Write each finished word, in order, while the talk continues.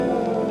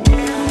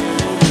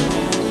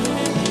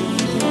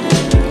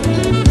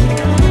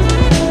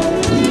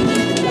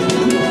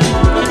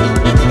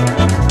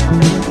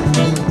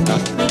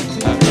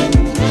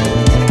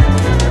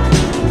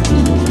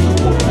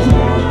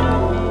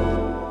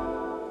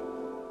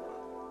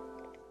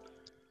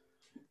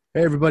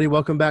Hey everybody,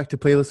 welcome back to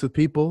Playlist with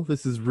People.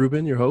 This is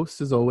Ruben, your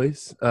host, as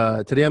always.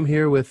 Today I'm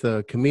here with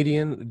a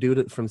comedian, a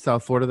dude from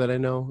South Florida that I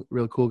know,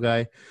 real cool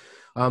guy.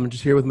 I'm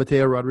just here with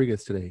Mateo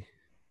Rodriguez today.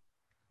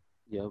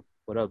 Yep.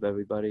 What up,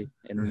 everybody?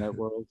 Internet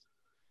world.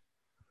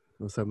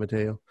 What's up,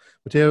 Mateo?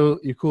 Mateo,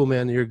 you're cool,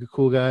 man. You're a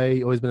cool guy.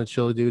 You always been a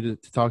chill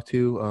dude to talk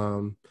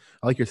to.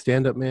 I like your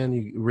stand-up, man.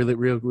 You really,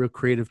 real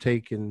creative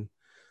take and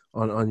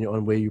on your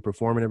on way you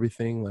perform and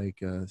everything.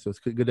 So it's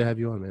good to have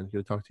you on, man. Good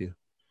to talk to you.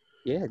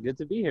 Yeah, good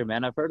to be here,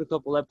 man. I've heard a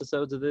couple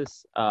episodes of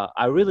this.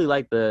 I really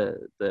like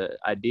the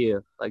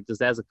idea, like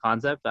just as a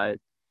concept. I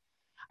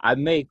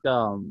make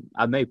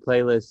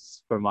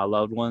playlists for my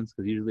loved ones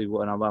because usually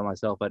when I'm by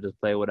myself, I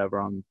just play whatever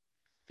I'm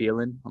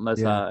feeling, unless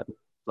Yeah, I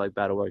like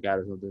battle workout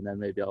or something. Then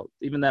maybe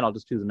I'll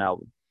just choose an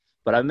album.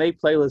 But I make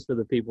playlists for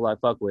the people I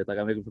fuck with. Like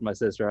I make them for my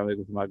sister, I make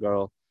them for my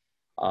girl.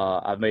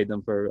 I've made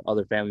them for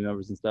other family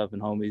members and stuff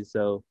and homies.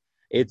 So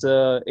it's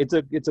a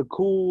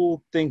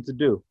cool thing to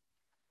do.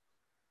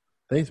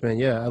 thanks, man.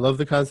 Yeah, I love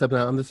the concept.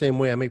 And I'm the same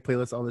way. I make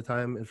playlists all the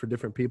time and for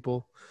different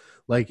people.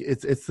 Like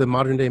it's the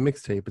modern day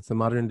mixtape. It's the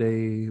modern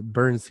day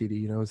burn CD.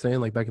 You know what I'm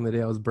saying? Like back in the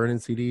day, I was burning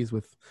CDs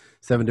with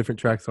 7 different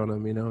tracks on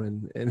them.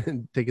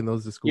 And taking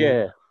those to school.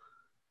 Yeah.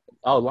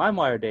 Oh,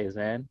 LimeWire days,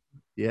 man.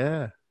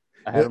 Yeah.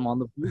 I had It- them on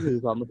the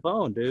Bluetooth on the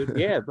phone, dude.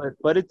 Yeah,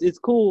 but it's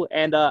cool,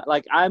 and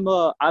like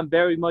I'm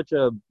very much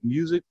a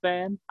music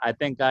fan. I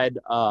think I'd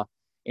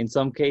in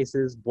some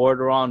cases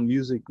border on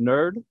music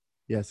nerd.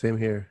 yeah. Same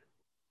here.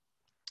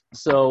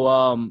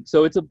 So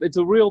it's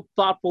a real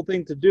thoughtful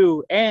thing to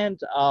do, and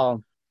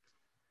I'll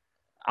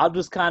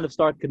just kind of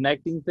start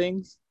connecting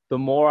things the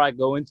more I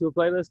go into a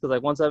playlist because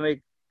like once I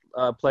make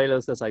a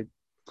playlist that's like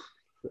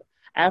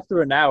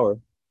after an hour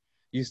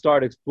you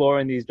start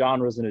exploring these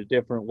genres in a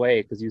different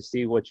way because you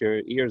see what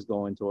your ears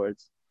going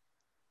towards.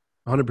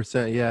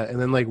 100%. Yeah.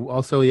 And then like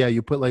also, yeah,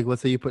 you put like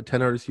let's say you put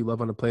 10 artists you love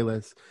on a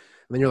playlist,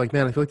 and then you're like,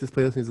 man, I feel like this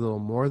playlist needs a little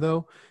more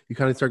though. You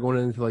kind of start going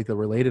into like the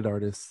related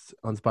artists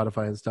on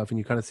Spotify and stuff, and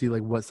you kind of see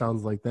like what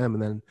sounds like them.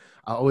 And then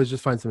I always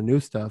just find some new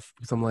stuff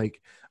because I'm like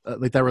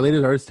that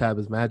related artist tab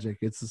is magic.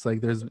 It's just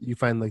like there's you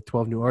find like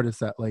 12 new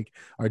artists that like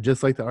are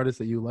just like the artists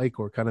that you like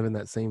or kind of in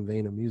that same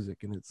vein of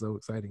music, and it's so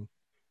exciting.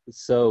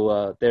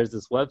 So there's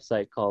this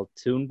website called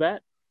TuneBat,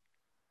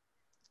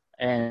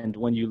 and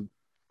when you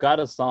got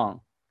a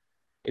song,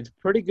 it's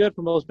pretty good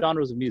for most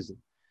genres of music.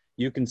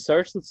 You can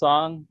search the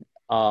song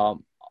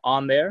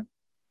on there,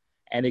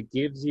 and it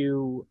gives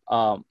you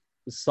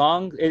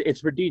songs. It's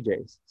for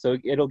DJs, so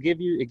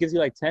it gives you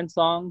like 10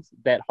 songs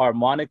that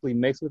harmonically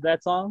mix with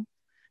that song,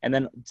 and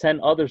then 10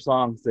 other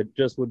songs that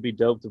just would be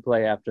dope to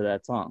play after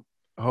that song.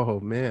 Oh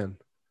man,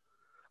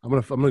 I'm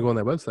gonna go on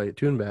that website,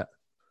 TuneBat.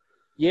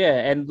 Yeah,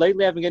 and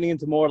lately I've been getting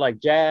into more like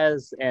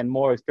jazz and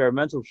more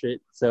experimental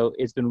shit. So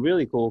it's been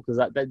really cool because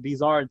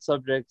these aren't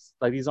subjects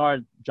like these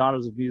aren't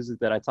genres of music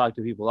that I talk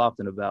to people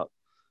often about.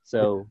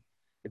 So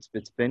it's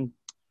been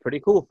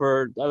pretty cool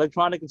for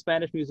electronic and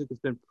Spanish music.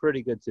 It's been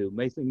pretty good too,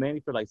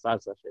 mainly for like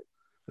salsa shit.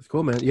 That's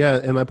cool, man. Yeah,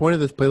 and my point of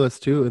this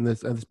playlist too, and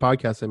this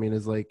podcast, I mean,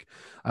 is like,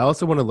 I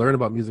also want to learn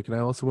about music, and I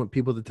also want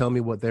people to tell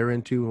me what they're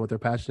into and what they're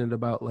passionate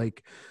about.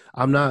 Like,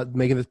 I'm not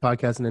making this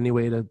podcast in any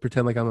way to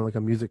pretend like I'm like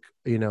a music,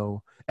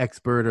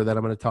 expert, or that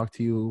I'm going to talk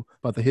to you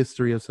about the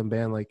history of some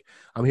band. Like,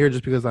 I'm here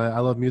just because I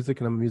love music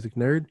and I'm a music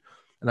nerd,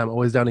 and I'm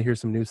always down to hear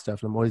some new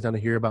stuff, and I'm always down to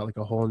hear about like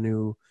a whole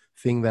new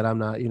thing that I'm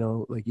not,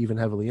 like even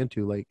heavily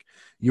into. Like,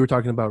 you were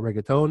talking about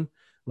reggaeton,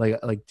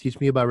 like teach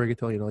me about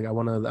reggaeton. Like I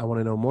want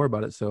to know more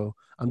about it. So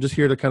I'm just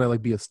here to kind of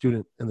like be a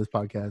student in this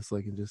podcast,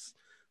 like and just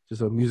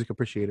a music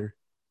appreciator.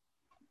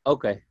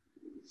 Okay,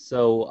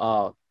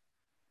 so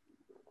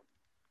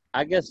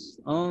I guess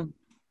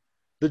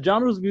the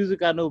genres of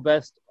music I know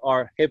best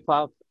are hip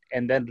hop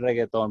and then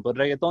reggaeton. But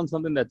reggaeton is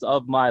something that's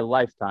of my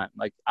lifetime.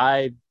 Like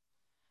I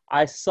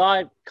saw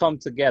it come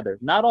together,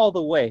 not all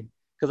the way,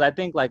 because I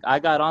think like I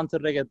got onto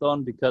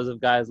reggaeton because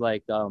of guys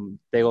like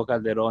Tego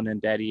Calderon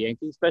and Daddy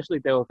Yankee, especially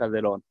Tego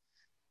Calderon.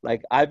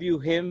 Like I view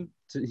him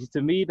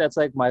to me that's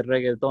like my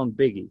reggaeton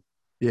biggie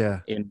Yeah.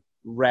 in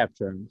rap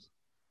terms,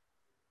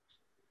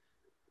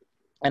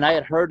 and I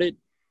had heard it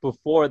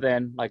before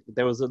then. Like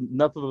there was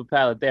enough of a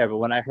palette there, but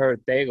when I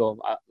heard Tego,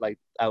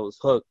 I was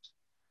hooked.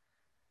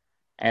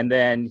 And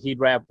then he'd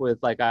rap with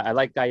like I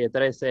like Calle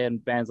 13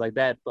 and bands like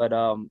that. But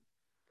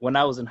when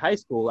I was in high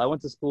school, I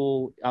went to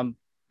school.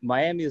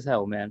 Miami is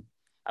hell, man.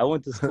 I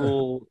went to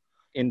school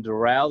in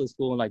Doral, the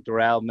school in like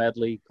Doral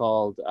Medley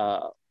called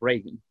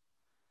Reagan.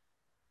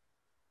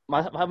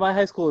 My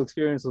high school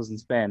experience was in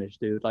Spanish,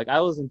 dude. Like I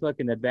was in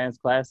fucking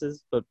advanced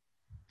classes, but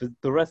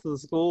the rest of the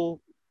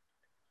school,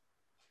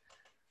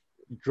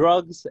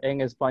 drugs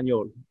and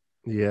español.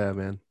 Yeah,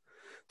 man.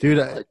 Dude,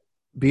 Like,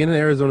 being in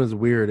Arizona is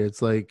weird.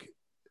 It's like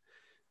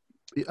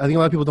I think a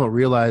lot of people don't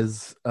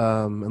realize,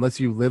 unless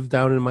you live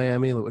down in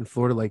Miami, in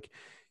Florida, like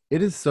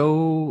it is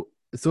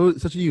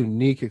such a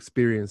unique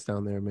experience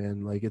down there,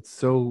 man. Like it's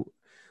so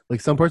like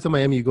some parts of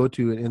Miami you go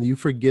to and you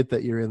forget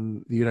that you're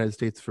in the United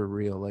States for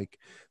real. Like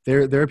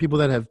there are people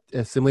that have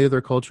assimilated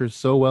their culture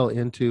so well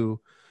into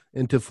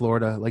into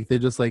Florida. Like they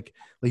just like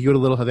you go to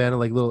Little Havana,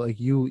 like little like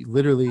you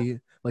literally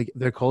like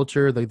their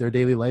culture, like their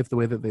daily life, the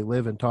way that they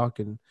live and talk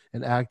and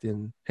act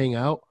and hang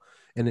out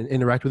and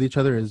interact with each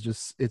other is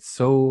just it's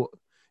so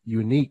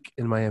unique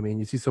in Miami. And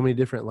you see so many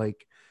different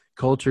like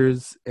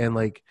cultures and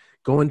like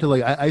going to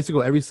like I used to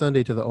go every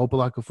Sunday to the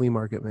Opelika flea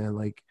market, man.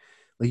 Like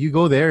you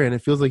go there and it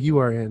feels like you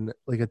are in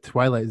like a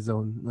twilight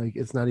zone. Like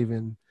it's not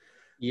even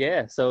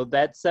Yeah, so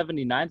that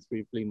 79th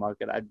Street flea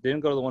market, I didn't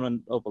go to the one in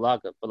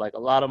Opelika, but like a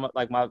lot of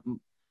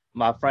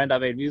my friend I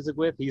made music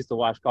with, he used to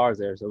wash cars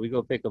there. So we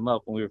go pick him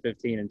up when we were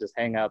 15 and just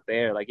hang out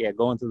there. Like, yeah,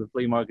 going to the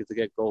flea market to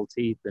get gold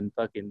teeth and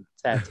fucking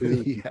tattoos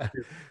and yeah.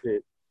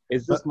 shit.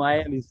 It's But just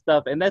Miami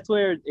stuff. And that's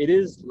where it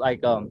is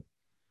like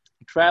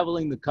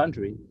traveling the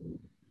country.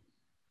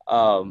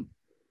 Um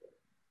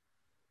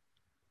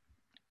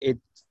it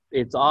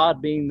it's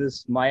odd being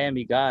this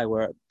Miami guy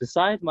where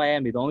besides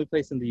Miami, the only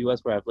place in the US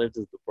where I've lived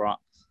is the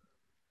Bronx.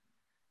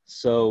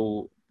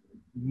 So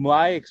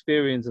my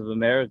experience of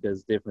America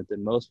is different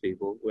than most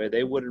people, where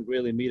they wouldn't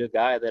really meet a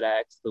guy that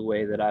acts the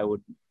way that I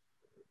would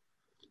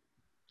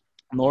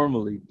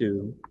normally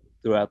do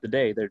throughout the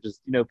day. They're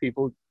just,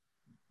 people,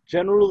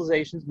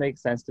 generalizations make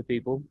sense to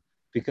people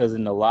because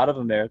in a lot of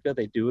America,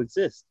 they do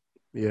exist.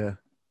 yeah.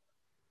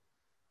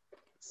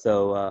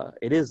 So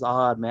it is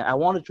odd, man. I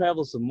want to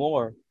travel some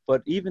more,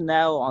 but even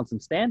now on some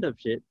stand up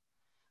shit,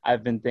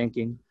 I've been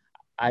thinking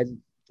I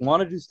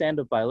want to do stand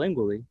up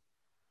bilingually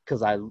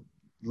because I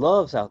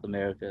love South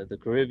America, the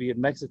Caribbean.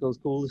 Mexico's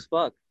cool as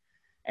fuck.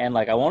 And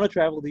like I want to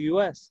travel the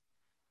US,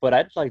 but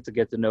I'd like to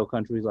get to know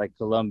countries like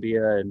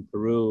Colombia and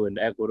Peru and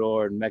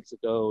Ecuador and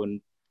Mexico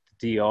and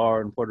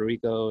DR and Puerto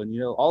Rico and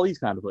all these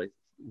kind of places.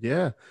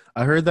 Yeah.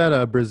 I heard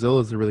that Brazil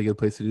is a really good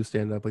place to do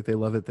stand up. Like they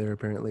love it there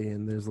apparently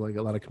and there's like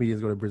a lot of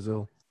comedians go to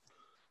Brazil.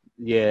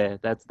 Yeah,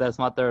 that's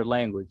my third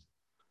language.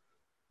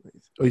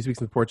 Oh, you speak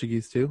some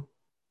Portuguese too?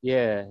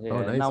 Yeah,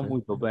 Oh, yeah, nice, not man.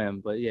 muito bem,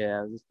 but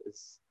yeah,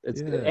 it's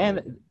good. Yeah.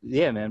 And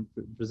yeah, man,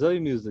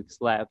 Brazilian music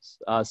slaps.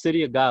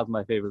 City of God is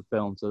my favorite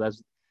film, so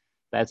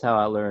that's how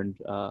I learned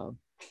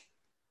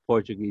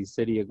Portuguese.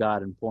 City of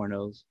God and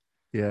pornos.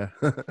 Yeah.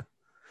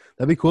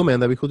 That'd be cool, man.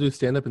 That'd be cool to do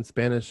stand up in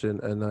Spanish and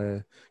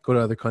go to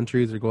other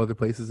countries or go other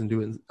places and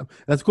do it.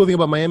 That's the cool thing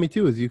about Miami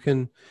too is you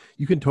can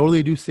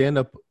totally do stand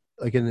up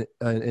like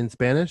in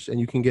Spanish and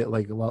you can get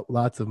like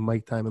lots of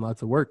mic time and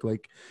lots of work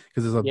like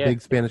because there's a Yeah,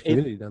 big Spanish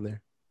community down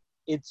there.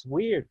 it's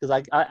weird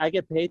because I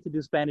get paid to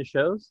do Spanish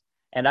shows,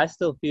 and I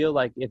still feel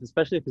like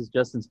especially if it's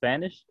just in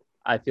Spanish,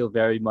 I feel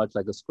very much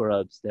like a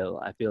scrub still.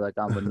 I feel like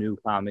I'm a new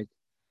comic,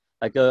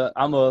 like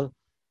I'm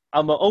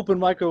an open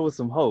micer with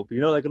some hope.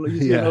 Like you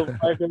see an Yeah, open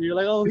micer, and you're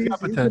like, oh, you got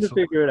he's gonna potential.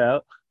 figure it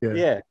out. Yeah,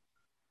 Yeah.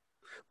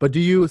 but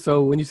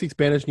so when you speak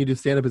Spanish and you do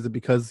stand up, is it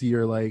because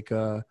you're like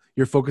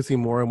you're focusing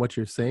more on what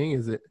you're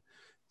saying?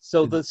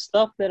 So Is the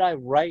stuff that I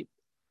write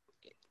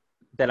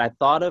that I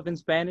thought of in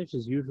Spanish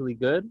is usually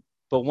good,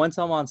 but once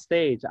I'm on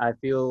stage, I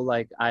feel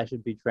like I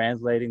should be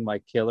translating my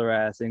killer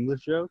ass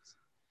English jokes,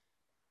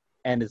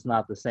 and it's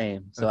not the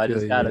same. I So I feel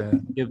just you, gotta yeah.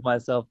 give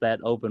myself that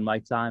open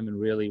mic time and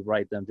really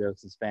write them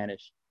jokes in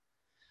Spanish.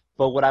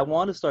 But what I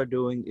want to start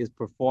doing is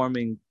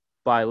performing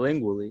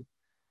bilingually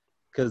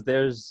because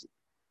there's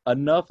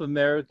enough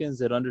Americans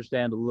that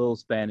understand a little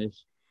Spanish,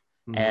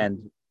 Hmm.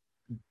 and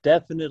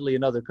definitely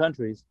in other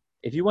countries.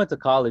 If you went to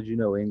college, you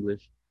know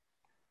English.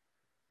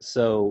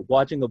 So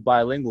watching a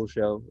bilingual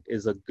show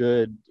is a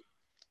good.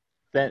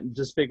 Then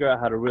just figure out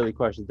how to really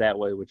crush it that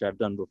way, which I've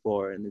done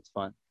before, and it's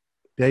fun.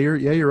 Yeah,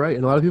 you're right.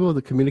 And a lot of people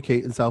that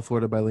communicate in South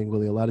Florida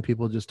bilingually. A lot of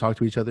people just talk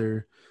to each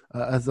other.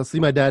 As I'll see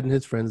my dad and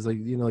his friends, like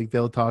like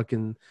they'll talk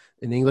in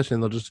English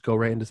and they'll just go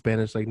right into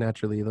Spanish, like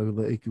naturally.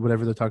 Like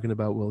whatever they're talking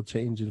about will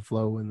change and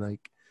flow and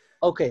like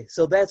Okay,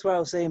 so that's where I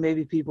was saying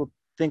maybe people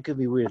think of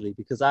me weirdly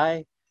because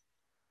I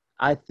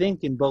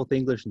think in both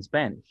English and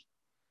Spanish.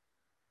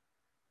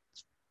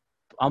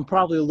 I'm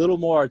probably a little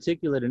more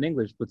articulate in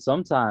English, but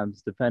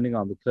sometimes depending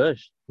on the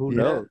kush, who yeah,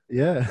 knows?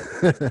 yeah.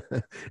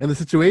 And the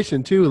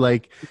situation too,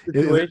 like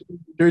The is there situation.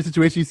 during a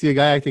situation you see a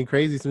guy acting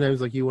crazy,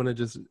 sometimes like you want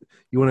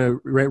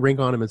to rank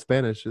on him in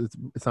Spanish. It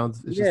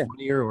sounds it's just Yeah,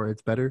 funnier or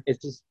it's better.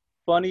 it's just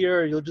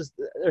funnier.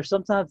 Or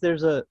sometimes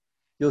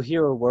you'll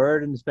hear a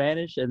word in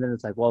Spanish and then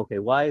it's like, well, okay,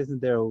 why isn't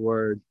there a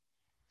word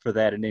for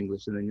that in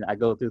English? And then I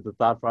go through the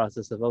thought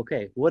process of,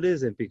 okay, what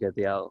is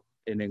empicatial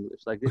in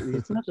English? Like,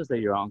 it's not just that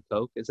you're on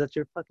coke; it's that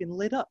you're fucking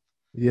lit up.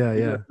 Yeah,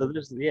 yeah. So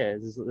there's, yeah,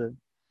 it's just,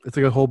 It's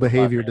like a whole fun,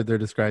 behavior man. that they're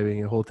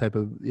describing, a whole type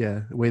of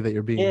way that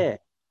you're being. Yeah,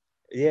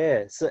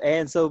 yeah.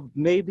 So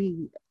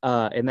maybe,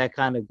 and that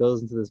kind of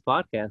goes into this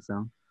podcast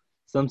now.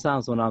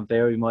 Sometimes when I'm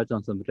very much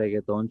on some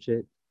reggaeton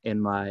shit in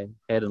my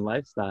head and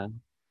lifestyle,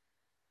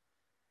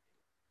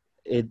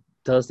 it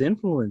does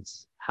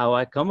influence how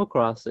I come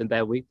across in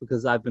that week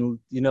because I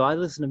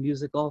listen to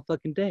music all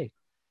fucking day.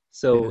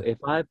 So Yeah. if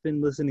I've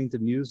been listening to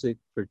music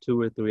for 2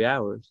 or 3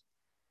 hours,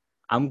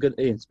 I'm good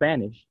in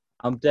Spanish.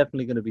 I'm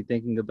definitely going to be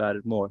thinking about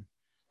it more.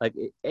 Like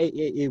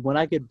when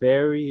I get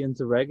very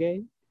into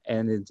reggae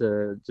and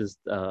into just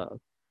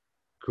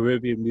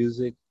Caribbean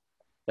music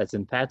that's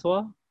in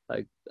patois,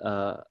 like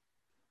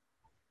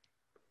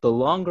the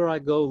longer I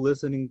go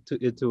listening to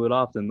it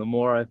often, the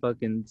more I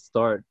fucking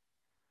start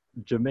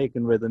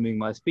Jamaican rhythming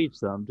my speech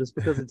some, just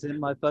because it's in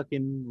my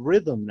fucking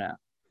rhythm now.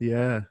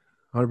 Yeah,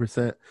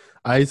 100%.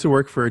 I used to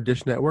work for a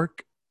Dish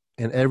Network,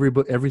 and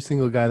every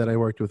single guy that I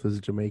worked with was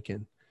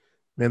Jamaican.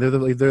 Man, they're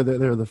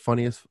the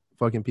funniest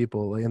fucking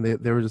people, like, and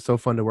they were just so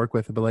fun to work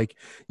with. But like,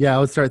 yeah, I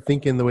would start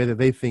thinking the way that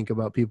they think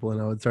about people,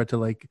 and I would start to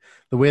like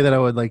the way that I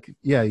would like,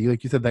 yeah, you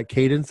said, that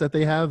cadence that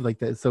they have, like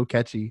that is so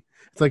catchy.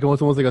 It's like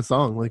almost like a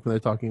song, like when they're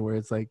talking, where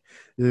it's like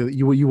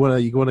you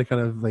wanna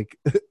kind of like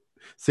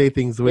say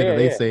things the way that Yeah,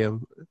 they yeah. say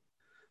them.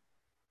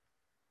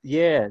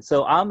 Yeah,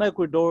 so I'm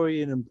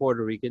Ecuadorian and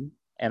Puerto Rican,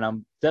 and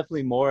I'm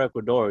definitely more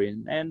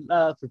Ecuadorian. And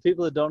for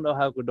people that don't know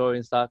how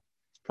Ecuadorians talk,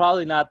 it's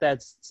probably not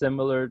that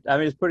similar. I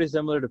mean, it's pretty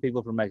similar to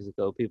people from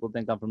Mexico. People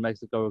think I'm from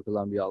Mexico or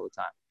Colombia all the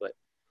time.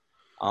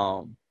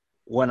 But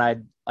when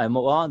I'm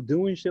on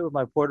doing shit with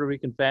my Puerto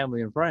Rican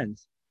family and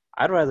friends,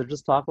 I'd rather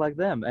just talk like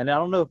them. And I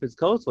don't know if it's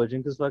code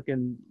switching because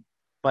fucking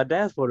my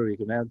dad's Puerto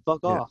Rican, man. Fuck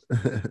Yeah. off.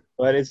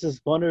 But it's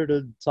just funner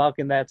to talk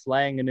in that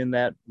slang and in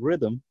that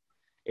rhythm.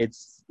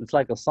 It's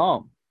like a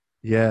song.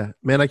 Yeah,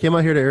 man, I came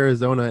out here to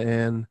Arizona,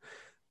 and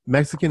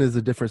Mexican is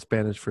a different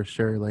Spanish for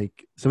sure.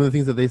 Like some of the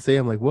things that they say,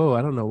 I'm like, whoa,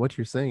 I don't know what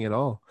you're saying at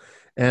all.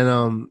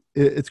 And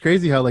it's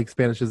crazy how like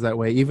Spanish is that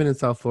way. Even in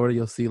South Florida,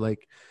 you'll see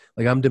like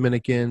I'm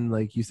Dominican,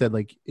 like you said,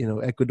 like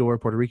Ecuador,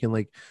 Puerto Rican,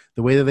 like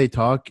the way that they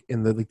talk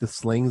and the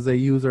slangs they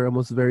use are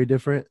almost very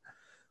different.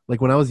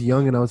 Like when I was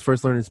young and I was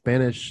first learning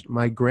Spanish,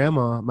 my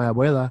grandma, my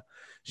abuela,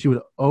 she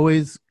would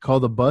always call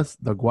the bus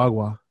the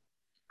guagua.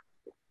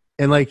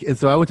 And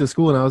so I went to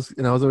school and I was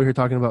over here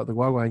talking about the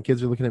guagua, and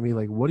kids are looking at me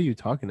like, what are you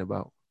talking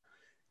about?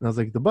 And I was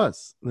like, the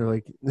bus. And they're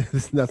like,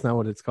 that's not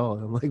what it's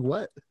called. I'm like,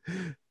 what?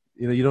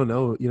 You don't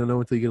know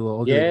until you get a little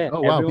older. You're like, Yeah,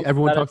 oh wow, everyone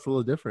everyone got it. talks a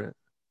little different.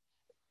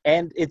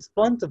 And it's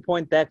fun to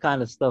point that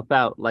kind of stuff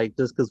out. Like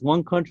just because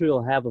one country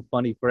will have a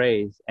funny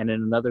phrase, and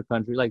in another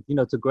country, like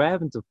to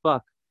grab and to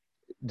fuck,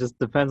 just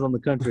depends on the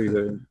country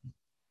you're in,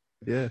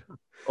 Yeah,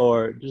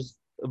 or just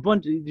a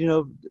bunch.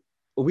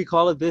 We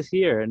call it this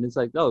here, and it's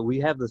like, oh, we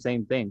have the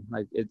same thing.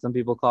 Like some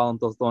people call them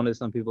tostones,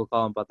 some people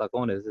call them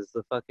patacones.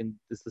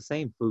 It's the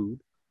same food.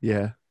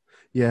 yeah,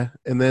 yeah.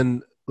 And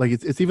then like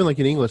it's even like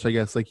in English, I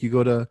guess. Like you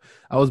go to,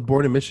 I was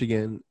born in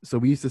Michigan, so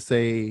we used to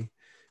say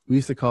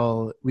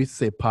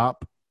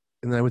pop,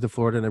 and then I went to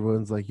Florida, and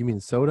everyone's like, you mean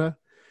soda?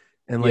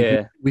 And like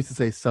Yeah, we used to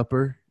say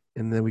supper,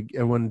 and then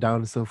everyone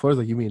down to South Florida's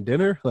like, you mean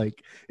dinner?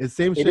 Like it's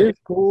same it shit. is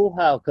cool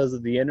how because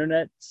of the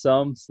internet,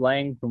 some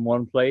slang from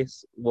one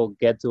place will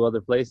get to other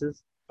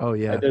places. Oh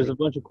Like yeah, there's a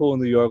bunch of cool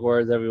New York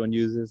words everyone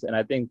uses, and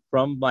I think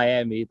from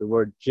Miami the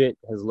word "jit"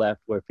 has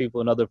left, where people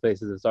in other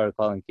places have started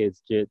calling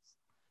kids "jits,"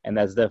 and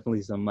that's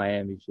definitely some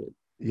Miami shit.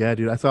 yeah,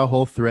 dude. I saw a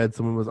whole thread.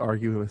 Someone was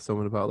arguing with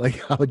someone about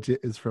like how Jit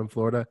is from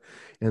Florida,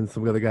 and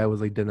some other guy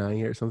was like denying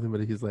it or something.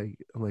 But he's like,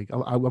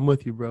 I'm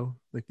with you, bro.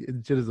 Like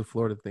Jit is a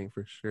Florida thing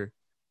for sure.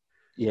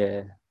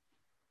 Yeah.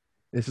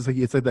 It's just like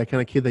it's like that kind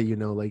of kid that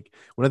like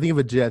when I think of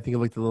a Jit, I think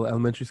of like the little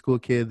elementary school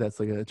kid that's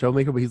like a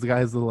troublemaker, but he's the guy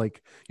who's little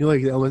like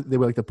like they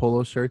wear like the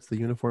polo shirts, the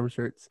uniform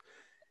shirts.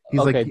 He's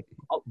like, Okay.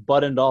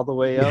 Buttoned all the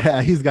way up,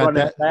 yeah, he's got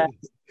running that.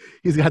 fast.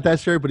 He's got that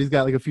shirt, but he's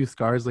got like a few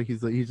scars. Like he's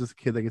just a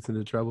kid that gets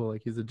into trouble.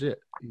 Like he's a Jit.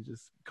 He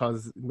just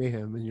causes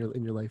mayhem in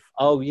your life.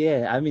 Oh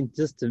yeah. I mean,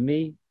 just to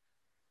me,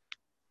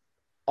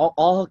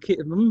 all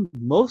kids,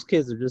 most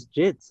kids are just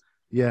jits.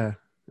 Yeah.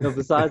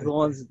 Besides the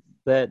ones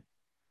that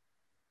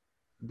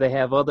they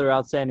have other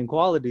outstanding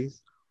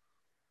qualities,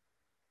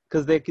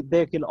 because they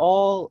can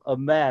all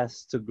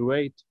amass to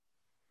great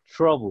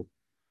trouble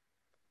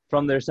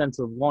from their sense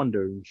of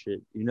wonder and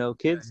shit.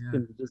 Kids Yeah.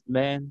 can just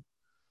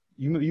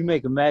you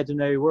make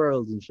imaginary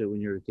worlds and shit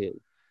when you're a kid.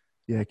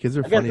 Yeah, kids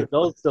are I guess funny.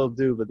 adults still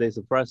do, but they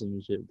suppress them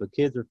and shit. But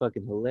kids are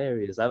fucking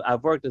hilarious.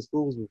 I've worked at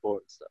schools before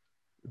and stuff.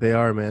 They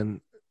are,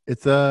 man.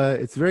 It's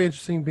very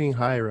interesting being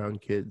high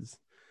around kids.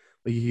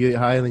 Like you get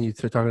high and then you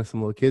start talking to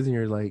some little kids and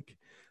you're like,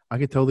 I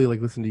could totally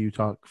like listen to you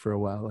talk for a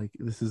while. Like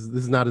this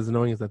is not as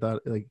annoying as I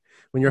thought. Like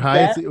That when you're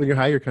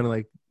high, you're kind of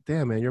like,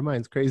 damn man, your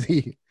mind's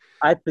crazy.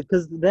 I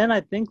because then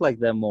I think like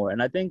that more,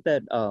 and I think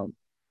that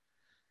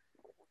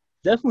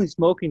definitely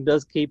smoking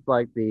does keep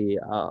like the.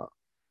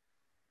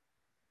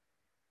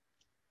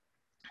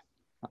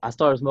 I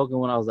started smoking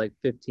when I was like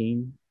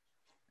 15,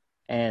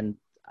 and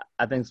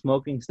I think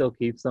smoking still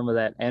keeps some of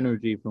that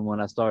energy from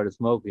when I started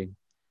smoking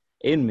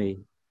in me.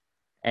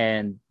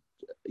 And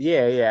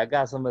yeah, yeah, I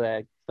got some of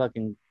that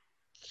fucking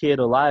kid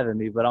alive in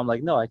me, but I'm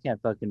like, no, I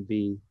can't fucking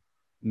be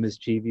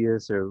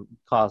mischievous or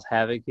cause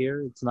havoc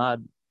here. It's not,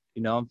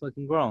 I'm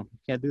fucking grown.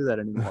 Can't do that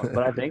anymore.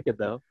 But I think it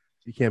though.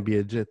 You can't be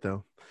a jit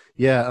though.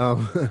 Yeah.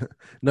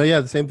 No.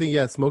 Yeah. The same thing.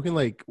 Yeah. Smoking.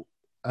 Like,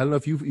 I don't know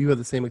if you have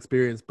the same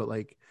experience, but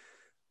like,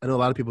 I know a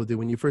lot of people do.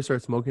 When you first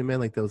start smoking, man,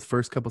 like those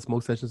first couple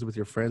smoke sessions with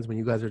your friends, when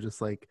you guys are just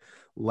like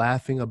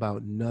laughing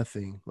about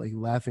nothing, like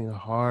laughing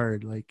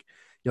hard, like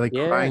you're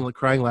Yeah, like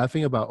crying,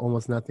 laughing about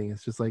almost nothing.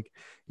 It's just like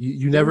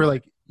you never dude.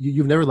 like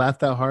you've never laughed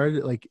that hard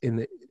like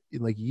in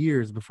like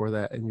years before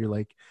that, and you're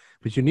like,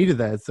 but you needed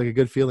that. It's like a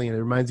good feeling, and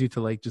it reminds you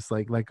to like just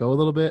like let go a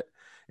little bit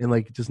and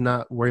like just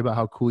not worry about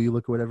how cool you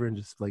look or whatever, and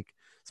just like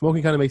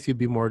smoking kind of makes you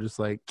be more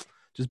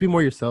just be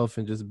more yourself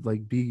and just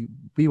like be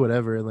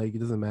whatever, and like it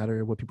doesn't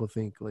matter what people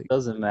think. Like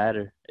Doesn't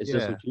matter. It's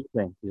just yeah, what you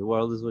think. The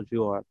world is what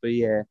you are. But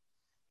yeah,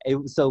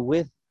 so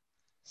with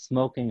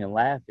smoking and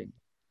laughing,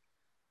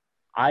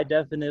 I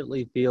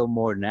definitely feel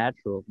more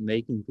natural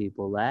making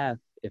people laugh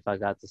if I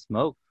got to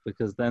smoke,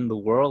 because then the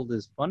world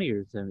is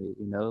funnier to me,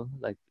 you know?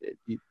 Like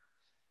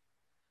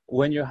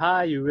when you're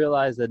high, you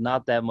realize that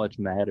not that much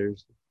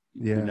matters,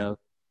 you yeah, know?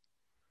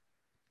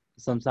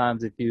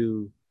 Sometimes if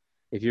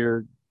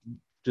you're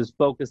just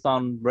focused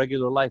on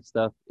regular life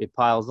stuff, it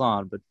piles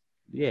on, but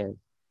yeah.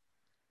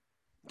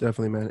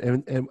 definitely,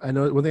 man. And I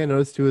know one thing I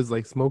noticed too is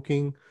like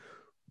smoking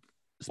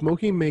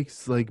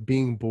makes like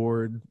being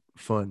bored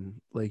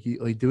fun. Like you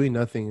like doing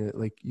nothing.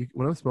 Like you,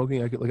 when I'm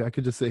smoking, I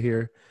could just sit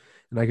here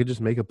and I could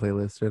just make a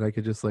playlist and I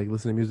could just like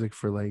listen to music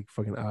for like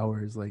fucking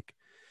hours. Like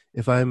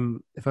if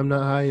I'm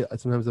not high,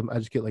 sometimes I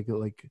just get like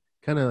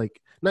kind of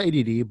like not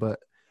ADD, but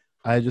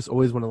I just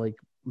always want to like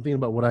I'm thinking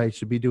about what I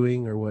should be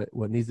doing or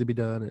what needs to be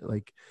done. And,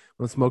 like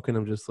when I'm smoking,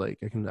 I'm just like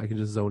I can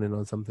just zone in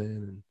on something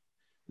and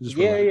just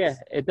Yeah, yeah. relax.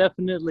 It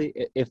definitely,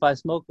 if I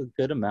smoke a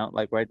good amount,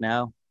 like right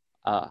now,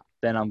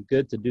 then I'm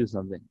good to do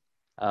something.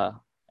 Uh,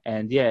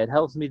 and yeah, it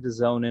helps me to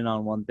zone in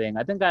on one thing.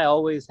 I think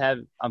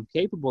I'm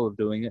capable of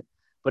doing it,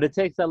 but it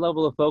takes that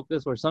level of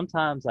focus where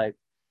sometimes, like,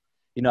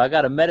 I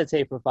got to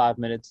meditate for 5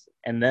 minutes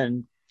and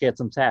then get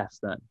some tasks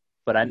done.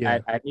 But Yeah.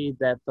 I need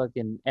that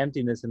fucking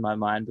emptiness in my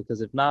mind,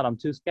 because if not, I'm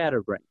too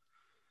scatterbrained.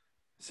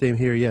 Same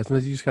here. Yeah.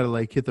 Sometimes you just gotta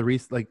like hit the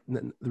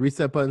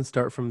reset button,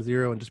 start from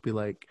zero, and just be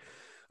like,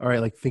 all right,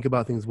 like think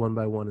about things one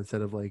by one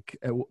instead of like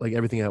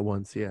everything at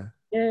once. Yeah.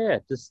 Yeah, yeah.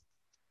 Just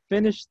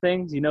finish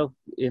things. In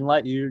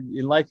life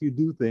you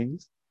do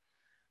things.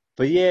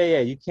 But yeah, yeah,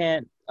 you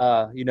can't.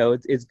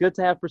 It's good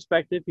to have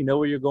perspective. You know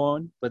where you're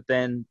going, but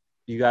then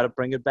you got to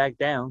bring it back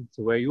down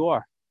to where you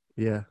are.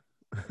 Yeah.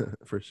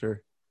 For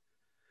sure.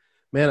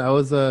 Man, I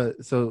was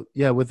so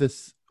yeah, with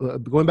this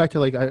going back to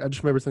like I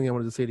just remember something I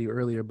wanted to say to you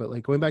earlier, but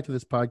like going back to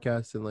this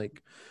podcast and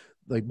like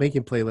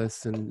making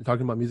playlists and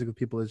talking about music with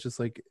people is just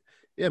like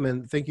yeah,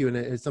 man, thank you. And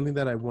it's something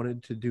that I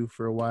wanted to do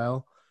for a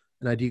while.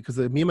 And I do because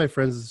me and my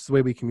friends this is the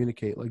way we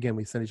communicate. Like, again,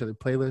 we send each other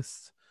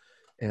playlists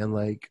and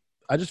like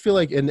I just feel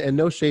like and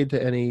no shade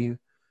to any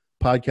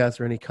podcast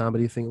or any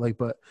comedy thing, like,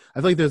 but I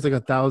feel like there's like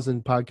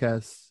 1,000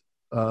 podcasts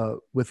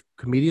with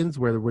comedians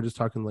where we're just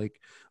talking like,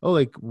 oh,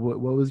 like what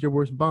was your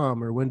worst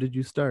bomb or when did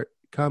you start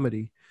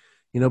comedy,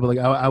 but like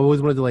I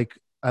always wanted to like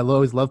I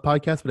always love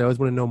podcasts, but I always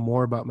want to know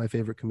more about my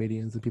favorite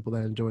comedians and people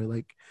that I enjoy,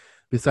 like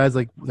besides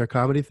like their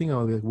comedy thing.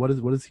 I'll be like, what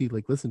does he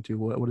like listen to,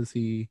 what is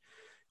he,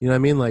 what I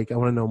mean, like I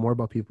want to know more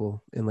about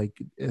people. And like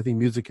I think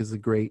music is a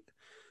great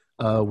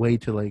way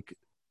to like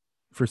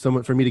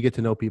for me to get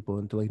to know people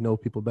and to like know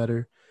people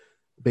better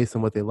based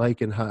on what they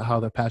like and how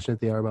they're passionate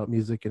they are about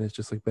music. And it's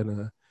just like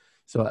been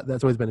so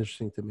that's always been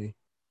interesting to me.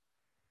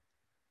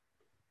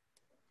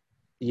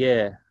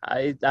 Yeah,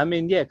 I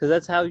mean, yeah, because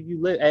that's how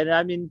you live. And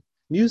I mean,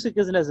 music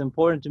isn't as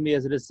important to me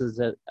as it is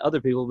to other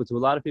people, but to a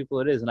lot of people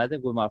it is. And I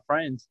think with my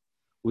friends,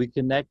 we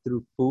connect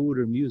through food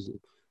or music,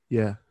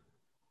 Yeah.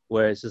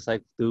 where it's just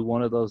like through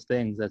one of those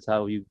things. That's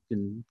how you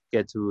can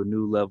get to a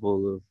new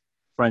level of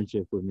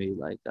friendship with me.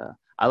 Like,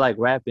 I like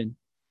rapping,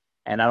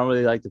 and I don't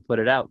really like to put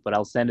it out, but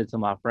I'll send it to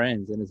my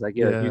friends, and it's like,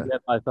 yo, Yeah.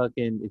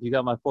 if you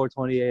got my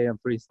 4:20 a.m.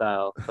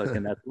 freestyle,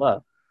 fucking that's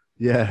love.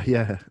 Yeah.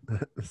 Yeah.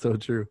 So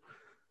true.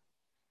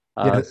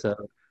 Yeah. So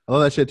I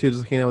love that shit too.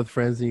 Just hanging out with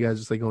friends and you guys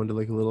just like going to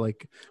like a little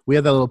like we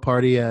had that little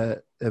party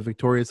at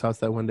Victoria's house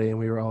that one day and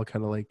we were all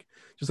kind of like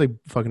just like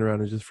fucking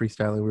around and just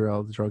freestyling. We were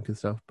all drunk and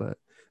stuff, but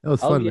that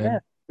was oh fun, yeah, man.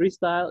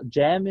 freestyle,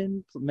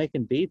 jamming,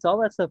 making beats,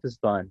 all that stuff is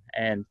fun.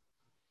 And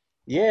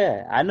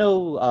yeah, I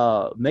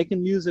know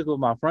making music with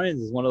my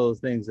friends is one of those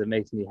things that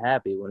makes me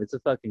happy. When it's a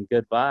fucking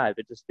good vibe,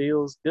 it just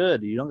feels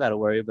good. You don't got to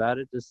worry about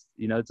it. Just,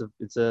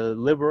 it's a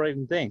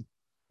liberating thing.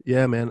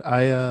 Yeah, man.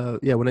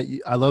 Yeah, when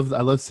I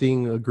love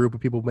seeing a group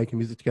of people making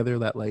music together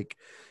that like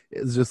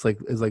is like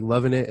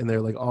loving it and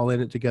they're like all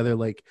in it together.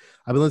 Like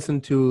I've been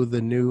listening to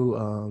the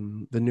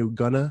new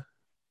Gunna.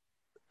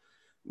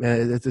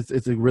 Man,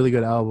 it's a really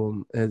good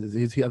album, and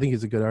I think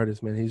he's a good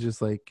artist, man. He's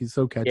just like he's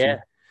so Yeah,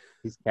 catchy.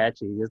 he's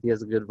catchy. He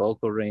has a good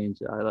vocal range.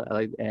 I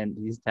like, and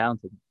he's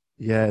talented.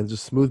 Yeah, and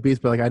just smooth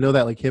beats. But like I know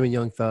that like him and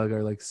Young Thug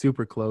are like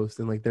super close,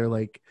 and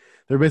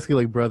they're basically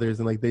like brothers,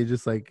 and like they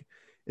just like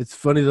it's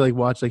funny to like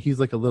watch. Like he's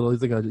like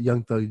a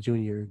Young Thug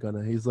Junior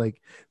Gunna. He's like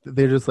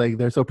they're just like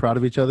they're so proud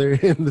of each other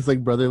in this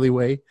like brotherly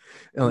way.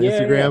 And on Yeah,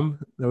 yeah. Instagram,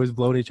 they're always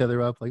blowing each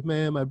other up, like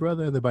man, my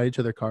brother, and they buy each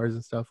other cars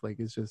and stuff. Like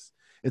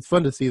it's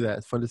fun to see that.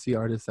 It's fun to see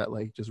artists that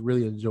like just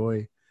really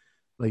enjoy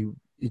like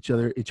each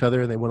other,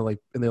 and they want to like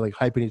and they're like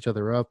hyping each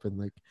other up and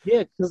like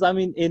Yeah, because I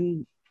mean,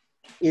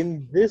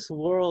 in this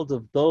world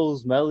of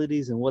those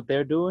melodies and what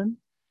they're doing,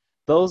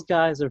 those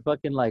guys are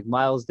fucking like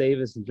Miles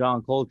Davis and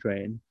John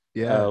Coltrane.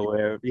 yeah.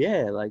 Where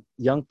yeah, like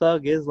Young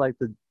Thug is like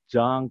the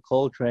John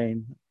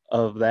Coltrane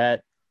of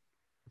that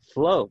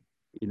flow.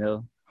 You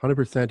know?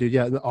 100%, dude.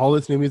 Yeah, all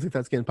this new music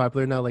that's getting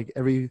popular now, like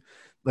every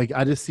like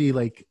I just see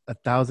like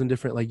 1,000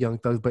 different like Young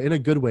Thugs, but in a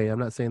good way. I'm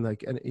not saying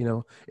like, and, you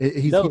know,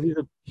 No, he's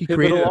a he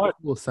created pivotal a art.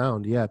 cool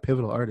sound. Yeah,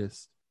 pivotal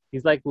artist.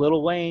 He's like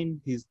Lil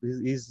Wayne. He's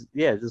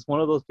yeah, just one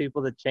of those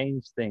people that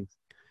change things,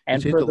 He and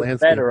changed for the the landscape.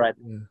 better. I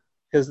Yeah,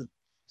 because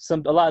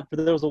some a lot.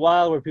 There was a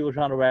while where people were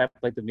trying to rap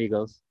like the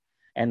Migos,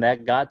 and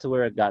that got to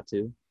where it got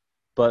to.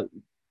 But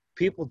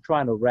people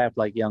trying to rap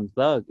like Young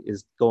Thug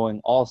is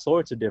going all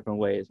sorts of different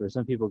ways. Where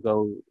some people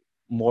go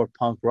more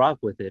punk rock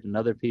with it, and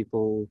other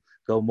people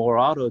go more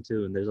auto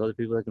tune. There's other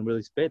people that can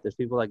really spit. There's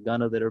people like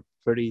Gunna that are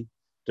pretty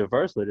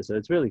diverse with it. So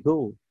it's really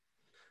cool.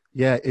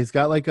 yeah. It's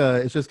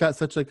just got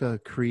such like a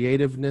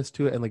creativeness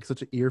to it, and like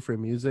such an ear for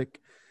music.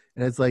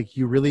 And it's like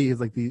you really is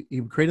like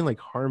you're creating like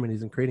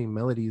harmonies and creating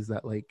melodies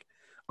that like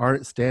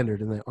aren't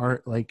standard and they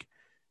aren't like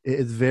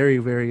it's very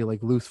very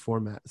like loose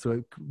format. So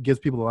it gives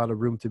people a lot of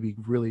room to be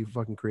really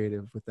fucking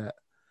creative with that.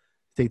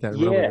 Take that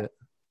and run with Yeah, it.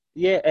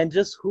 yeah, and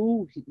just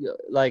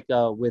like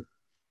with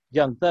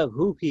Young Thug,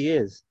 who he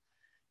is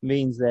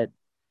means that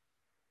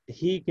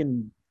he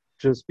can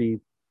just be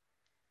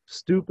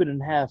stupid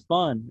and have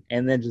fun,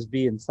 and then just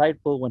be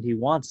insightful when he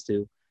wants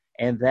to,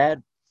 and that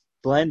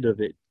blend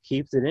of it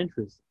keeps it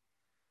interesting.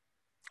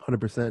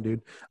 100%,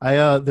 dude.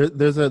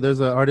 There's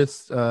a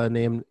artist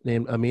named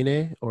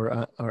Amine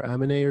or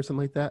Amine or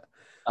something like that.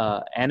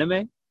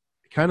 Anime,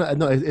 Kind of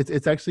no,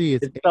 it's actually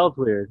it's spelled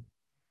weird.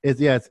 it's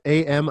yeah, it's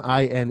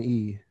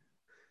Amine.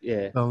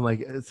 Yeah, So I'm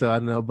like, so I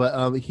don't know,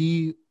 but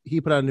he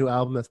put out a new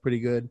album that's pretty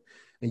good,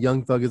 and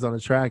Young Thug is on a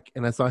track,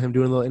 and I saw him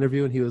doing a little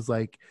interview, and he was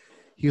like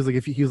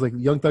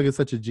Young Thug is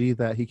such a G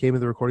that he came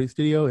in the recording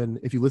studio, and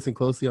if you listen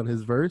closely on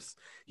his verse,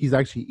 he's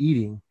actually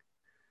eating.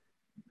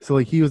 So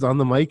like he was on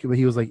the mic, but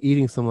he was like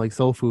eating some like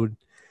soul food,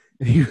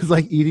 and he was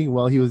like eating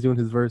while he was doing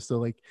his verse. So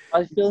like I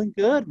was feeling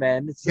good,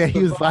 man. It's yeah, just he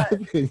the was vibe.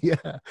 vibing.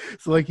 Yeah.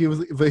 So like he was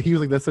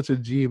like, that's such a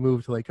G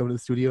move to like come to the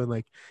studio and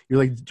like you're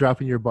like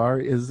dropping your bar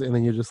is, and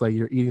then you're just like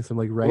you're eating some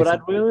like What rice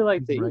I'd and really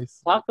like peas to and eat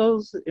rice.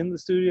 tacos in the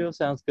studio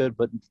sounds good,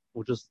 but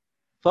we'll just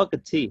fuck a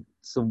tea,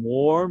 some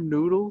warm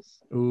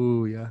noodles.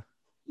 Ooh yeah,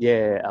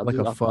 Yeah, I'll like do.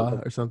 a I'll fuck pho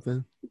a or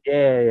something.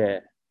 yeah, yeah,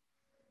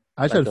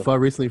 I just like had a pho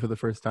recently for the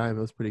first time.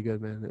 It was pretty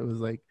good, man. It was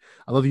like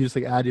I love you just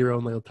like add your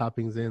own little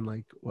toppings in,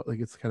 like what like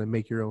it's kind of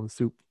make your own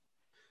soup.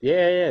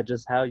 yeah, yeah,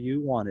 just how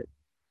you want it.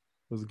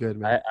 It was good,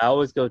 man. I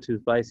always go too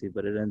spicy,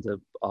 but it ends up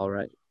all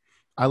right.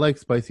 I like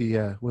spicy,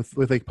 yeah. With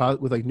like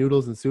pot with like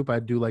noodles and soup, I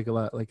do like a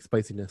lot like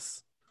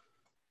spiciness.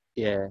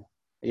 Yeah,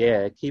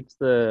 yeah, it keeps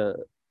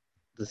the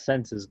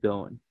senses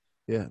going.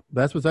 Yeah,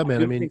 that's what's up, I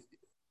man. I do mean, think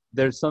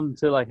there's something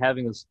to like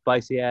having a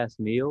spicy ass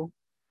meal,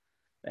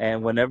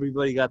 and when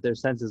everybody got their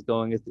senses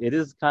going, it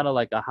is kind of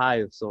like a high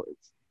of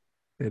sorts.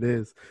 it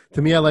is.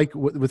 To me, I like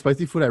with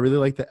spicy food. I really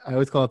like the. I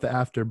always call it the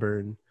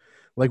afterburn.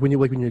 Like when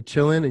you're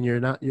chilling and you're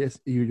not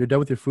you're done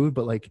with your food,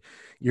 but like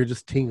you're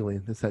just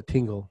tingling. It's that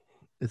tingle.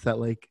 It's that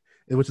like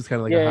which is kind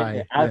of like a Yeah,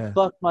 high. I Yeah.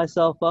 fucked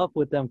myself up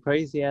with them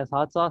crazy ass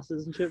hot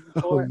sauces and shit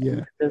Oh before. And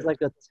yeah. there's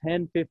like a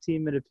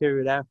 10-15 minute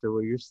period after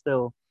where you're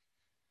still,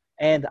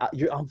 and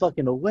I'm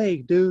fucking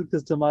awake, dude,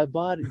 because to my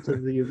body, to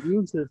the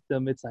immune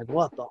system, it's like,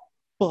 what the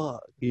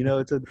fuck? You know,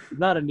 it's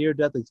not a near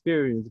death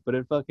experience, but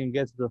it fucking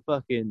gets the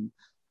fucking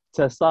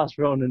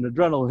testosterone and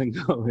adrenaline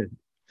going.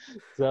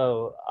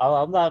 So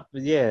I'm not,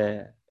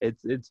 yeah,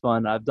 it's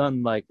fun. I've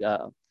done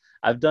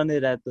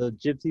it at the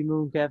Gypsy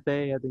Moon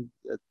Cafe. I think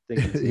it's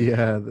in.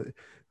 Yeah.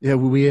 Yeah.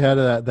 We had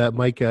that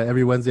mic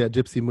every Wednesday at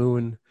Gypsy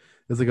Moon.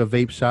 It was like a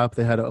vape shop.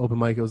 They had an open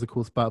mic. It was a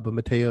cool spot. But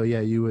Mateo, yeah,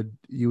 you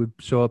would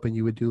show up and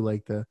you would do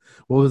like the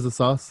what was the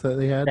sauce that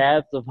they had?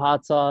 Dabs of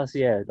hot sauce,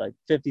 yeah, like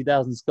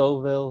 50,000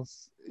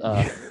 Scovilles.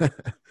 Yeah.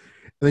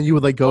 And then you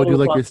would like go do Total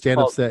like sauce your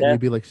stand up called set and death.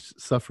 you'd be like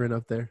suffering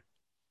up there.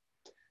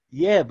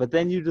 Yeah, but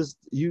then you just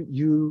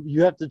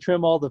you have to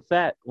trim all the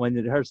fat when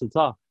it hurts to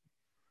talk.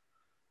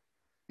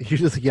 You're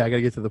just like, yeah, I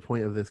gotta get to the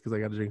point of this because I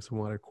gotta drink some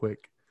water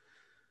quick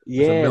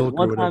or some Yeah,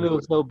 milk or one time it whatever.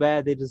 was so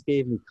bad they just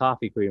gave me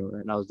coffee creamer,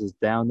 and I was just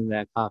down in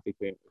that coffee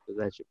creamer because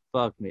that shit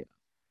fucked me up.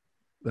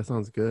 That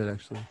sounds good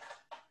actually.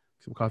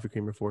 Some coffee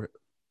creamer for it.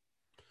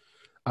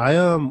 I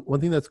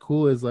one thing that's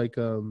cool is like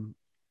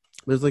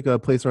there's like a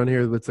place around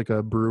here that's like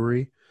a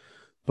brewery,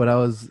 but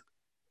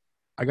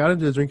I got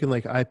into drinking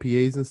like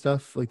IPAs and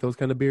stuff, like those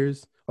kind of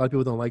beers. A lot of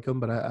people don't like them,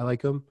 but I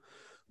like them.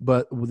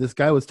 But this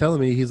guy was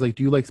telling me, he's like,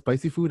 "Do you like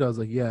spicy food?" I was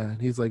like, "Yeah."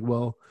 And he's like,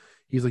 "Well,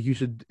 he's like, you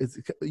should. It's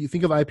you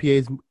think of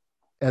IPAs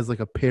as like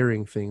a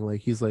pairing thing.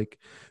 Like he's like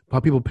how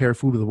people pair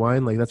food with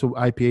wine. Like that's what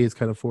IPA is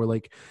kind of for.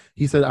 Like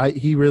he said,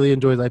 he really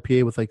enjoys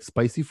IPA with like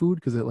spicy food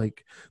because it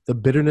like the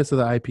bitterness of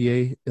the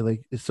IPA it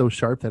like is so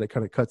sharp that it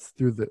kind of cuts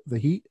through the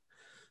heat.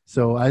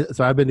 So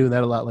I've been doing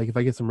that a lot. Like if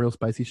I get some real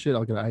spicy shit,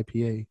 I'll get an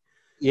IPA.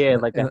 Yeah,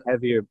 And, like a and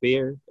heavier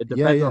beer. It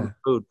yeah, depends on yeah, the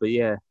food, but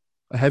yeah,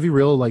 a heavy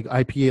real like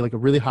IPA, like a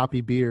really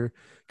hoppy beer,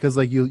 because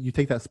like you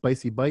take that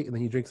spicy bite and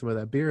then you drink some of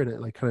that beer and it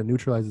like kind of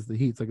neutralizes the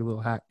heat. It's like a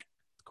little hack.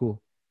 It's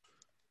cool.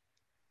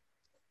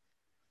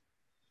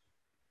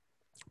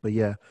 But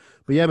yeah,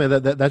 man,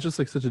 that's just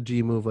like such a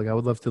G move. Like I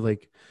would love to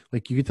like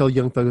you could tell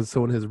Young Thug is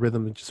so in his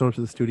rhythm and just so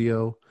into the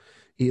studio,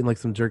 eating like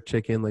some jerk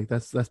chicken. Like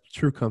that's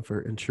true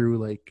comfort and true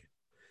like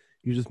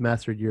you just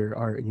mastered your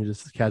art and you're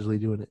just casually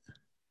doing it.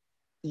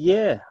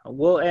 Yeah,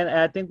 well, and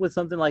I think with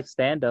something like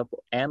stand up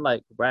and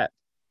like rap,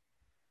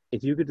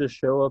 if you could just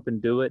show up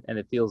and do it and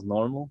it feels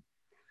normal.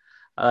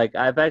 Like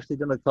I've actually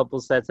done a couple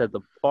sets at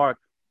the park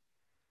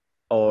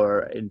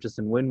or just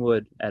in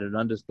Wynwood at an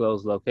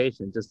undisclosed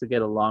location just to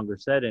get a longer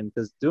set in.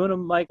 Because doing a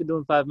mic and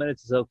doing 5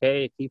 minutes is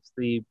okay. It keeps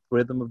the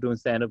rhythm of doing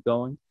stand up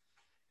going.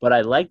 But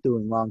I like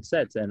doing long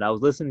sets, and I was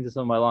listening to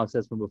some of my long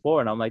sets from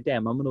before, and I'm like,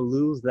 damn, I'm gonna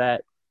lose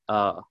that,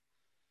 I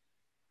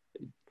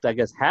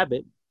guess,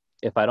 habit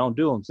if I don't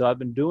do them. So I've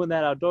been doing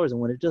that outdoors, and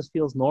when it just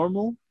feels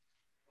normal,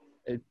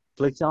 it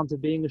flicks onto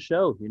being a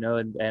show, you know.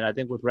 And I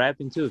think with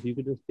rapping too, if you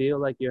could just feel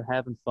like you're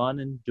having fun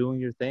and doing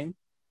your thing,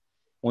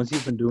 once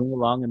you've been doing it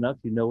long enough,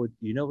 you know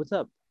what's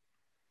up.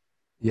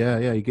 Yeah,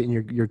 yeah, you getting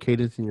your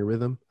cadence and your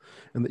rhythm,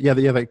 and yeah,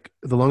 like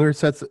the longer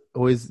sets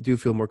always do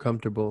feel more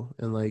comfortable,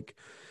 and like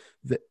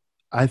the,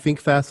 I think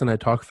fast and I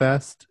talk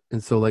fast,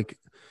 and so like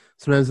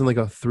sometimes in like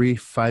a 3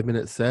 5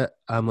 minute set,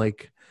 I'm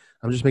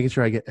just making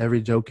sure I get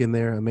every joke in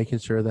there. I'm making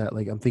sure that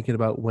like I'm thinking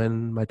about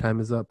when my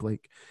time is up.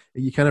 Like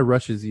it kind of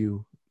rushes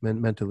you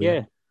mentally.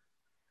 Yeah,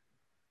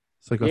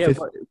 It's like a yeah. fifth.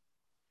 But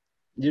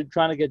you're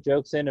trying to get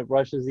jokes in, it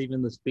rushes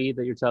even the speed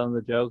that you're telling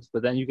the jokes.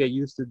 But then you get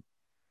used to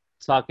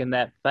talking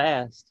that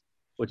fast,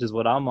 which is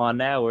what I'm on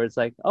now, where it's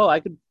like, oh, I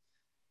could,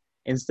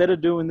 instead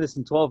of doing this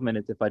in 12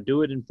 minutes, if I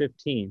do it in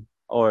 15,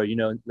 or, you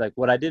know, like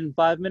what I did in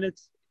 5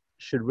 minutes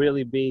should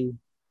really be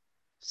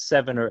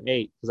 7 or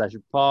 8, because I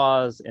should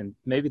pause and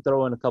maybe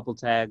throw in a couple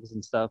tags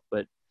and stuff.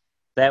 But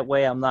that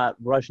way I'm not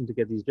rushing to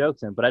get these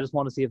jokes in, but I just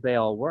want to see if they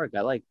all work.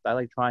 I like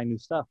trying new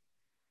stuff.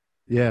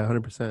 Yeah,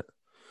 100%.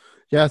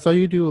 Yeah, I saw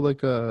you do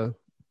like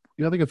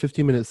you had like a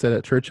 15-minute set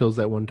at Churchill's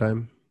at one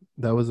time.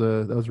 That was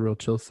a real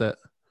chill set,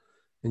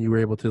 and you were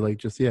able to like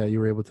just yeah, you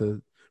were able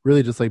to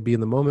really just like be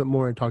in the moment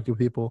more and talk to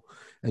people,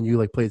 and you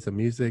like played some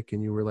music,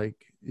 and you were like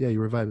yeah, you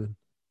were vibing.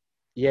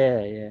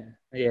 Yeah, yeah,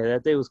 yeah.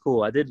 That day was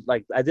cool. I did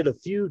a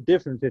few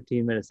different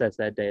 15-minute sets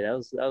that day. That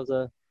was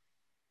a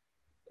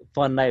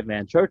fun night,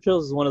 man.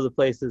 Churchill's is one of the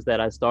places that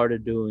I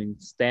started doing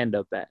stand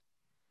up at.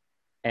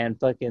 And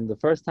fucking the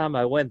first time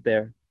I went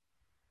there,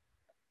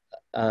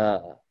 uh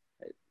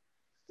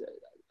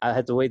I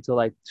had to wait till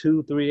like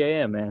 2, 3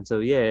 a.m., man. So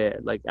yeah,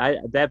 like I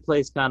that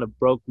place kind of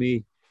broke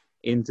me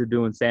into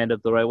doing stand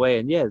up the right way.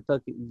 And yeah,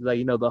 fucking like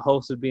you know, the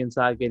host would be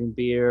inside getting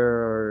beer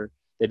or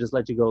they just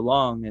let you go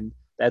long. And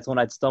that's when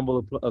I'd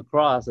stumble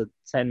across a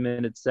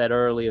 10-minute set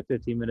early, a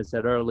 15-minute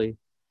set early.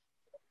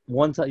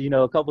 One time, you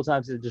know, a couple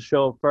times to just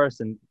show up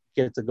first and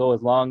get to go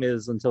as long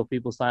as until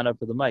people sign up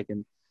for the mic.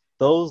 And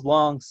those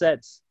long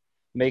sets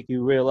make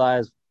you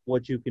realize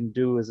what you can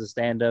do as a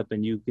stand up.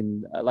 And you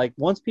can, like,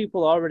 once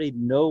people already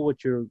know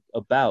what you're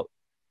about,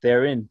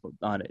 they're in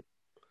on it.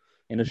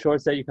 In a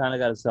short set, you kind of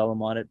got to sell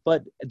them on it.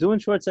 But doing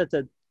short sets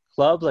at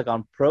clubs, like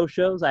on pro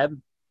shows, I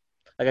haven't,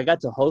 like, I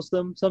got to host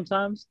them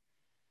sometimes.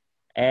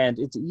 And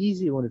it's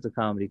easy when it's a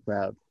comedy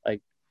crowd.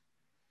 Like,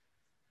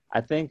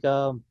 I think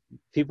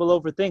people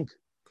overthink.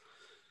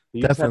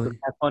 You just have to Definitely.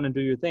 have fun and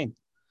do your thing.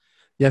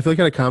 Yeah, I feel like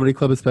at a comedy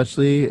club,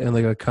 especially, and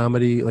like a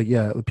comedy, like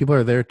yeah, people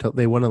are there to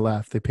they want to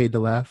laugh. They paid to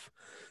laugh,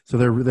 so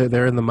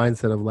they're in the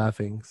mindset of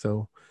laughing.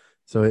 So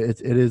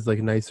it is like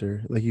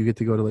nicer. Like you get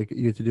to go to like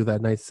you get to do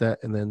that nice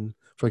set, and then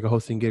for like a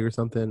hosting gig or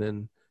something,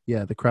 and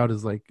yeah, the crowd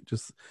is like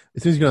just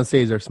as soon as you get on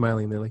stage, they're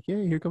smiling. They're like,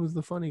 yeah, here comes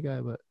the funny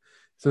guy. But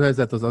sometimes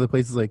at those other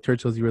places like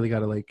Churchill's, you really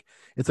gotta like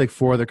it's like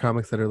four other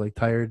comics that are like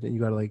tired, and you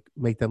gotta like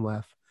make them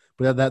laugh.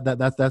 But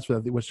that's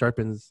what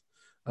sharpens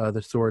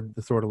the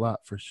sword a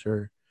lot for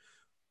sure.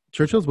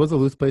 Churchill's was a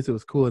loose place. It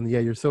was cool, and yeah,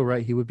 you're so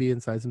right. He would be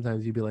inside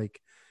sometimes. You'd be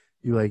like,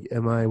 "You like,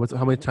 am I? What's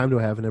how much time do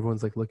I have?" And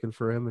everyone's like looking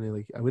for him, and you're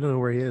like, "We don't know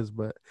where he is."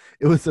 But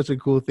it was such a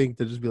cool thing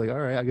to just be like, "All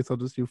right, I guess I'll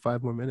just do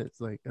 5 more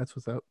minutes." Like that's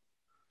what's up.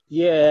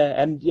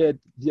 Yeah, and yeah,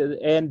 yeah,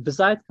 and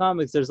besides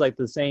comics, there's like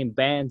the same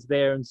bands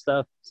there and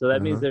stuff. So that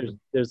Uh means huh.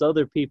 there's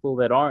other people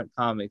that aren't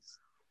comics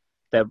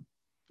that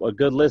are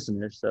good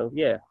listeners. So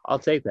yeah, I'll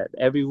take that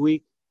every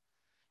week.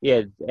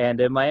 Yeah, and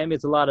in Miami,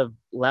 it's a lot of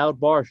loud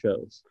bar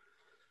shows.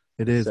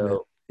 It is, man.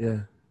 So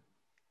Yeah.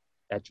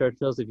 at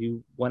Churchill's, if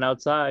you went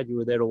outside, you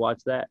were there to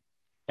watch that.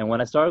 And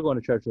when I started going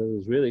to Churchill's, it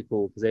was really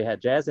cool because they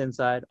had jazz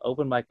inside,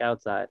 open mic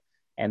outside,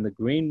 and the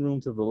green room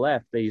to the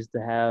left, they used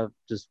to have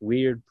just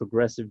weird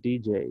progressive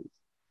DJs.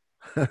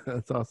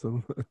 That's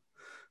awesome.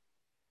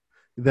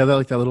 They have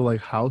like that little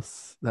like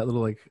house, that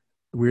little like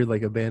weird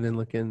like abandoned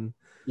looking.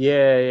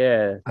 Yeah,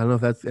 yeah, I don't know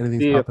if that's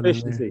anything's the popping in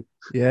there. efficiency.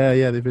 Yeah,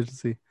 yeah, the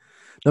efficiency.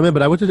 No man,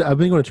 but I've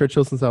been going to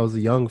Churchill since I was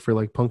young for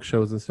like punk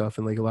shows and stuff,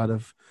 and like a lot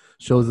of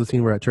shows I've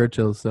seen were at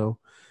Churchill. So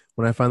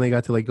when I finally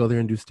got to like go there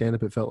and do stand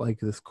up, it felt like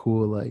this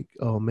cool like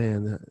oh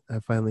man, I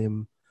finally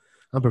am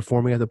I'm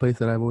performing at the place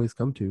that I've always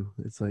come to.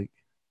 It's a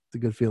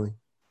good feeling.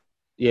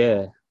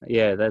 Yeah,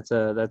 yeah, that's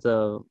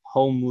a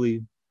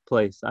homely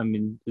place. I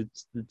mean,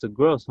 it's a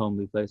gross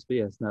homely place, but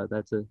yes, no,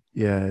 that's a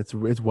Yeah, it's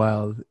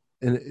wild,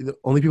 and the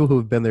only people who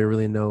have been there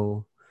really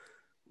know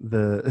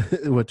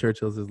the what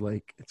Churchill's is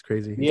like. It's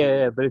crazy. yeah,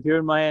 yeah. But if you're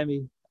in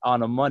Miami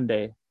on a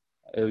Monday,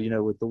 you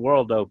know, with the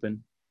world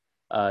open,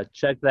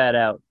 check that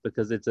out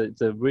because it's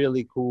a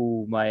really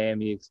cool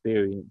Miami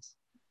experience.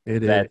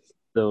 It is. That's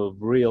the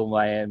real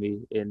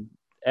Miami in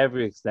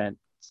every extent.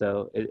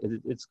 So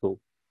it's cool.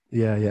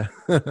 Yeah, yeah.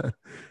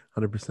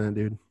 100%,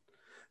 dude.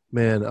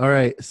 Man, all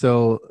right.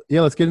 So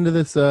yeah, let's get into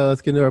this.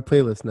 Let's get into our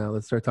playlist now.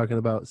 Let's start talking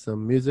about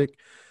some music.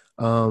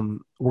 We're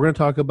gonna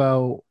talk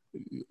about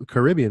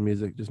Caribbean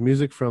music, just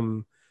music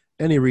from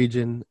any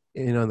region.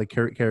 You know, in the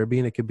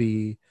Caribbean, it could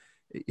be,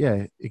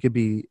 yeah, it could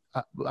be.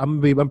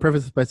 I'm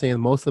preface by saying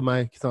most of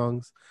my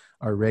songs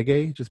are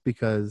reggae, just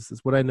because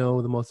it's what I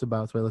know the most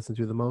about. It's what I listen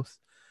to the most.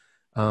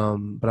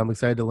 But I'm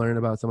excited to learn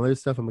about some other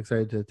stuff. I'm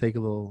excited to take a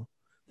little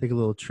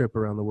trip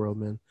around the world,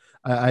 man.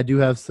 I do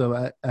have some.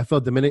 I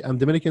felt I'm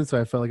Dominican, so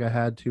I felt like I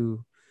had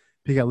to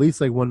pick at least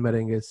like one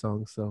merengue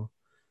song. So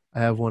I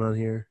have one on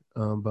here.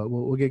 But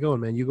we'll get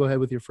going, man. You go ahead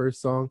with your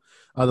first song.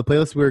 The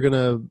playlist we're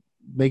gonna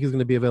make is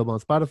gonna be available on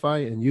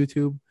Spotify and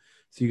YouTube,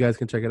 so you guys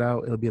can check it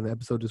out. It'll be in the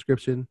episode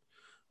description.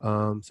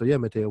 So yeah,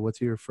 Mateo,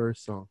 what's your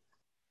first song?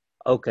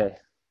 Okay.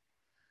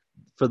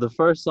 For the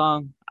first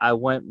song, I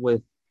went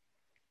with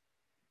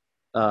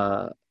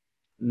uh,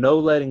 "No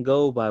Letting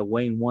Go" by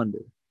Wayne Wonder.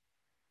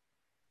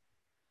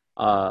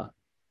 Uh,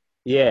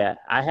 yeah,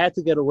 I had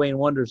to get a Wayne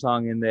Wonder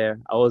song in there.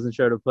 I wasn't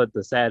sure to put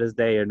 "The Saddest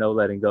Day" or "No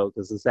Letting Go"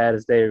 because "The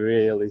Saddest Day"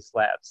 really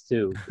slaps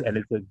too, and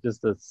it's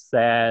just a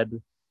sad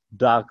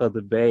Dock of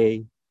the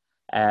Bay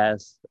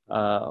ass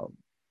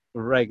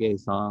reggae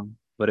song.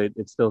 But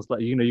it's still,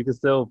 you can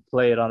still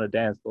play it on a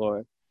dance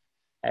floor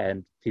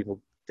and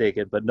people dig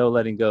it. But "No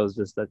Letting Go" is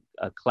just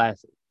a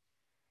classic.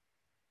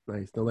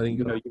 Nice. No letting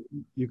You know, go.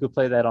 you could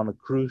play that on a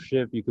cruise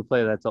ship. You could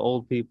play that to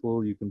old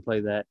people. You can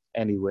play that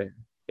anywhere.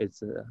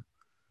 It's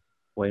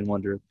Wayne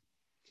Wonder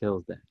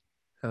kills that.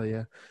 Hell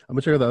yeah. I'm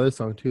gonna check out the other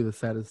song too, "The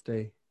Saddest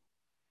Day."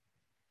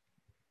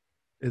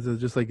 Is it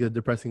just like the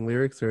depressing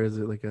lyrics, or is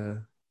it like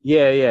a?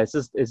 Yeah.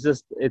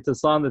 It's a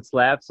song that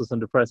slaps with some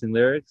depressing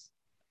lyrics,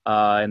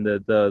 and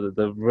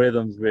the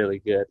rhythm's really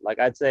good. Like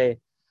I'd say,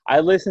 I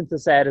listen to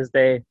 "Saddest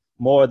Day"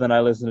 more than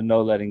I listen to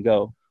 "No Letting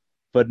Go,"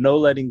 but "No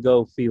Letting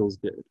Go" feels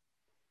good.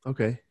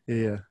 Okay, yeah,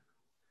 yeah.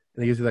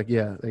 And it gives you like,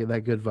 yeah, like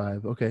that good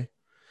vibe. Okay.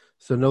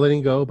 So "No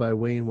Letting Go" by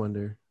Wayne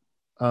Wonder.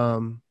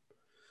 Um,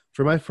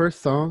 for my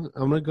first song,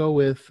 I'm gonna go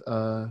with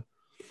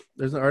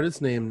there's an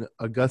artist named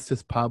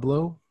Augustus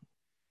Pablo,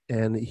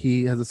 and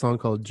he has a song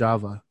called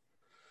Java.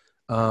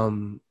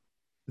 Um,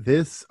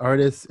 this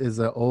artist is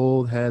an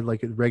old head,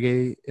 like in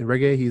reggae. In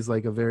reggae, he's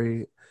like a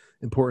very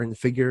important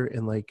figure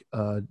in like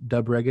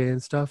dub reggae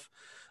and stuff.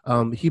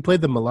 He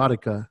played the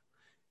melodica,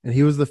 and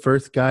he was the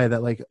first guy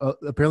that like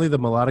apparently the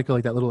melodica,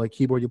 like that little like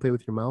keyboard you play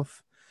with your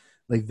mouth,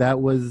 like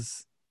that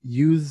was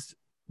used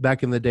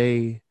back in the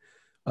day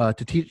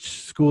to teach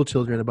school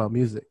children about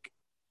music.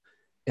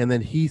 And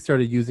then he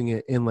started using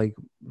it in like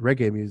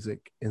reggae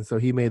music, and so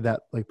he made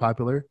that like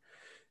popular.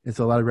 And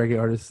so a lot of reggae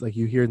artists, like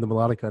you hear in the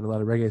melodica and a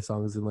lot of reggae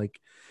songs, and like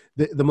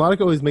the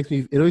melodica always makes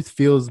me. It always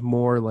feels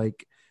more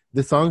like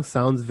the song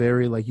sounds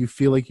very like you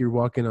feel like you're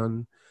walking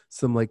on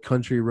some like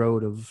country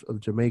road of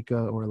Jamaica,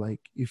 or like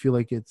you feel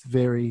like it's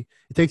very.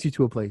 It takes you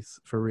to a place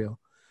for real.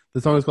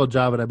 The song is called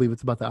Java, and I believe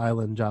it's about the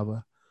island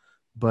Java.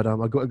 But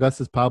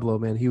Augustus Pablo,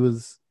 man, he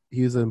was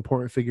an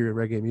important figure in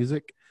reggae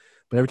music.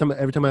 But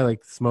every time I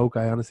like smoke,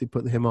 I honestly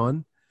put him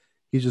on.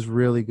 He's just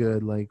really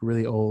good, like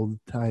really old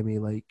timey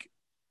like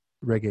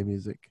reggae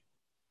music.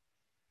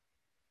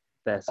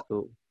 That's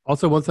cool.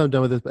 Also, once I'm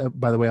done with this,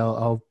 by the way,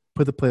 I'll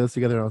put the playlist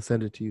together and I'll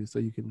send it to you so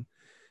you can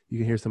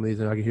hear some of these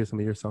and I can hear some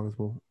of your songs.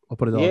 I'll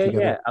put it all together.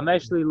 Yeah. I'm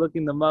actually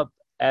looking them up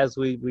as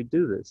we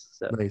do this.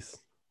 So Nice.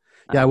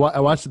 Yeah, uh, I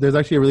watched. There's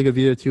actually a really good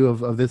video too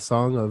of this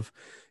song. Of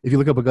if you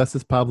look up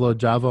Augustus Pablo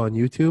Java on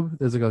YouTube,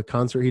 there's like a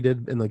concert he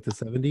did in like the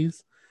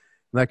 '70s.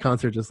 And that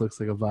concert just looks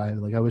like a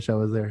vibe. Like I wish I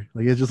was there.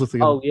 Like it just looks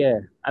like oh yeah.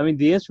 I mean,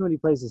 the instrument he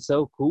plays is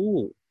so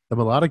cool. the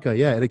melodica.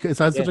 Yeah, and it has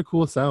Yeah. such a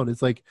cool sound.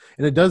 It's like,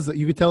 and it does.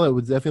 You could tell it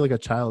was definitely like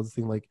a child's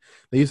thing. Like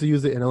they used to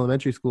use it in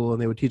elementary school,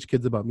 and they would teach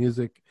kids about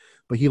music.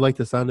 But he liked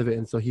the sound of it,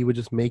 and so he would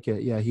just make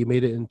it. Yeah, he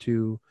made it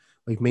into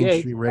like Yeah, he's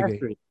mainstream reggae.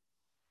 mastered.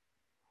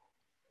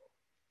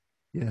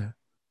 Yeah.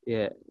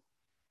 Yeah.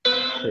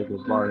 Take a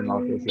bar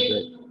off this a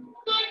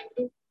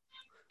bit.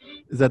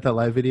 Is that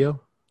live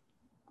video?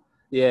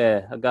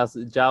 Yeah, I got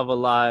Java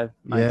Live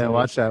Yeah, 1980.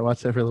 watch that.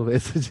 Watch that for a little bit.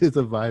 It's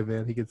a vibe,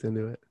 man. He gets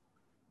into it.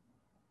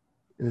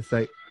 And it's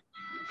like,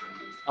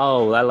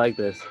 Oh, I like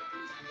this.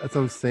 that's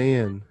what I'm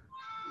saying.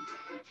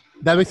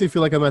 That makes me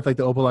feel like I'm at like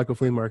the Opalaco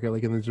flea market,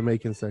 like in the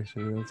Jamaican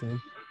section. You know what I'm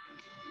saying?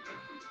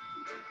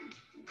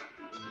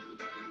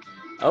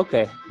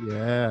 Okay.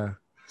 Yeah.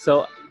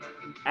 So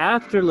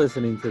after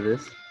listening to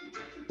this,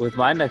 with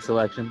my next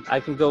selection, I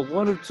can go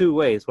one of two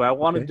ways. Where Okay.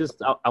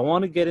 I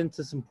want to get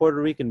into some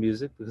Puerto Rican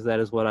music because that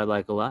is what I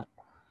like a lot.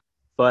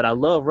 But I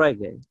love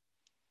reggae,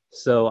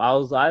 so I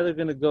was either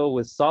gonna go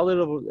with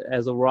 "Solid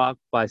as a Rock"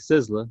 by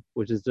Sizzla,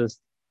 which is just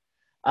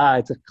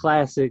it's a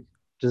classic,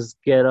 just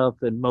get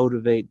up and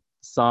motivate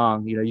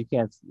song. You know, you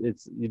can't.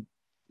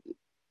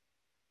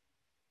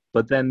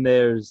 But then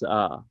there's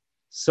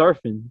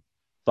 "Surfing"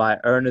 by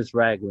Ernest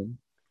Raglan,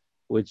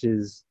 which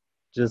is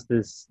just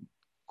this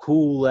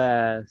cool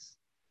ass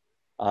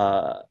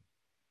uh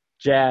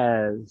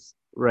jazz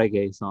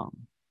reggae song.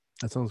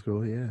 That sounds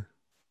cool. Yeah.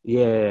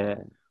 Yeah.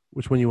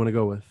 Which one you want to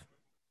go with?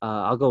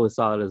 I'll go with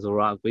Solid as a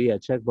Rock. But yeah,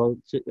 check both.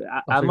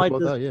 I'll I check them might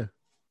both just out. Yeah.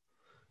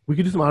 We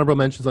could do some honorable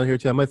mentions on here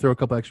too. I might throw a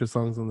couple extra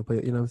songs on the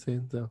plate. You know what I'm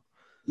saying? So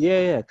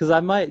yeah, because I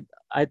might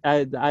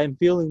I'm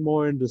feeling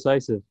more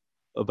indecisive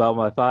about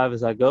my five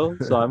as I go,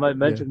 so I might yeah.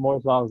 mention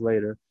more songs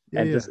later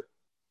Yeah. and Yeah. just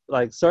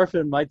like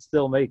surfing might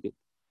still make it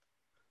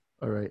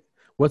All right.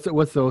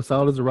 What's so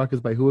Solid as a Rock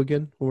is by who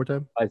again? One more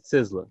time. by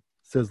Sizzler.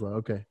 Sizzla.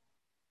 Okay.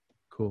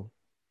 Cool.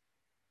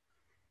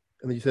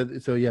 And then you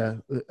said so. Yeah.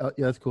 Yeah.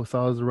 That's cool.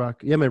 Solid as a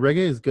Rock. Yeah, man. Reggae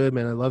is good,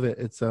 man. I love it.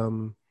 It's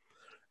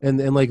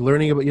and like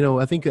learning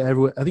about I think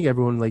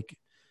everyone like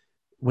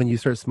when you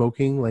start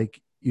smoking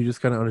like you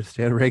just kind of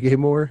understand reggae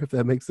more if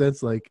that makes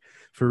sense like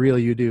for real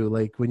you do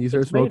like when you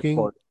start It's made smoking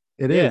for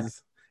it. it Yeah.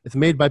 is it's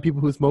made by people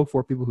who smoke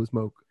for people who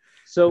smoke.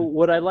 So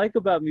what I like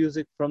about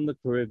music from the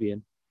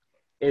Caribbean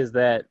is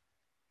that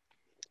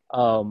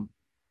um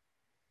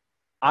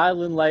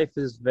island life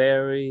is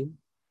very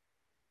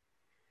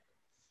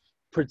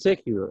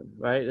particular,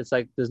 right? It's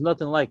like there's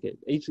nothing like it.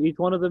 Each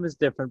one of them is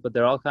different, but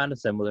they're all kind of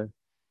similar.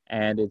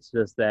 And it's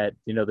just that,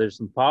 there's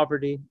some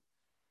poverty.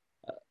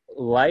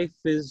 Life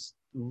is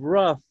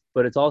rough,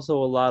 but it's also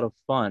a lot of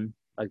fun.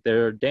 Like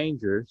there are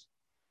dangers,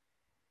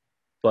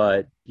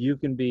 but you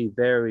can be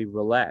very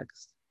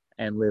relaxed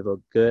and live a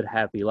good,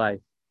 happy life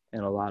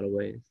in a lot of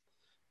ways.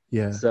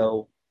 Yeah.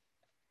 So,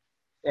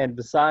 and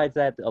besides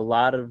that, a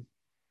lot of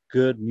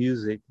good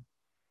music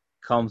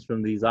comes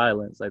from these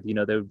islands. Like,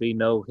 there would be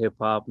no hip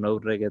hop, no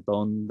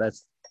reggaeton.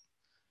 That's,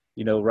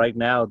 right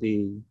now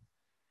the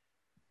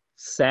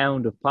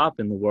sound of pop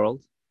in the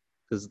world,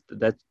 because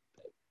that's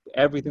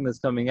everything that's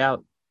coming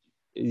out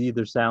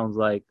either sounds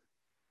like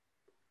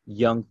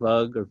Young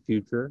Thug or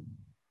Future,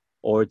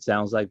 or it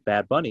sounds like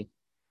Bad Bunny.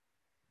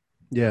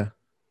 Yeah.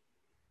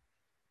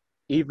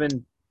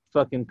 Even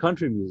fucking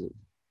country music.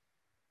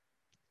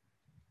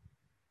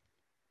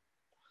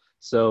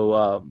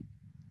 So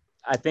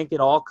I think it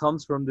all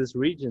comes from this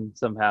region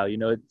somehow.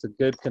 It's a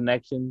good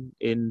connection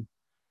in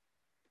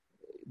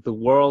the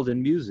world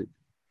and music.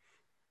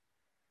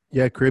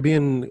 Yeah,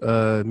 Caribbean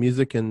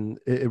music and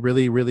it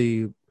really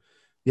really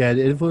yeah, it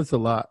influenced a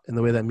lot in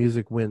the way that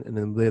music went and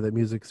in the way that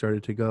music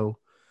started to go.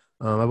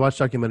 I watched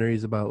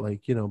documentaries about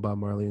like Bob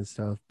Marley and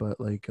stuff, but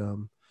like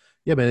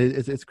yeah, man,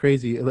 it's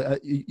crazy.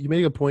 You made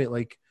a good point.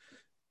 Like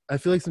I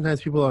feel like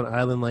sometimes people on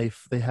island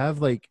life they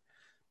have like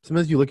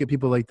sometimes you look at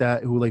people like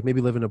that who like maybe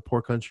live in a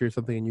poor country or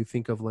something, and you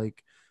think of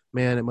like,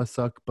 man, it must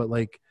suck, but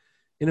like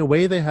in a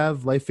way they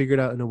have life figured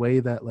out in a way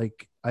that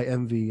like I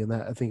envy and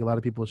that I think a lot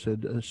of people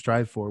should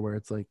strive for, where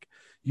it's like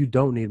you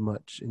don't need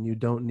much and you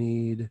don't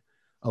need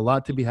a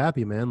lot to be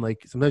happy, man.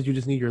 Like sometimes you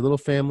just need your little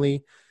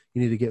family.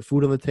 You need to get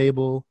food on the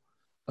table.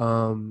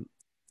 And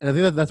I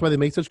think that's why they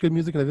make such good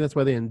music, and I think that's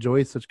why they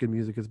enjoy such good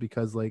music is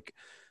because like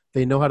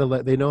they know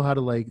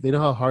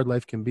how hard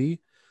life can be.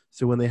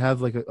 So when they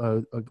have like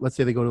let's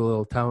say they go to a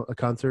little town a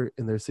concert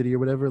in their city or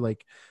whatever,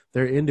 like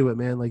they're into it,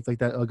 man. Like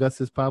that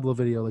Augustus Pablo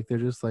video, like they're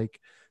just like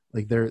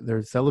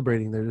they're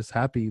celebrating. They're just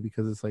happy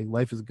because it's like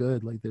life is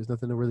good. Like there's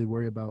nothing to really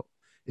worry about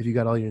if you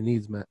got all your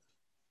needs met.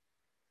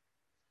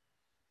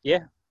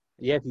 Yeah.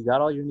 Yeah. If you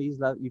got all your needs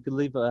met, you can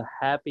live a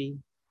happy,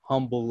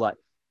 humble life.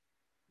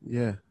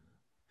 Yeah.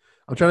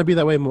 I'm trying to be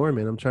that way more,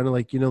 man. I'm trying to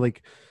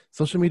like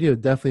social media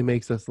definitely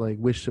makes us like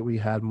wish that we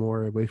had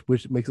more,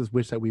 wish makes us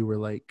wish that we were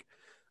like,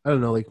 I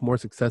don't know, like more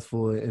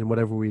successful in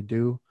whatever we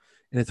do.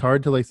 And it's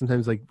hard to like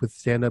sometimes like with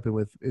stand up and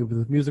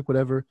with music,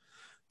 whatever,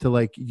 to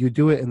like you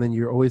do it and then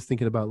you're always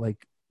thinking about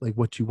like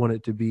what you want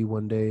it to be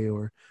one day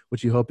or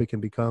what you hope it can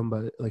become.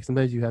 But like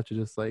sometimes you have to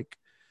just like,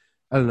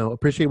 I don't know,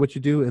 appreciate what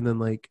you do and then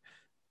like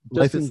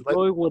life Just is like,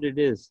 enjoy what it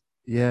is.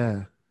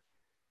 yeah.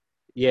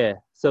 Yeah.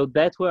 So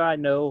that's where I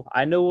know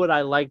what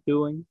I like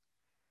doing,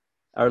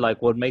 or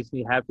like what makes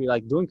me happy.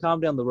 Like doing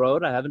comedy on the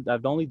road.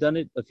 I've only done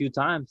it a few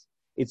times.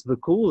 It's the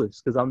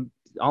coolest because I'm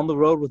on the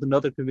road with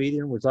another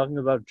comedian. We're talking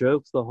about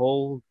jokes the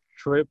whole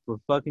trip. We're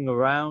fucking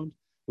around.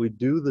 We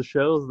do the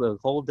shows. The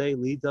whole day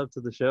leads up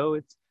to the show.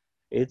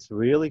 It's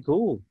really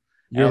cool.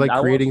 You're And like I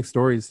want, creating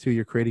stories too.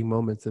 You're creating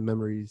moments and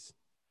memories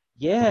on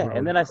the yeah.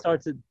 And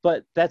road. then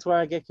but that's where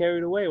I get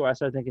carried away, where I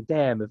start thinking,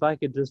 damn, if I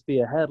could just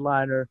be a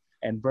headliner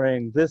and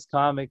bring this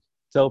comic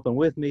to open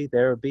with me,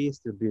 they're a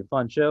beast. It'd be a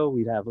fun show.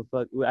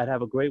 I'd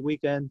have a great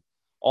weekend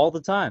all the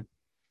time.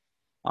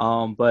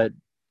 But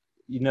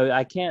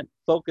I can't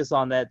focus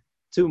on that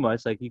too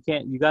much. Like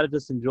you got to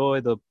just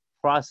enjoy the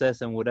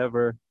process and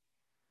whatever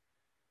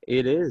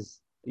it is.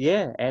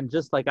 Yeah. And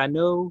just like I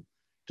know,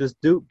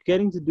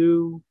 getting to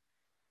do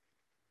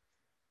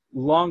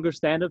longer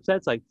stand-up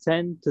sets, like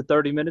 10 to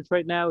 30 minutes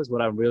right now is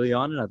what I'm really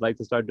on. And I'd like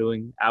to start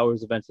doing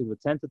hours eventually,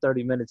 but 10 to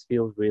 30 minutes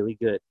feels really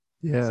good.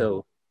 Yeah.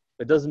 So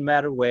it doesn't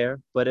matter where,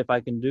 but if I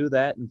can do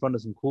that in front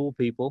of some cool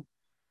people,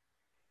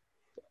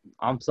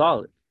 I'm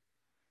solid.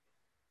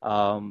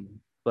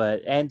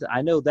 And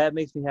I know that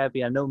makes me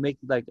happy. I know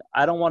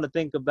I don't want to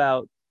think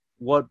about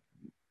what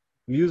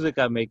music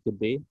I make could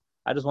be.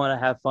 I just want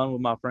to have fun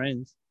with my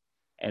friends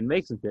and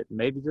make some shit.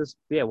 Maybe just,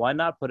 yeah, why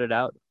not put it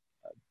out?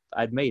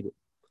 I'd made it.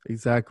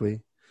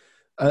 Exactly.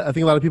 I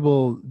think a lot of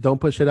people don't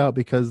push it out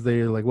because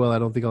they're like, well, I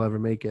don't think I'll ever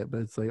make it.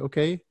 But it's like,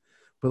 okay,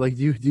 but like,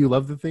 do you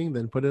love the thing?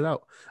 Then put it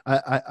out.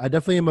 I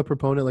definitely am a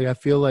proponent. Like, I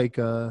feel like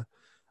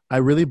I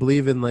really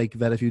believe in like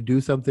that if you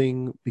do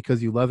something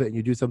because you love it and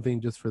you do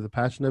something just for the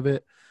passion of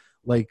it,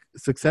 like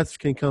success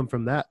can come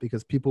from that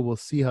because people will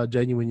see how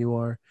genuine you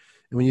are.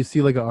 And when you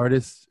see like an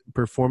artist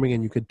performing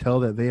and you could tell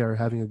that they are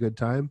having a good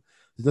time,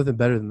 there's nothing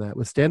better than that.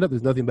 With stand up,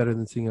 there's nothing better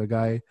than seeing a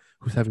guy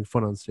who's having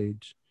fun on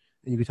stage.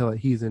 And you can tell that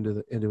he's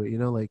into it, you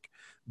know, like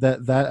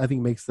that I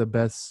think makes the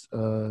best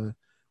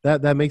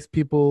that makes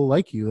people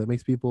like you. That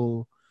makes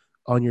people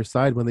on your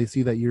side when they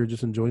see that you're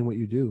just enjoying what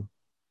you do.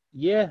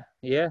 Yeah,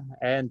 yeah.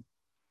 And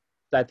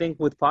I think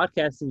with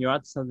podcasting, you're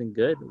onto something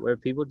good where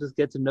people just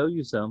get to know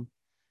you some,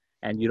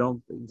 and you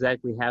don't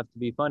exactly have to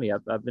be funny.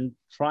 I've been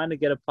trying to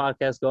get a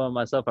podcast going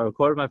myself. I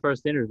recorded my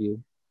first interview,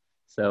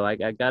 so I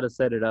got to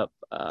set it up.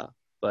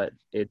 But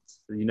it's,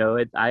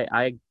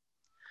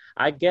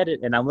 I get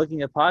it, and I'm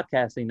looking at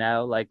podcasting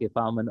now like if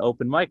I'm an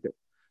open micer,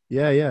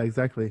 Yeah,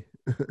 exactly.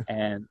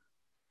 and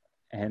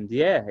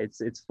yeah,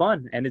 it's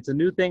fun and it's a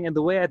new thing. And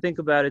the way I think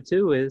about it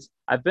too is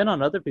I've been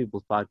on other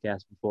people's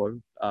podcasts before,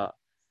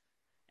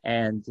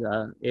 and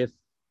if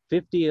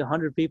 50,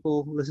 100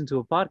 people listen to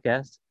a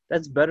podcast,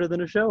 that's better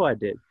than a show I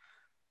did.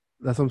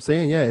 That's what I'm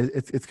saying. Yeah,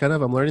 it's kind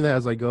of I'm learning that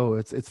as I go.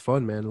 It's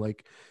fun, man.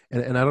 Like,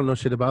 and I don't know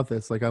shit about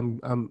this. Like, I'm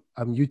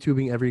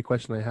YouTubing every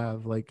question I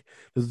have. Like,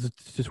 there's a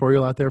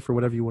tutorial out there for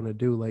whatever you want to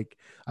do. Like,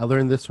 I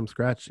learned this from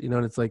scratch, you know.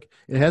 And it's like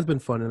it has been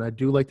fun, and I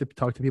do like to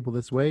talk to people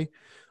this way.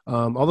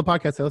 All the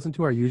podcasts I listen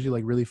to are usually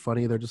like really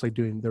funny. They're just like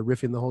they're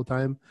riffing the whole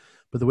time.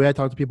 But the way I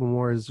talk to people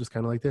more is just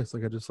kind of like this.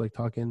 Like, I just like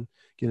talking,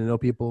 getting to know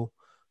people,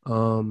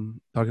 talking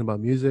about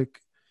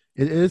music.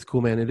 It is cool,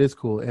 man. It is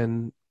cool,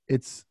 and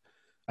it's.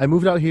 I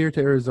moved out here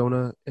to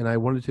Arizona and I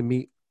wanted to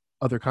meet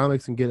other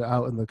comics and get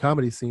out in the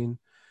comedy scene.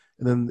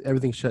 And then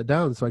everything shut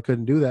down, so I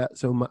couldn't do that.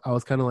 So I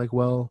was kind of like,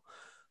 well,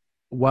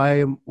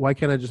 why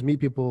can't I just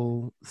meet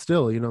people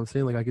still? You know what I'm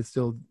saying? Like I could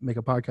still make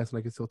a podcast and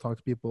I could still talk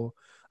to people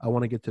I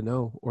want to get to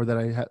know or that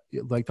I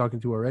like talking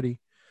to already,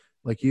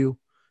 like you.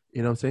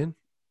 You know what I'm saying?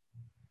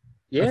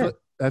 Yeah.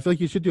 I feel like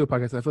you should do a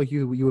podcast. I feel like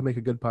you would make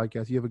a good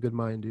podcast. You have a good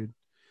mind, dude.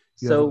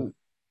 So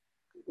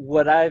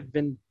what I've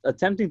been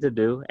attempting to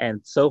do,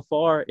 and so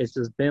far it's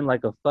just been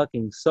like a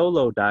fucking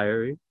solo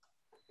diary,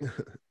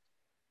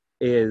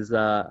 is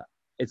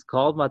it's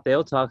called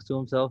Mateo Talks to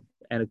Himself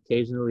and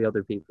Occasionally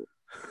Other People.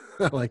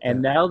 I like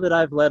And that. now that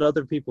I've let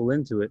other people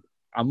into it,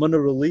 I'm gonna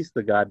release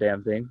the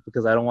goddamn thing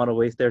because I don't want to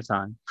waste their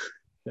time.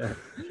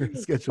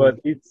 Schedule.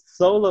 But these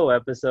solo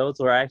episodes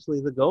were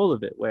actually the goal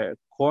of it, where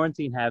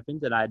quarantine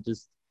happened and I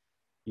just,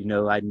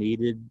 I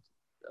needed,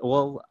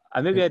 well,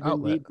 I maybe An I didn't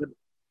outlet. need,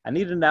 I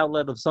needed an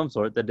outlet of some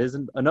sort that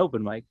isn't an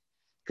open mic.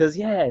 Because,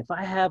 yeah, if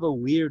I have a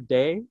weird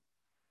day,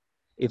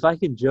 if I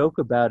can joke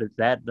about it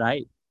that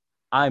night,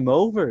 I'm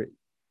over it.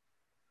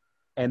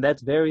 And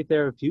that's very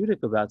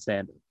therapeutic about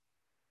stand-up.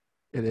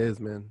 It is,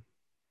 man.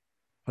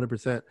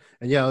 100%.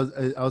 And yeah,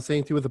 I was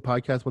saying too with the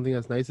podcast, one thing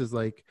that's nice is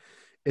like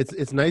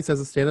it's nice as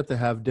a stand up to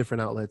have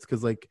different outlets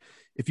cuz like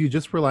if you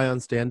just rely on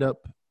stand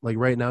up, like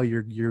right now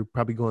you're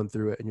probably going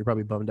through it and you're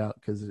probably bummed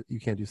out cuz you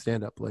can't do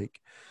stand up like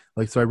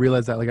so I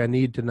realized that like I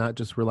need to not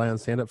just rely on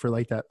stand up for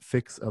like that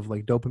fix of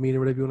like dopamine or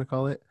whatever you want to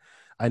call it.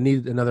 I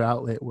need another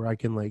outlet where I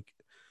can like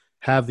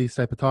have these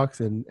type of talks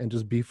and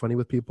just be funny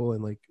with people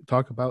and like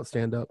talk about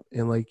stand up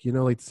and like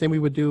like the same we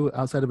would do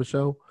outside of a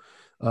show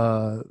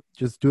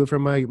just do it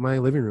from my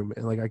living room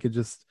and like I could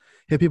just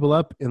hit people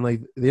up and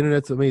like the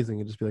internet's amazing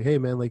and just be like, hey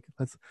man, like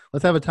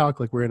let's have a talk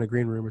like we're in a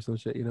green room or some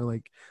shit,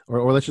 like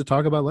or let's just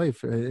talk about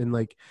life and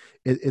like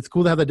it's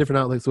cool to have that different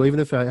outlet. So even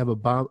if I have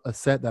a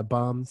set that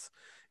bombs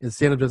and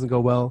stand up doesn't go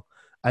well,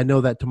 I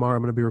know that tomorrow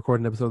I'm going to be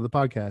recording an episode of the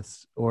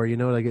podcast or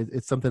like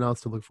it's something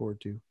else to look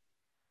forward to.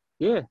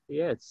 Yeah,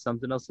 yeah, it's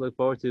something else to look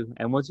forward to.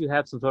 And once you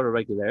have some sort of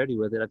regularity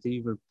with it, I think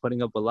you've been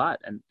putting up a lot,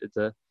 and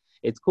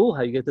it's cool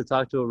how you get to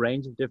talk to a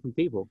range of different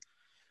people.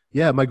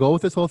 Yeah, my goal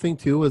with this whole thing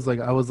too was like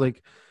I was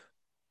like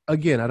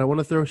again, I don't want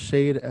to throw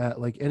shade at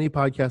like any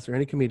podcast or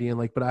any comedian,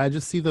 like, but I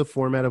just see the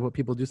format of what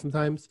people do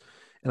sometimes,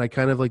 and I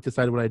kind of like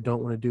decided what I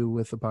don't want to do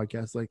with the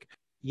podcast. Like,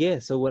 Yeah,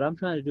 so what I'm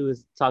trying to do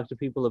is talk to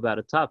people about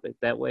a topic.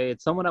 That way,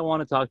 it's someone I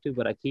want to talk to,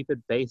 but I keep it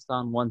based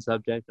on one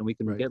subject, and we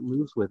can right, get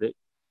loose with it.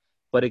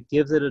 But it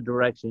gives it a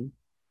direction,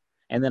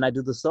 and then I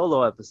do the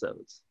solo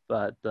episodes.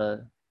 But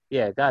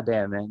yeah,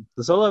 goddamn man,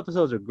 the solo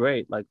episodes are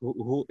great. Like,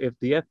 if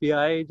the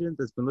FBI agent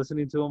that's been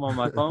listening to them on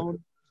my phone,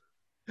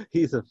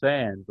 he's a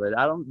fan. But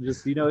I don't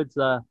just,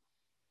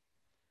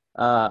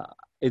 uh,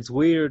 it's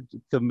weird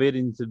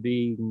committing to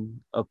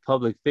being a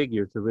public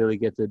figure to really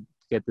get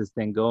this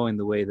thing going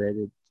the way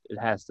that it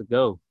has to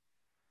go.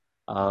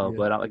 yeah,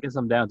 But I guess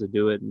I'm down to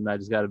do it, and I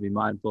just got to be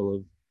mindful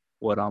of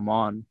what I'm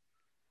on.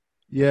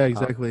 yeah, Uh,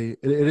 exactly.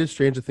 It is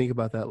strange to think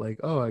about that. Like,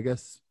 oh, I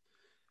guess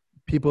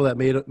people that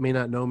may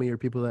not know me or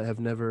people that have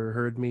never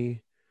heard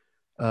me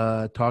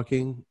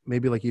talking,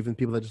 maybe like even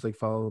people that just like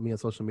follow me on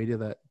social media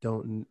that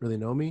don't really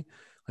know me,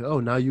 like, oh,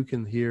 now you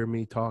can hear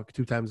me talk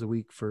 2 times a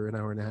week for an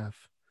hour and a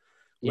half.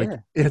 Like Yeah.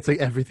 it's like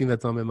everything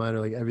that's on my mind, or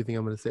like everything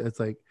I'm gonna say. It's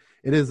like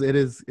it is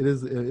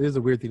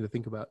a weird thing to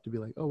think about, to be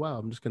like, oh wow,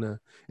 I'm just gonna.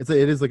 It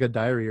is like a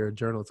diary or a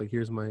journal. It's like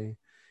here's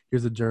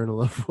a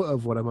journal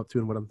of what I'm up to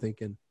and what I'm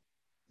thinking.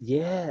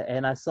 Yeah.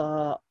 And I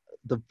saw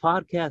the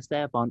podcast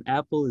app on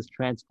Apple is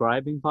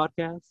transcribing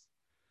podcasts,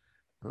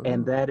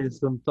 and Oh, that is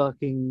some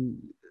fucking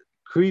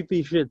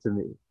creepy shit to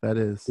me. that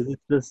is.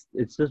 'Cause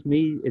it's just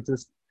me. It's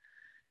just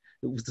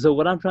so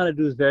what I'm trying to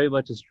do is very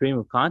much a stream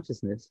of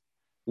consciousness,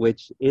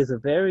 which is a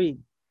very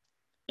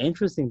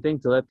interesting thing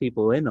to let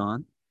people in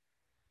on.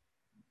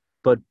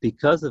 But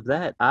because of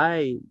that,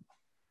 I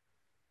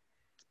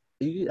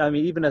mean,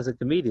 even as a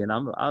comedian,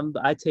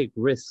 I take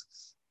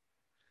risks.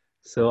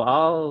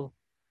 So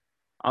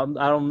I'm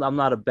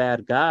not a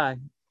bad guy,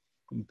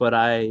 but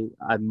I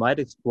might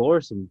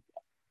explore some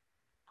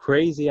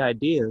crazy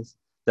ideas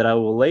that I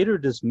will later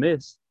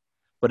dismiss.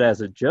 But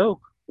as a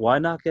joke, why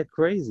not get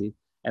crazy?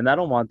 And I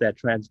don't want that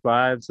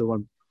transcribed. So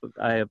when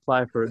I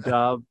apply for a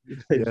job,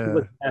 they should Yeah.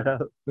 look that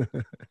up.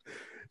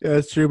 Yeah,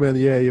 it's true, man.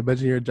 Yeah, you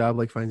imagine your job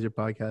like finds your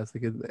podcast,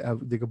 they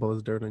could dig up all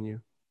this dirt on you. You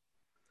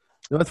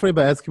know, that's funny,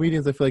 but as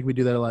comedians, I feel like we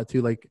do that a lot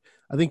too. Like,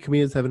 I think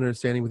comedians have an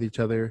understanding with each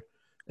other,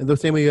 and the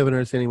same way you have an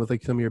understanding with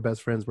like some of your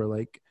best friends, where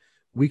like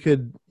you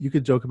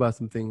could joke about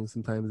some things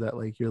sometimes that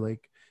like you're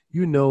like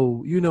you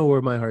know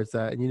where my heart's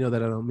at, and you know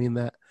that I don't mean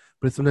that,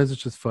 but sometimes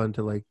it's just fun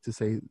to like to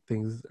say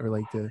things or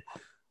like to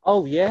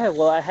Oh yeah,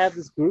 well I have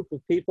this group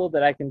of people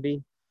that I can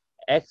be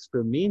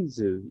extra mean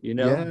to,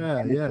 yeah,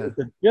 and yeah. it's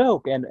a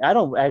joke, and I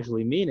don't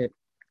actually mean it.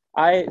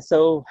 I'm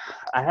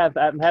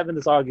having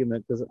this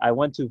argument because I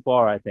went too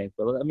far, I think.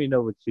 But let me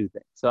know what you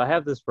think. So I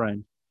have this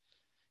friend.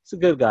 He's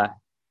a good guy.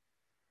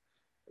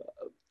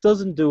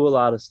 Doesn't do a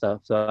lot of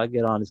stuff, so I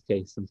get on his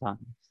case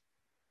sometimes.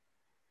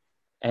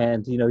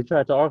 And he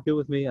tried to argue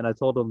with me, and I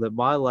told him that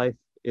my life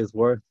is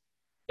worth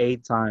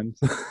 8 times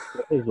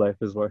what his life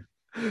is worth.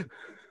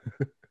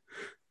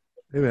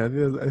 Hey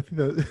man, I think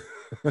that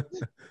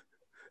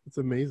it's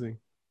amazing.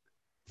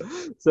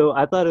 So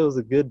I thought it was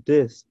a good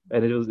diss,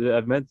 and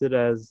I meant it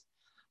as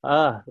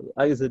like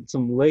I said,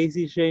 some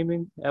lazy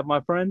shaming at my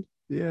friend,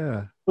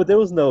 Yeah. but there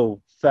was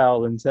no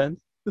foul intent.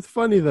 It's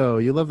funny though.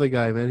 You love the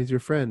guy, man. He's your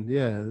friend.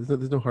 Yeah.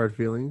 There's no hard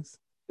feelings.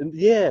 And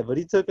yeah, but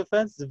he took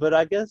offense. But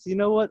I guess you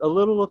know what? A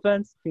little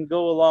offense can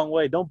go a long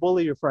way. Don't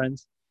bully your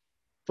friends.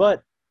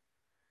 But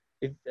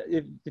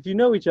if you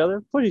know each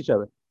other, push each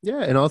other.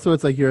 Yeah, and also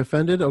it's like you're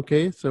offended.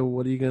 Okay, so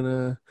what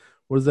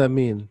does that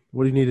mean?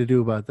 What do you need to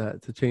do about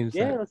that to change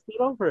Yeah, that? let's get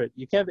over it.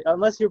 You can't be,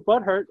 unless your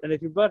butt hurt, and if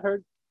your butt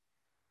hurt,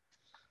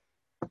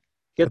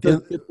 At the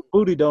end, get the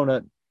booty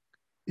donut.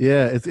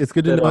 yeah, it's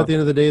good to That know at the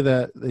end of the day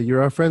that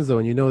you're our friends though,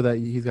 and you know that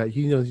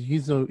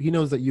he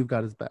knows that you've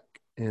got his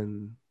back,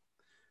 and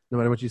no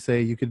matter what you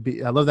say, you could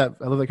be. I love that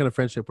kind of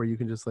friendship where you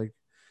can just like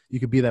you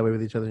could be that way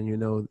with each other, and you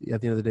know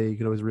at the end of the day you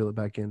can always reel it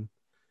back in.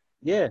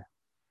 Yeah,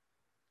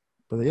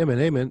 But yeah, man,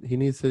 hey man, he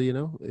needs to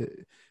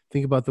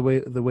think about the way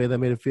that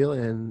made him feel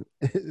and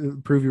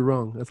prove you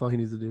wrong. That's all he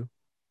needs to do.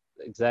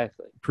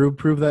 exactly.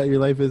 Prove that your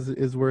life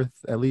is worth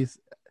at least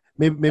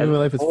maybe At my least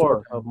life is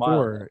four of my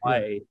four.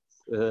 my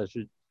Yeah,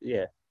 age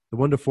yeah. the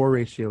 1 to 4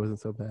 ratio isn't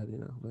so bad,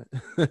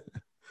 but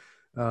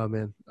oh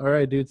man. All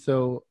right, dude.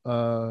 So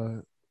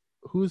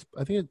who's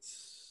I think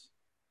it's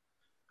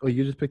oh,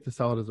 you just picked the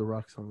Solid as a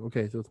Rock song.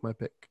 Okay, so it's my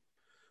pick.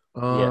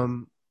 Yes.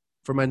 Um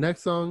for my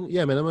next song,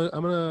 yeah, man,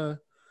 I'm gonna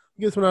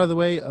get this one out of the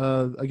way.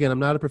 Again, I'm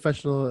not a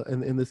professional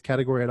in this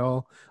category at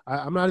all.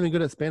 I'm not even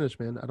good at Spanish,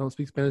 man. I don't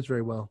speak Spanish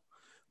very well.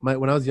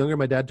 When I was younger,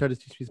 my dad tried to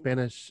teach me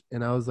Spanish,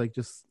 and I was like,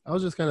 I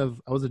was just kind of,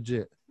 I was a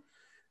jit,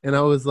 and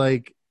I was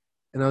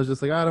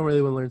just like, I don't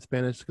really want to learn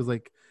Spanish because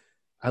like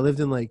I lived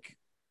in like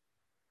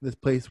this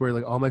place where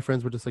like all my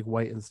friends were just like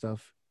white and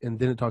stuff and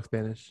didn't talk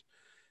Spanish,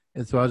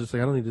 and so I was just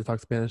like, I don't need to talk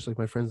Spanish. Like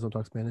my friends don't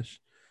talk Spanish,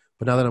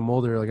 but now that I'm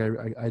older,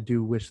 like I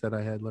do wish that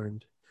I had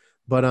learned,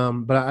 but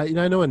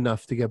I know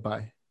enough to get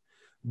by.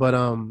 But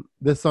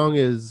this song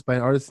is by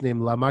an artist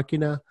named La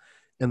Máquina,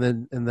 and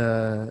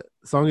the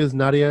song is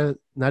Nadia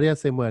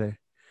Se Muere,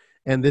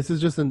 and this is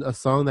just a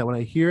song that when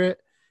I hear it,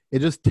 it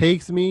just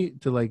takes me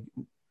to like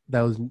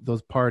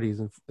those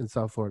parties in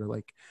South Florida,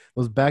 like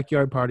those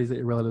backyard parties at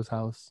your relative's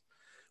house,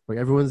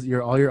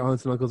 where all your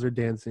aunts and uncles are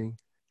dancing,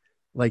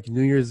 like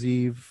New Year's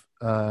Eve,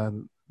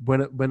 what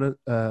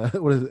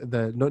is it,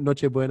 the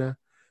Noche Buena,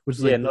 which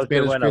is Yeah, like the Noche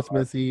Spanish Buena.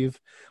 Christmas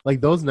Eve.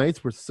 Like those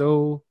nights were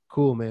so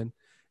cool, man.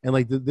 And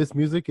like this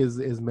music is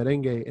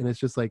merengue, and it's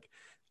just like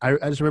I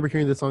just remember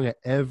hearing this song at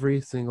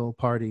every single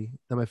party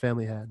that my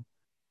family had.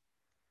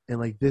 And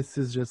like this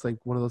is just like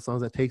one of those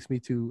songs that takes me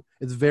to.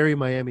 It's very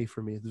Miami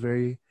for me. It's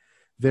very,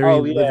 very Oh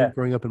living yeah,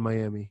 growing up in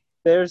Miami.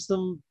 there's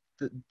some.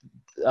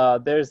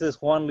 There's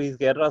this Juan Luis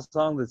Guerra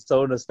song that's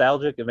so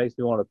nostalgic it makes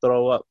me want to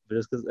throw up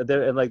just because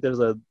there and like there's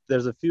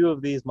a few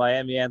of these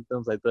Miami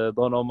anthems like the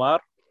Don Omar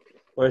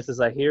where it's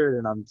just I hear it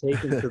and I'm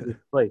taken to this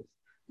place.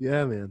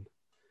 Yeah, man.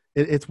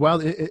 It's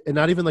wild, and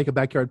not even like a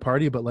backyard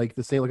party, but like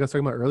the same, like I was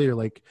talking about earlier,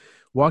 like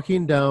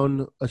walking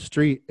down a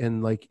street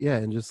and like yeah,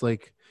 and just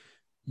like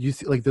you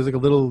see like there's like a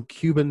little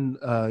Cuban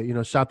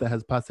shop that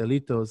has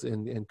pastelitos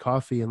and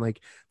coffee, and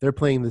like they're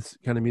playing this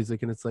kind of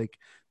music, and it's like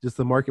just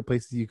the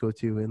marketplaces you go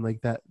to, and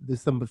like that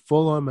there's some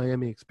full on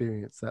Miami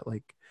experience that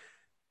like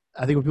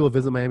I think when people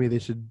visit Miami they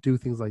should do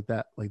things like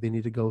that. Like they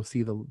need to go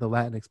see the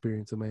Latin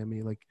experience in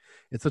Miami. Like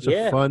it's such a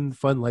Yeah, fun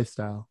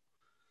lifestyle.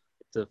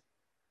 it's a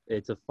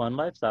it's a fun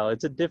lifestyle.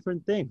 It's a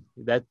different thing.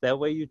 That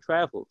way you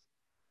travel.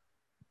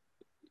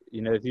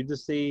 You know, if you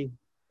just see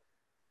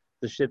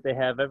the shit they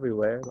have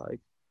everywhere, like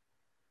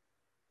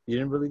you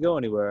didn't really go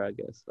anywhere, I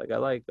guess. Like I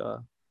like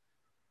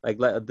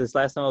this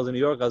last time I was in New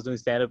York, I was doing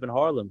stand up in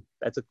Harlem.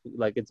 That's a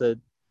like it's a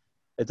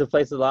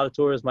place that a lot of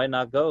tourists might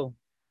not go,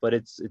 but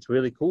it's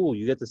really cool.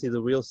 You get to see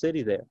the real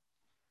city there.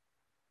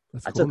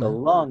 That's I cool, took a man.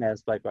 long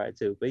ass bike ride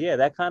too. But yeah,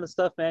 that kind of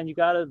stuff, man, you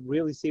gotta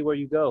really see where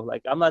you go.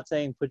 Like I'm not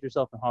saying put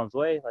yourself in harm's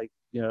way. Like,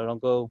 you know,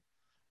 don't go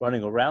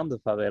running around the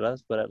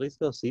favelas, but at least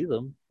go see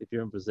them. If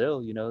you're in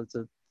Brazil, you know, it's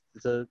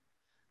a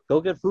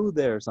go get food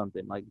there or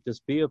something. Like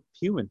just be a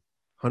human.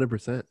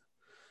 100%.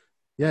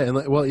 Yeah, and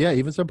like, well, yeah,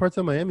 even some parts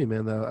of Miami,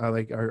 man, that I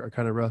like are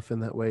kind of rough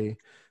in that way,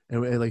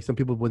 and like some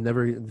people would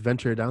never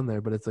venture down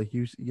there, but it's like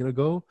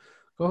go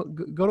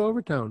to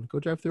Overtown, go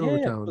drive through Yeah,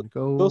 Overtown,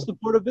 go go,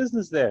 support a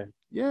business there.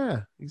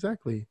 yeah,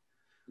 exactly.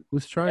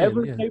 Who's trying?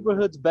 Every Yeah,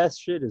 neighborhood's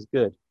best shit is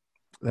good.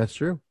 that's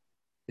true.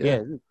 Yeah.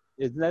 Yeah,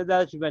 it's now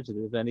that you mentioned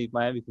it. If any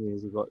Miami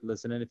communities are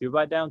listening, if you're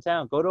by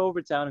downtown, go to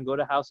Overtown and go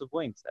to House of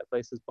Wings. That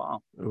place is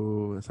bomb.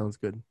 Oh, that sounds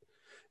good, man.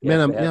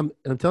 Yes, they have.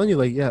 I'm telling you,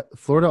 like, yeah,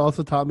 Florida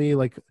also taught me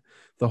like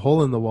the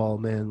hole in the wall,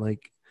 man.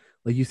 Like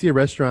you see a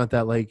restaurant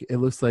that like it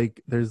looks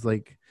like there's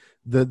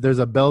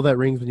a bell that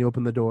rings when you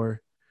open the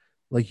door.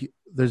 Like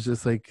there's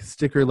just like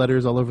sticker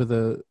letters all over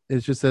it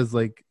just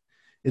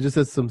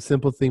says some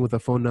simple thing with a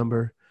phone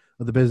number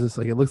of the business.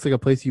 Like it looks like a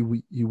place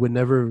you would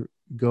never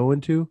go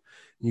into.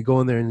 You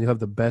go in there and you have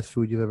the best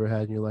food you've ever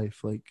had in your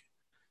life. Like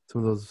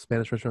some of those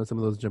Spanish restaurants, some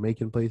of those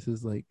Jamaican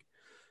places. Like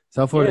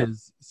South Florida Yeah,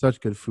 is such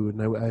good food,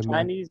 and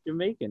Chinese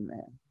Jamaican,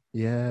 man.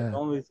 There's yeah,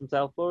 only some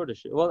South Florida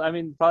shit. Well, I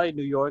mean, probably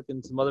New York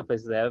and some other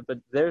places they have, but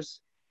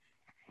there's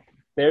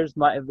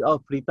my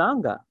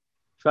fritanga.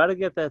 Try to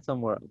get that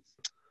somewhere else.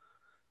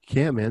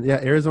 can't man. Yeah,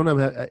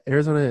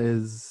 Arizona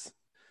is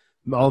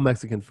all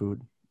Mexican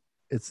food.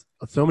 It's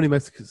so many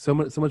Mexican, so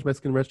much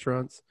Mexican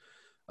restaurants.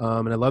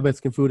 And I love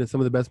Mexican food. It's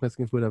some of the best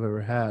Mexican food I've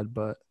ever had.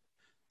 But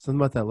something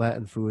about that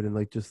Latin food and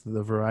like just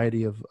the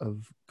variety of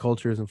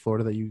cultures in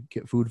Florida that you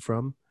get food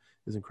from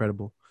is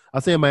incredible.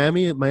 I'll say in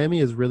Miami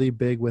is really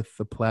big with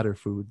the platter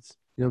foods.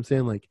 You know what I'm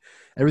saying? Like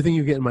everything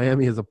you get in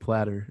Miami is a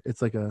platter.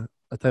 It's like a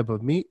type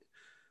of meat,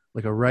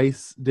 like a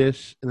rice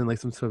dish, and then like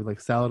some sort of like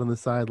salad on the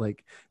side.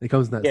 Like it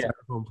comes in that Yeah,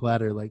 styrofoam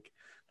platter. Like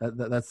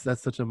that's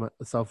such a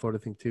South Florida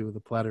thing too. The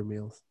platter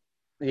meals.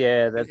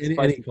 yeah, that's Any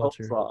spicy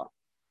culture. coleslaw.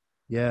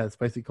 Yeah,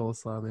 spicy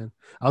coleslaw, man.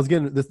 I was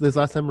getting this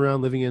last time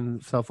around living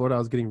in South Florida. I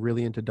was getting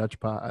really into Dutch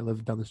pot. I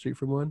lived down the street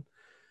from one,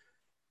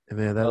 and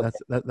man, Okay,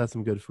 that's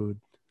some good food.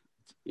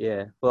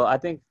 yeah. Well, I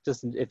think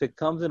just if it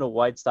comes in a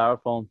white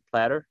styrofoam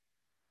platter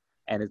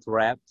and it's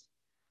wrapped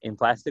in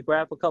plastic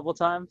wrap a couple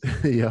times,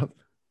 Yep,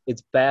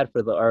 it's bad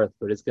for the earth,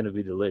 but it's gonna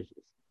be delicious.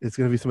 it's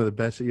gonna be some of the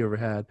best shit you ever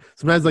had.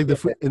 Sometimes like the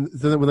food, and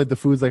so then when like the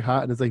food's like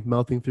hot and it's like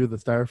melting through the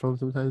styrofoam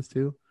sometimes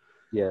too.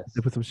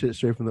 They Yes. put some shit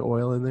straight from the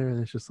oil in there,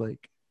 and it's just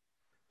like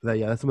that.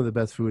 Yeah, that's some of the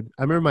best food.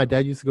 I remember my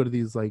dad used to go to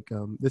these like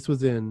this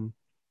was in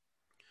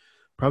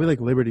probably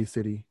like Liberty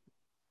City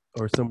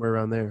or somewhere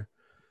around there,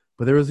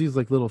 but there was these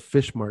like little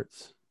fish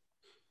marts.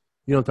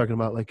 You know what I'm talking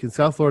about? Like in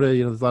South Florida,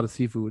 there's a lot of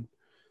seafood.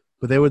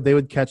 But they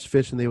would catch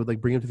fish and they would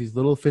like bring them to these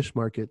little fish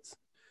markets.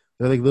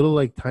 They're like little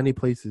like tiny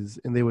places,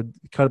 and they would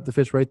cut up the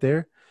fish right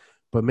there.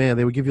 But man,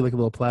 they would give you like a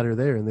little platter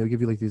there, and they would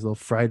give you like these little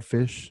fried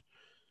fish.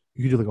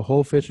 You could do like a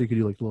whole fish, or you could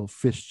do like little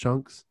fish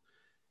chunks.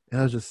 And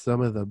that was just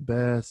some of the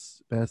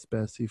best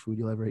seafood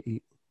you'll ever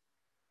eat.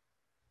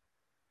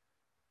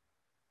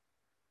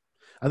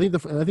 I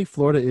think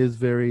Florida is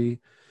very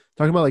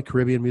talking about like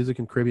Caribbean music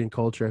and Caribbean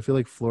culture. I feel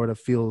like Florida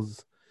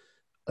feels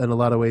in a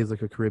lot of ways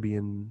like a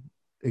Caribbean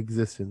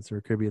existence or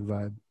a Caribbean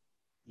vibe.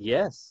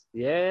 Yes.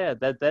 Yeah.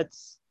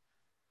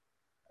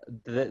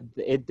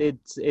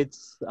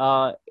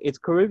 It's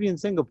Caribbean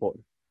Singapore.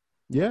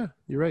 Yeah,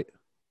 you're right.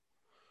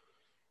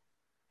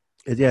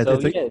 Yeah, So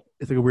yeah,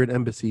 it's like a weird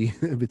embassy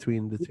in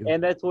between the two.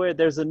 and that's where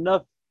there's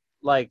enough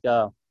like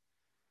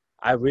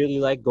I really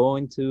like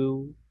going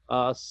to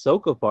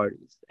soca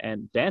parties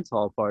and dance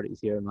hall parties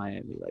here in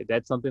Miami. Like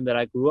that's something that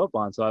I grew up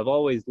on. So I've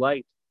always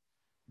liked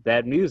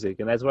that music.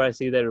 And that's where I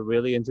see that it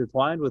really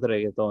intertwined with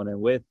reggaeton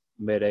and with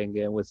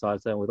merengue and with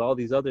salsa and with all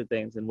these other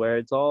things, and where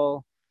it's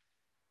all,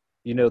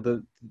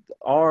 the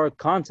our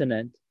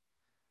continent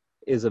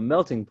is a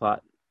melting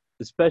pot,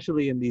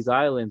 especially in these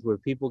islands where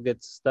people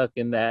get stuck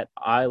in that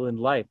island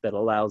life that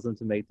allows them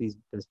to make this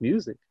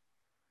music.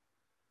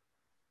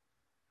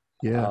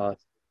 Yeah, Uh,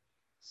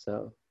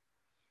 so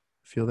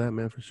feel that,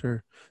 man, for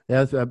sure.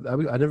 Yeah, I've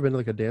never been to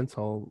like a dance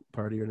hall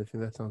party or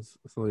anything. That sounds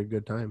like a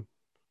good time.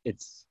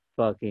 it's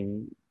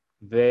fucking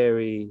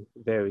very,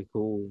 very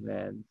cool,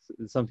 man.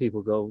 Some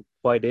people go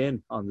quite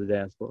in on the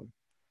dance floor.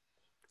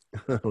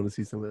 I want to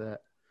see some of that.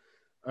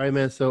 All right,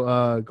 man.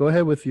 So go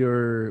ahead with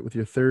your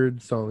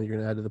third song you're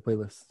gonna add to the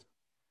playlist.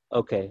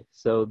 Okay,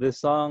 so this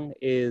song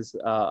is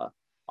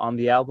on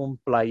the album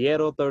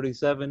Playero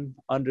 37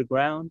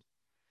 Underground.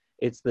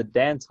 It's the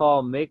dance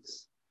hall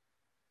mix.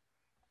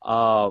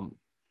 Um,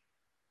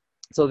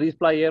 so these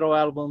Playero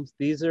albums,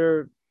 this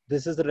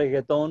is the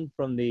reggaeton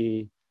from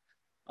the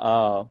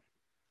uh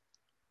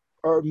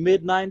or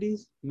mid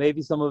 90s,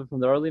 maybe some of it from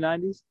the early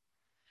 90s.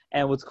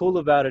 And what's cool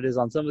about it is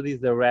on some of these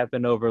they're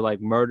rapping over like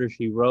Murder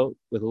She Wrote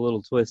with a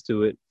little twist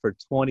to it for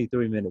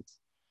 23 minutes.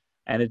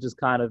 And it just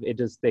kind of it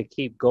just they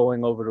keep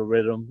going over the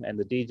rhythm and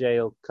the DJ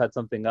will cut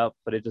something up,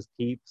 but it just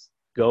keeps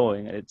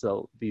going. And it's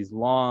these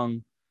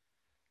long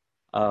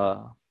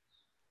uh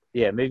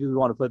yeah, maybe we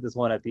want to put this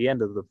one at the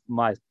end of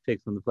my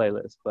picks from the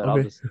playlist, but I'll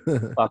Okay. just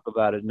talk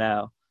about it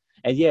now.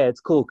 And yeah, it's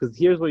cool because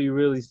here's where you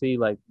really see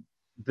like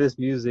this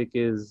music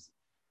is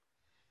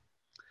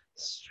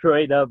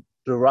straight up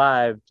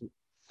derived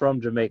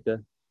from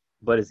Jamaica,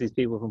 but it's these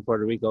people from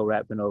Puerto Rico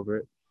rapping over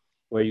it,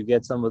 where you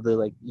get some of the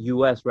like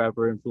U.S.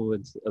 rapper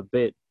influence a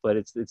bit, but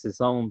it's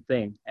its own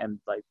thing, and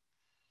like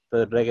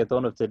the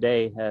reggaeton of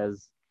today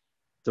has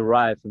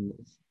derived from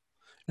this.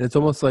 And it's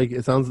almost like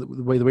it sounds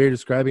the way you're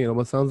describing it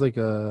almost sounds like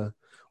a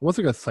almost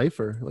like a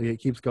cipher. Like it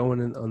keeps going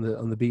in,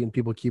 on the beat, and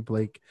people keep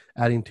like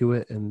adding to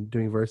it and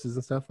doing verses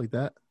and stuff like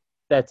that.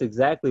 That's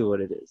exactly what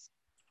it is.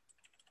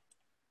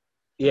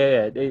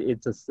 Yeah,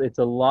 it's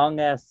a long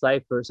ass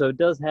cipher, so it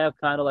does have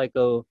kind of like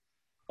a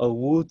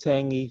Wu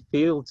Tangy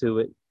feel to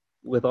it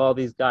with all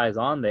these guys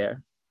on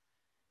there.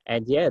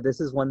 And yeah, this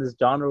is when this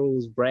genre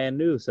was brand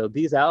new. So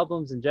these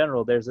albums in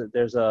general, there's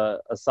a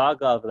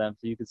saga of them.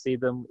 So you can see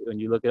them when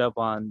you look it up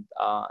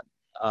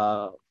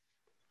uh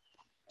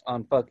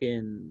on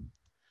fucking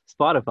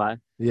Spotify.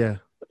 Yeah.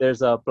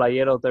 There's a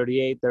Playero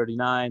 38,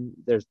 39.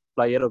 There's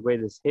Playero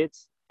Greatest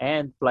Hits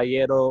and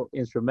Playero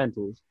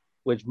Instrumentals,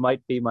 which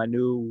might be my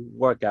new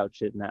workout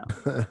shit now.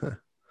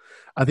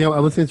 I think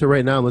I'm listening to it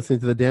right now. I'm listening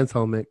to the dance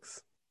hall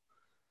mix.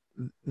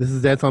 This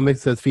is dance hall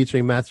mix that's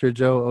featuring Master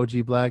Joe,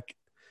 OG Black,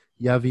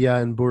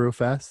 Yavia, and Buru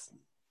Fast.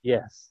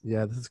 Yes.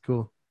 Yeah, this is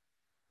cool.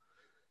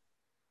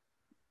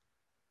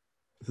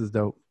 This is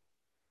dope.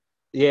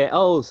 Yeah.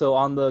 Oh, so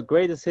on the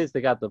Greatest Hits,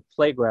 they got the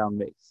Playground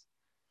mix.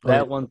 Oh, yeah,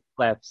 That one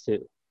slaps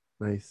too.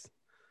 nice.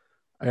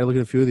 I gotta look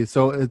at a few of these.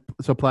 So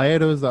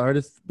Playedo is the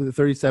artist. The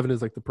 37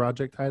 is like the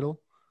project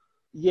title.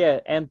 Yeah,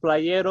 and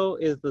playero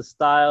is the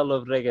style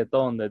of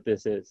reggaeton that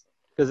this is,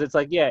 because it's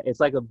like yeah, it's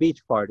like a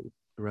beach party,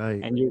 Right.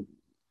 and you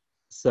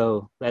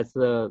so that's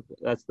the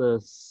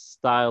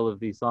style of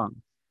these songs.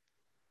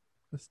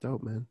 That's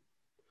dope, man.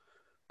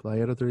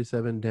 Playedo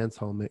 37 dance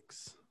hall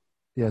mix.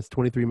 Yeah, it's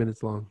 23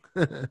 minutes long.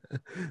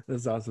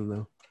 That's awesome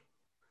though.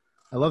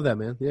 I love that,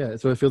 man. Yeah.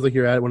 So it feels like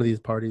you're at one of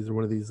these parties or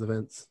one of these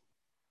events.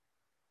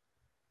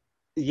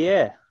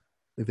 Yeah,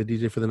 Like the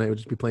DJ for the night would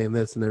just be playing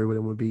this, and everybody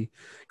would be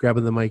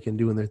grabbing the mic and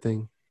doing their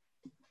thing.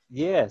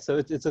 yeah. So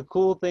it's a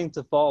cool thing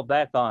to fall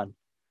back on,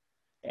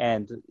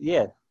 and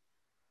yeah,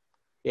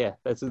 yeah.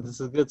 This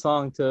is a good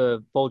song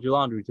to fold your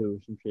laundry to or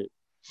some shit.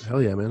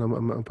 Hell yeah, man!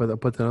 I'll put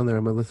that on there.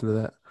 I'm gonna listen to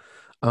that.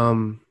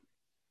 All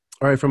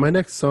right, for my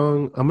next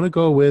song, I'm gonna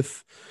go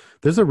with.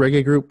 There's a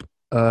reggae group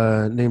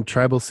named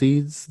Tribal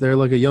Seeds. They're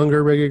like a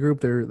younger reggae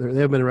group. They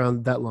haven't been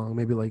around that long.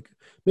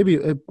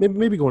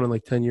 Maybe going on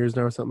like 10 years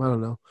now or something. I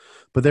don't know,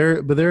 but they're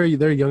a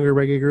younger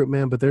reggae group,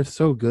 man. But they're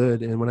so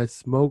good. And when I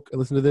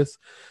listen to this.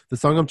 The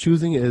song I'm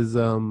choosing is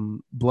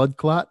Blood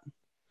Clot,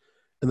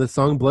 and the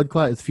song Blood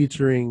Clot is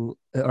featuring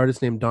an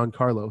artist named Don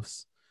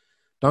Carlos.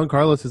 Don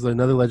Carlos is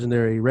another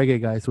legendary reggae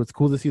guy, so it's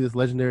cool to see this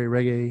legendary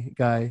reggae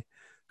guy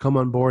come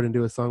on board and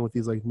do a song with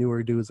these like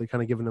newer dudes, like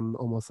kind of giving them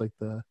almost like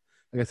I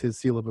guess his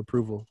seal of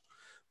approval.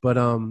 But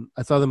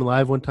I saw them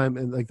live one time,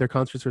 and like their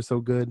concerts are so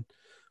good.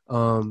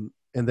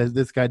 And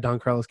this guy Don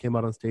Carlos came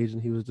out on stage,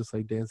 and he was just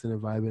like dancing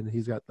and vibing. And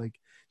he's got like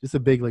just a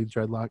big like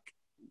dreadlock.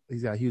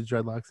 He's got huge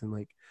dreadlocks and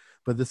like.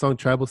 But the song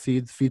Tribal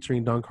Seeds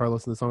featuring Don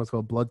Carlos, and the song is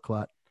called Blood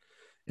Clot.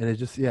 And it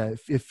just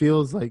it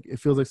feels like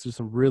there's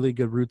some really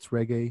good roots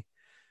reggae.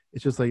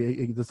 It's just like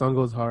the song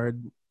goes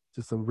hard,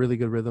 just some really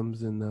good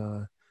rhythms,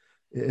 and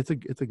it's a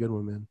good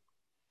one, man.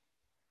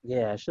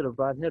 Yeah, I should have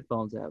brought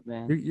headphones out,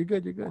 man. You're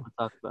good. You're I good. want to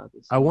talk about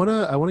this song.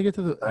 I wanna get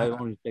to the I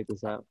want to check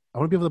this out. I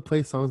want to be able to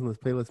play songs on this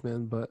playlist,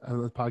 man, but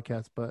on this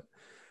podcast. But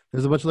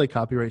there's a bunch of like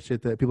copyright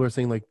shit that people are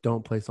saying like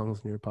don't play songs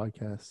on your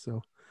podcast.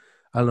 So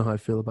I don't know how I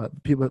feel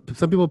about people.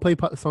 Some people play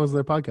songs on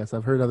their podcasts.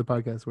 I've heard other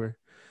podcasts where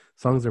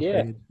songs are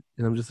Yeah, played,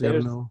 and I'm just I don't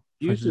there's know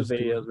if I should YouTube just do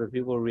it. videos where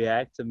people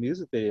react to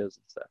music videos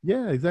and stuff.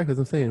 Yeah, exactly. As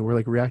I'm saying, we're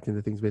like reacting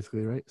to things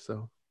basically, right?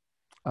 So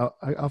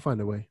I'll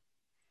find a way.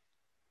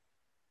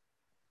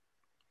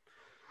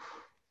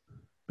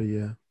 But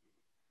yeah,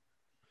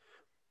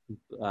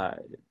 All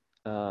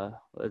right.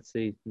 Let's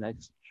see.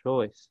 Next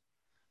choice.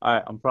 All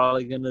right. I'm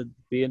probably gonna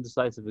be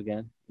indecisive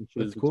again and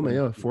choose that's cool, man.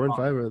 between Yeah, two 4 and 5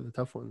 songs. are the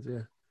tough ones.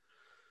 Yeah.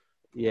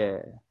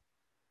 Yeah.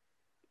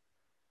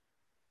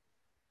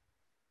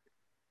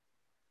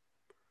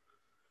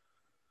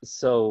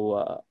 So,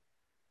 all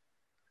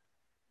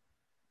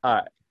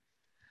right.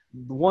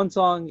 One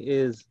song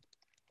is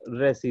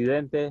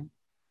Residente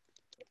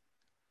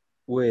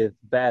with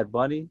Bad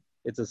Bunny.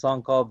 It's a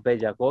song called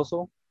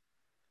Bellacoso,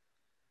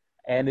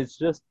 and it's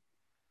just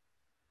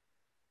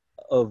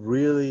a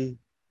really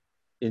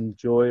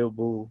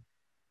enjoyable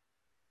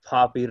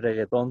poppy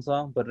reggaeton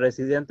song. But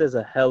Residente is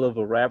a hell of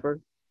a rapper,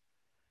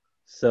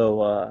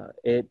 so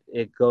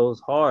it goes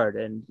hard,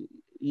 and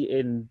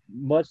in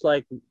much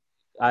like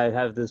I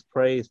have this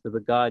praise for the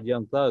God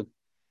Young Thug,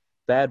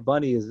 Bad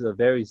Bunny is a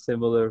very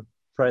similar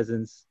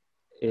presence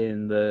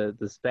in the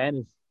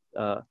Spanish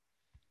uh,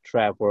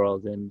 trap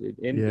world and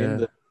in Yeah.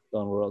 the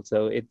reggaeton world.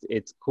 So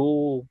it's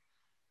cool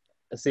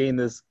seeing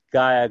this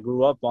guy I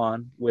grew up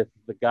on with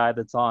the guy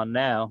that's on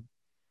now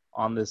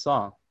on this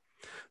song.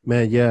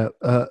 Man, yeah.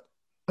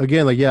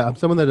 Again, like yeah, I'm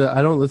someone that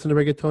I don't listen to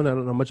reggaeton. I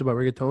don't know much about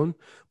reggaeton,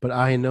 but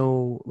I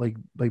know like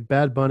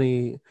Bad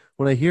Bunny.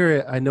 When I hear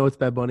it, I know it's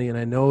Bad Bunny, and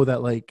I know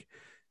that like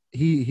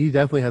he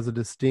definitely has a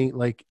distinct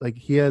like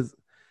he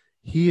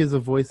is a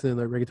voice in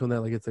like reggaeton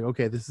that like it's like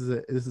okay, this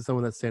is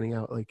someone that's standing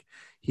out. Like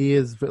he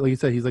is like you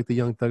said, he's like the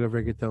Young Thug of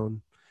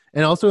reggaeton,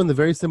 and also in the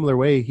very similar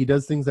way, he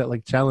does things that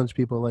like challenge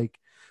people. Like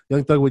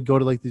Young Thug would go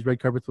to like these red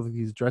carpets with like,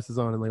 these dresses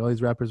on, and like all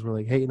these rappers were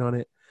like hating on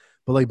it.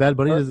 But like Bad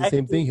Bunny Or does the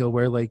same actually, thing. He'll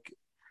wear like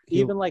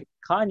he'll even like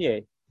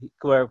Kanye,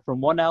 where from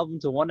one album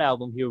to one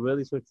album, he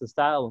really switched the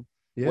style,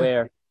 yeah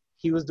where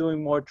he was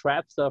doing more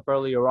trap stuff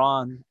earlier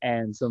on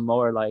and some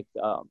more like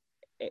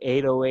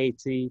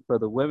 808 for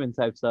the women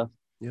type stuff.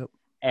 yep.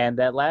 And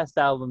that last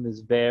album is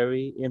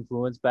very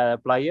influenced by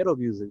that playero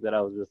music that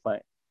I was just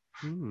playing.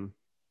 Hmm.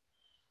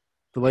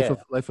 The Yeah,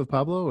 life of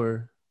Pablo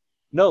or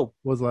no,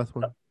 what was the last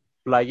one?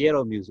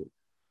 playero music.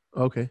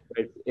 Okay,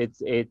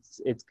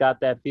 It's got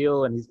that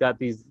feel, and he's got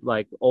these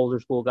like older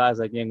school guys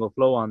like Yango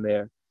Flow on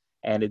there,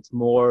 and it's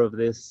more of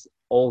this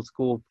old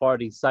school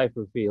party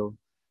cipher feel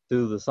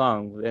through the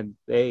song, and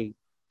they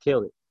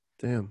kill it.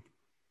 damn,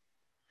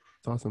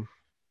 it's awesome.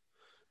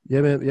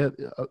 Yeah, man. Yeah,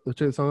 let's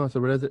check the song out.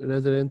 So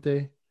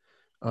Residente.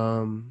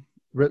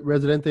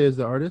 Residente is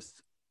the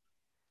artist,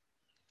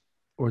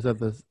 or is that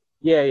the?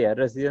 Yeah, yeah.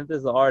 Residente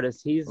is the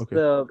artist.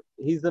 Okay.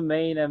 He's the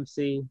main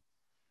MC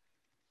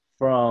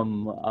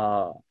from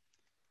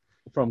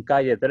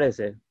Calle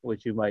 13,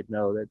 which you might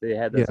know that they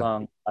had the Yeah.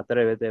 song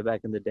Atrévete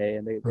back in the day,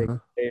 and Uh-huh.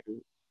 they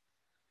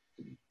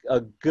a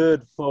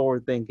good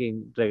forward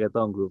thinking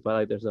reggaeton group. I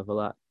like their stuff a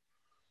lot.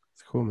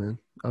 It's cool, man.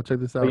 I'll check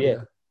this But out. yeah,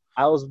 Yeah.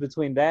 I was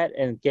between that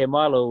and Que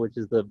Malo, which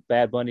is the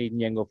Bad Bunny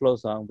Ñengo Flow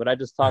song. But I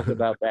just talked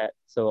about that,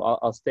 so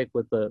I'll stick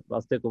with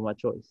my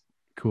choice.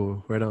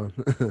 Cool. Right on.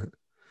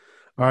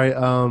 All right.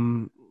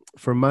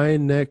 For my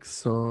next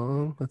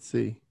song, let's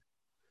see.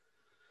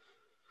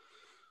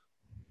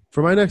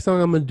 For my next song,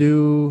 I'm gonna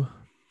do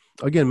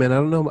again, man. I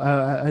don't know.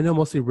 I know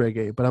mostly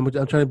reggae, but I'm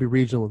trying to be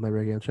regional with my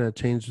reggae. I'm trying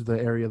to change the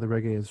area the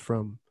reggae is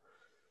from.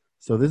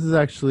 So this is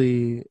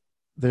actually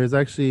there's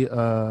actually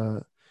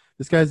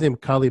this guy's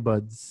named Kali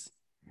Buds.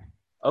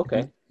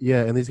 Okay,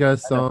 Yeah, and these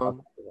guys I never thought song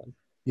about that.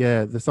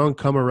 yeah, the song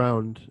 "Come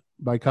Around"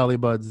 by Kali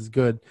Buds is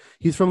good.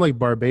 He's from like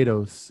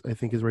Barbados, I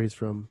think is where he's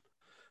from.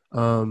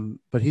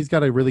 But he's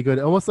got a really good,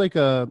 almost like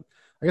a.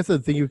 I guess the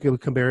thing you can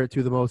compare it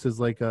to the most is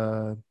like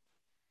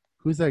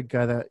who's that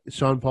guy that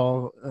Sean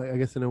Paul? I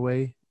guess in a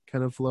way,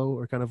 kind of flow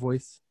or kind of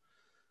voice.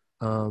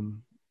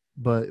 Um,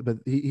 but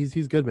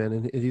he's good, man,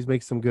 and he's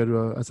makes some good.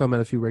 I saw him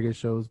at a few reggae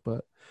shows,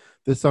 but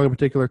this song in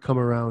particular, "Come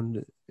Around,"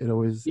 it Yeah, so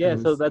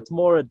always that's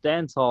more a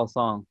dance hall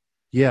song.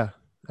 yeah,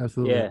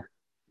 absolutely, Yeah,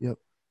 yep,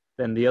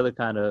 than the other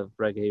kind of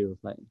reggae you were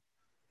playing.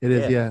 it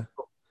is, Yeah, yeah.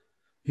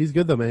 He's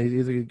good though, man.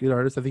 He's a good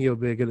artist. I think he'll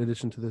be a good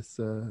addition to this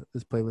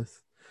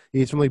playlist.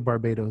 He's from like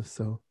Barbados,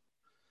 so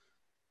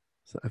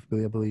I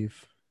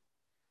believe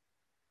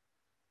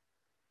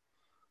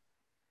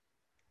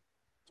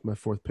it's my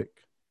fourth pick.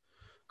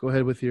 Go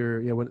ahead with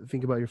your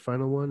think about your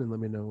final one and let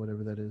me know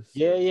whatever that is.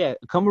 yeah, yeah.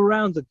 Come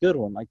Around's a good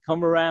one. Like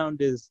Come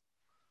Around is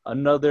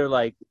another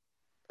like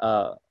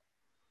uh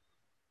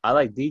I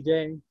like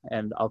DJing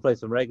and I'll play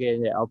some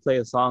reggae. Yeah, I'll play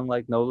a song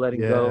like No Letting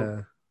Go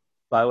Yeah.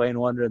 by Wayne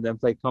Wonder and then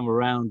play Come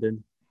Around,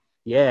 and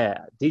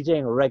yeah,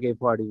 DJing a reggae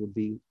party would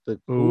be the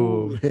Oh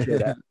coolest shit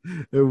man,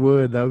 ever. it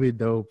would. That would be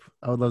dope.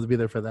 I would love to be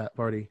there for that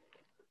party.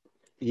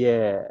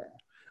 Yeah.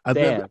 I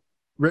bet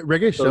Damn.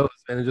 reggae So shows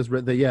and it just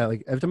yeah.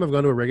 Like every time I've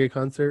gone to a reggae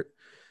concert,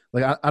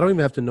 like I don't even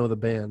have to know the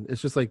band.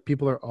 It's just like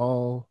people are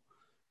all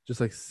just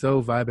like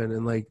so vibing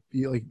and like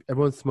like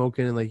everyone's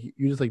smoking and like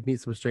you just like meet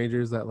some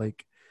strangers that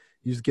like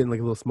you just get in like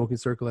a little smoking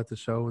circle at the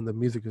show and the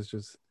music is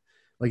just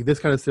like this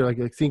kind of stuff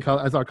like seeing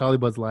I saw Collie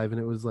Buds live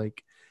and it was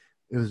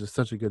just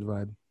such a good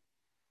vibe.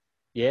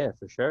 yeah,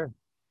 for sure.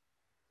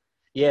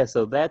 Yeah,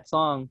 so that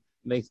song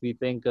makes me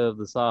think of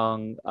the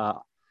song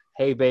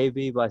Hey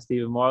Baby by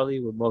Stephen Marley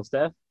with Mos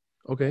Def.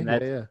 Okay, And yeah,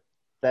 yeah.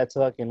 that's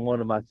fucking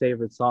one of my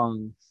favorite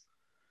songs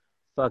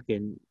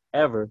fucking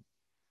ever.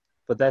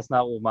 But that's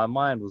not what my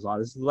mind was on.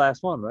 This is the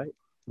last one, right?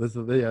 This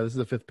is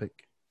the fifth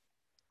pick.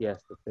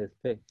 Yes, the fifth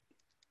pick.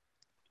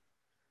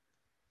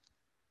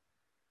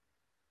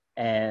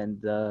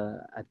 And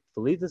I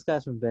believe this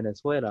guy's from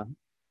Venezuela,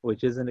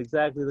 which isn't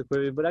exactly the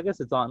Caribbean, but I guess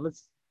it's on.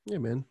 Yeah,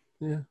 man.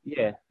 Yeah.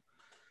 Yeah,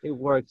 it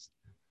works.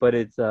 But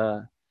it's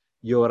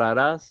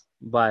Llorarás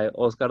by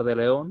Oscar de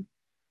Leon,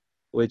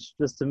 which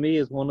just to me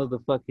is one of the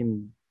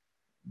fucking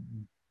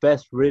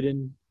best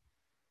written,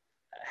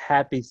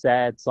 happy,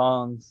 sad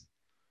songs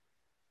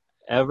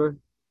ever.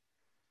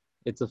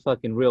 It's a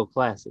fucking real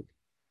classic.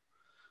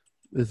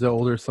 Is it an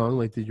older song?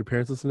 Like, did your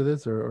parents listen to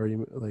this, or are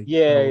you like how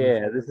Yeah, old is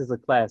yeah, this is a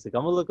classic.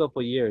 I'm gonna look up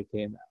what year it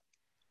came out.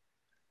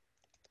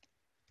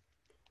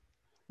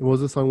 it? What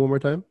was the song one more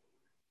time?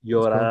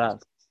 It's called.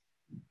 Llorarás,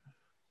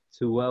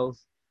 two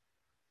Wells.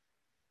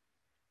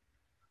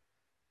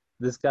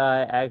 This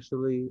guy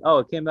actually, oh,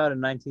 it came out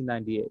in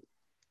 1998.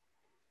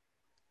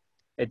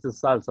 It's a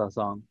salsa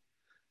song.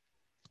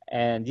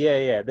 And yeah,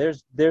 yeah,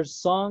 there's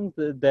songs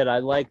that I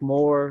like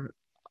more.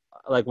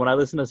 Like when I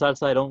listen to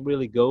salsa, I don't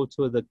really go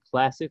to the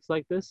classics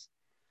like this.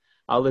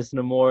 I'll listen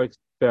to more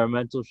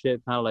experimental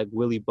shit, kind of like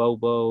Willie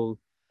Bobo,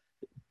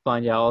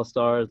 Fania All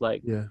Stars,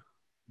 like Yeah.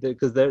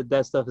 because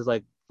that stuff is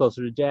like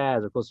closer to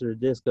jazz or closer to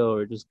disco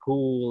or just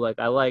cool. Like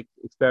I like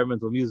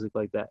experimental music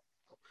like that.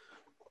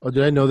 Oh,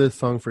 did I know this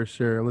song for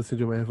sure? I'm listening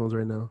to my headphones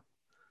right now.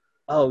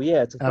 Oh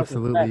yeah, it's a fucking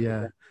Absolutely, classic, yeah.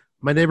 man.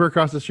 My neighbor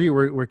across the street,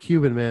 we're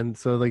Cuban, man.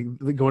 So like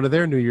going to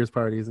their New Year's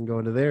parties and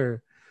going to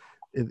their,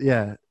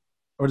 yeah,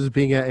 or just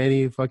being at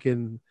any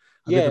fucking.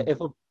 I've been Yeah,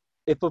 to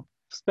if a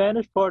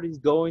Spanish party's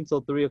going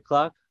till 3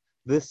 o'clock,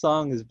 this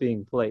song is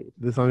being played.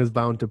 this song is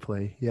bound to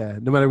play. Yeah,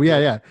 no matter. Yeah,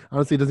 Yeah, yeah.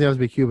 Honestly, it doesn't have to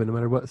be Cuban. No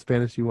matter what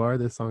Spanish you are,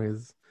 this song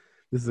is.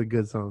 This is a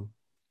good song.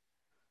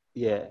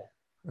 yeah.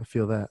 I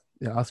feel that.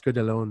 Yeah, Oscar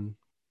De Leon,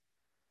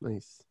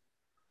 nice.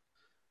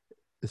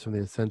 It's from the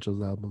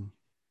Essentials album.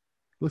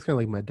 Looks kind of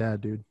like my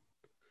dad, dude.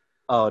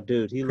 Oh,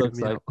 dude, he Creep looks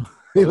me like out. a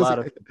He looks lot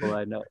of like, people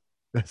I know.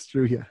 that's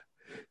true. Yeah,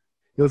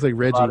 he looks like A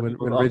Reggie lot of when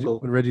people's uncle.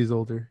 when Reggie's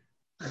older.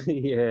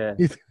 Yeah,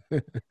 He's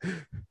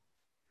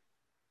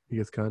he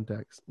gets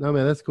contacts. No,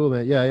 man, that's cool,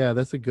 man. Yeah, yeah,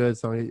 that's a good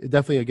song.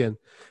 Definitely, again,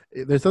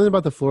 there's something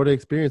about the Florida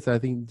experience that I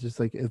think just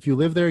like if you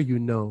live there, you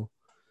know.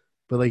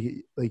 But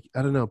like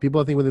I don't know,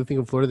 people I think when they think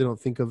of Florida, they don't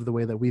think of the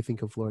way that we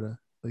think of Florida,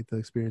 like the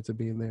experience of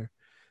being there.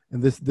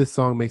 And this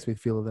song makes me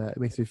feel that. It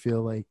makes me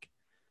feel like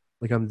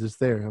I'm just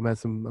there. I'm at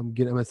some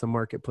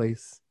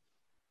marketplace,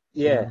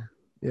 you yeah. know.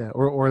 Yeah,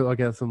 or like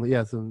at some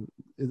yeah some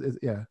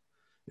yeah,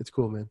 it's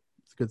cool, man.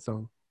 It's a good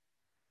song.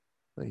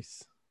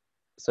 Nice.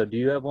 So, do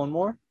you have one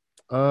more?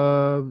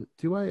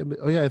 Do I?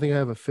 Oh yeah, I think I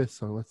have a fifth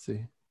song. Let's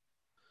see.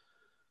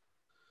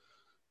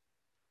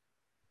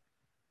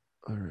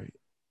 All right.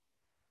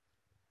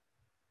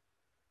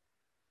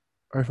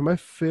 All right, for my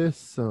fifth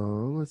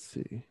song, let's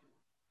see.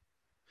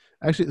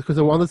 Actually, because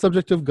I'm on the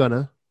subject of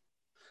Gunna,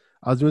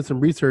 I was doing some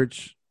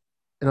research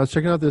and I was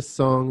checking out this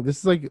song. This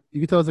is like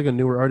you can tell it's like a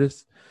newer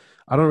artist.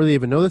 I don't really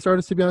even know this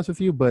artist to be honest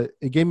with you, but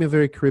it gave me a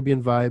very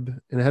Caribbean vibe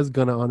and it has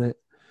Gunna on it.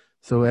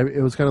 So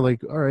it was kind of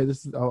like, all right,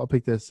 I'll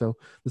pick this. So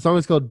the song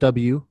is called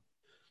W.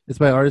 It's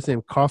by an artist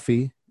named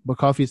Coffee, but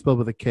Coffee is spelled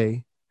with a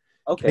K.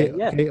 Okay,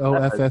 yeah.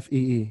 I've heard.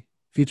 Koffee,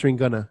 featuring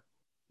Gunna.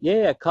 Yeah,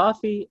 yeah.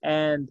 Coffee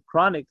and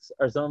Chronics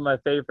are some of my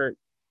favorite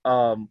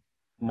um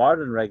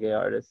modern reggae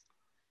artists.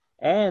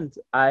 And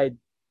I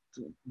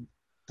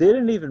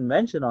didn't even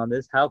mention on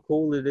this how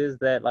cool it is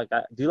that like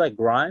I do you like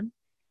grime?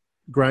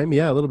 Grime,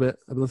 yeah, a little bit.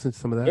 I've listened to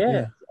some of that. Yeah,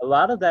 Yeah, a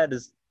lot of that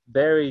is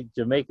very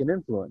Jamaican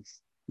influence.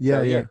 yeah,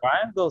 So yeah, yeah.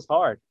 grime goes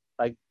hard.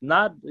 Like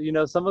not,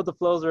 some of the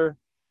flows are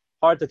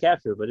hard to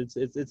capture, but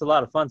it's a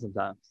lot of fun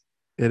sometimes.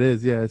 It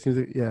is. Yeah, it seems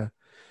like yeah.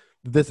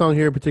 This song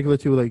here in particular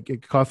too,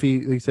 like Coffee,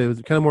 like you said, it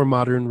was kind of more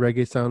modern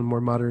reggae sound,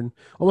 more modern.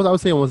 Almost, I would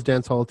say almost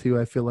dance hall too.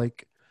 I feel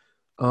like,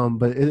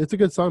 but it's a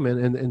good song, man.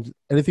 And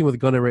anything with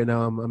Gunna right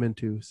now, I'm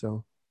into.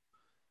 So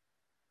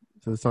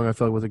the song I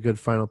felt like was a good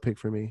final pick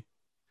for me.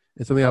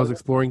 It's something I Oh was yeah.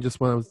 exploring just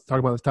when I was talking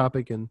about this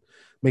topic and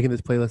making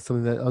this playlist.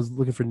 Something that I was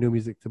looking for new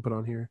music to put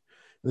on here.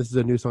 And this is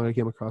a new song I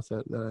came across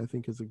that I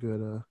think is a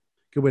good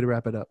way to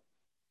wrap it up.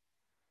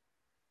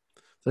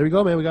 So there we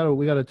go, man.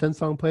 We got a 10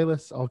 song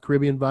playlist, all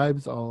Caribbean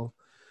vibes, all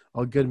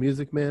good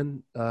music,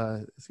 man.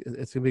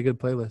 It's gonna be a good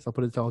playlist. I'll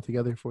put it all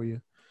together for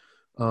you.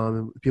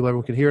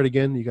 Everyone can hear it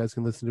again. You guys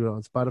can listen to it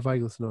on Spotify.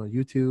 You can listen to it on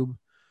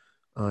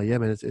YouTube. Yeah,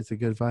 man, it's a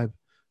good vibe.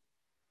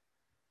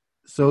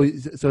 So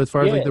as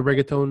far as like Yeah, the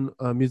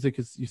reggaeton music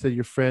is, you said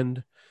your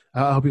friend.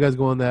 I hope you guys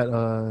go on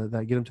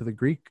that get him to the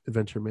Greek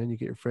adventure, man. You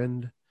get your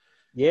friend.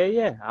 yeah,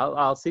 yeah.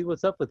 I'll see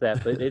what's up with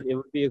that, but it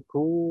would be a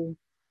cool.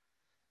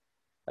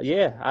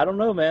 Yeah, I don't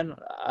know, man.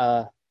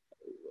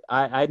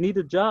 I need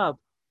a job,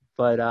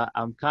 but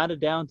I'm kind of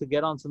down to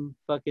get on some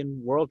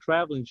fucking world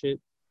traveling shit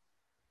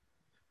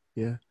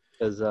Yeah,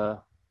 because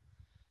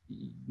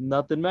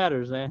nothing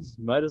matters, man.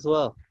 Might as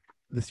well.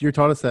 this year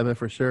taught us that, man,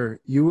 for sure.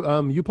 You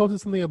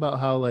posted something about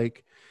how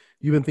like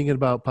you've been thinking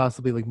about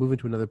possibly like moving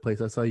to another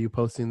place. I saw you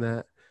posting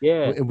that,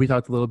 Yeah, and we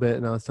talked a little bit,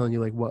 and I was telling you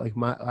like what like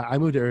I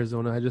moved to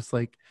Arizona. I just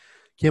like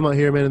came out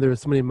here, man, and there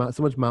was so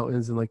much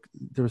mountains, and like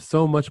there was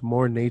so much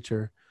more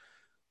nature.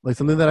 Like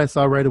something that I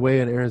saw right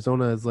away in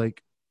Arizona is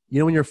like,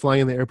 when you're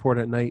flying in the airport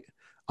at night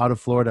out of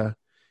Florida,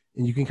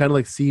 and you can kind of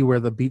like see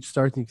where the beach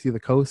starts and you can see the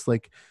coast,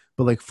 like,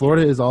 but like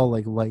Florida is all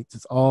like lights,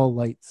 it's all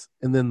lights,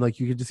 and then like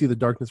you can just see the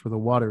darkness where the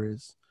water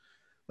is.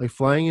 Like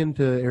flying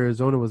into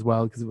Arizona was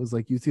wild because it was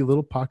like you see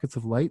little pockets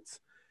of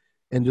lights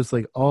and just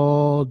like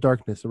all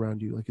darkness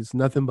around you. Like it's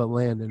nothing but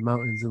land and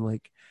mountains and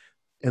like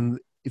and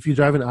if you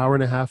drive an hour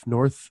and a half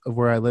north of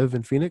where I live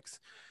in Phoenix,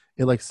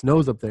 it like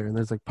snows up there and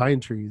there's like pine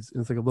trees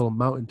and it's like a little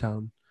mountain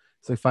town.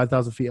 It's like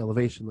 5,000 feet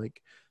elevation.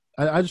 Like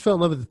I just fell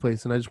in love with this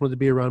place and I just wanted to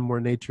be around more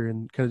nature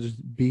and kind of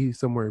just be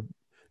somewhere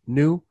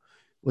new.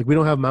 Like we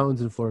don't have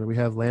mountains in Florida. We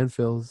have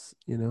landfills,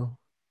 you know.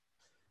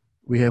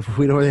 We don't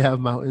really have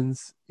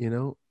mountains, you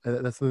know.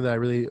 That's something that I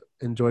really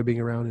enjoy being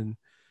around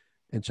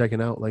and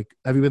checking out. Like,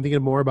 have you been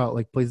thinking more about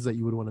like places that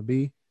you would want to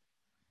be?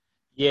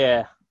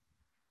 Yeah,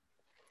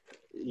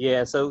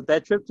 yeah. So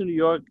that trip to New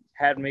York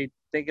had me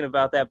thinking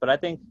about that, but I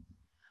think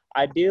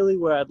ideally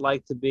where I'd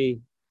like to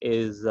be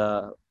is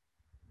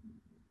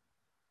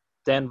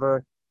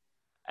Denver,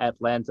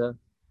 Atlanta,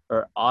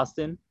 or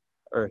Austin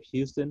or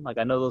Houston. Like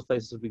I know those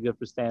places would be good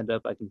for stand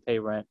up. I can pay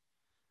rent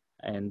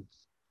and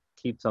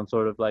keep some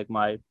sort of like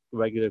my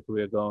regular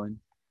career going.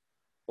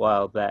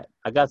 While that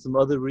I got some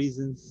other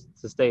reasons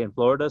to stay in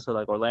Florida, so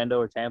like Orlando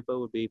or Tampa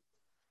would be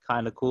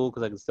kind of cool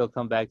because I can still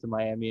come back to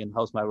Miami and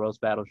host my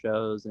roast battle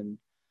shows and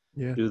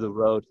Yeah, do the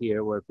road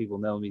here where people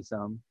know me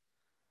some.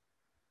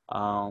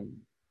 Um,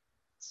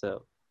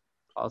 so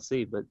I'll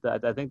see, but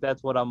I think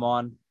that's what I'm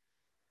on.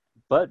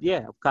 But yeah,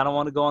 I kind of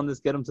want to go on this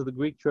get them to the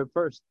Greek trip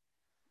first.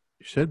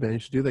 you should, man. You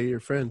should do that. You're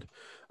a friend.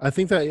 I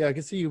think that yeah, I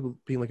can see you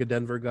being like a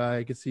Denver guy.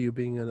 I can see you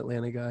being an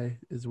Atlanta guy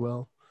as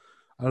well.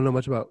 I don't know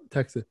much about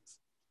Texas,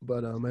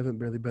 but I haven't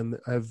really been.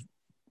 I've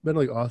been to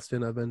like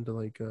Austin. I've been to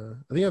like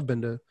I think I've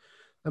been to.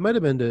 I might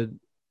have been to.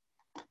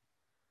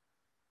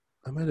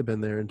 I might have been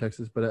there in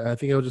Texas, but I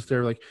think I was just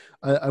there. Like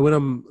I went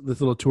on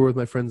this little tour with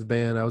my friend's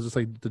band. I was just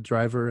like the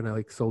driver, and I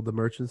like sold the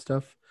merch and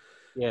stuff.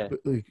 Yeah, But,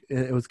 like, and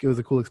it was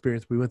a cool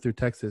experience. We went through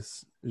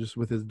Texas just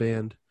with his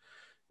band,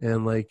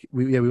 and like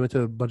we went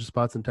to a bunch of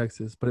spots in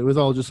Texas, but it was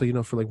all just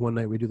like for like one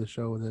night we do the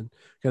show and then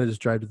kind of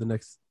just drive to the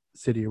next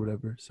city or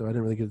whatever. So I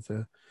didn't really get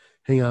to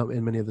hang out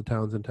in many of the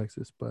towns in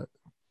Texas, but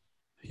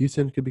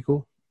Houston could be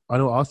cool. I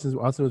know Austin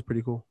was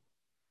pretty cool.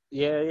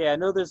 yeah, yeah. I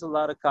know there's a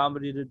lot of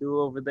comedy to do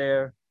over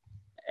there,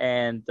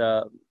 and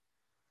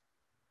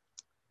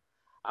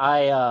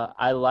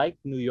I like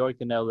New York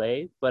and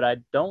LA, but I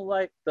don't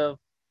like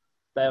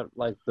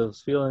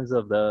those feelings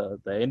of the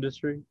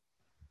industry.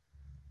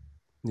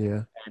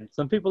 Yeah, And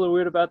some people are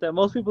weird about that.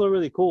 Most people are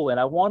really cool, and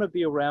I want to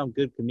be around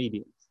good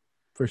comedians.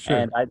 for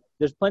And sure. I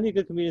there's plenty of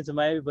good comedians in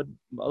Miami, but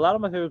a lot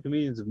of my favorite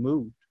comedians have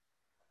moved.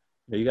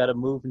 You got to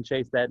move and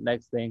chase that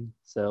next thing.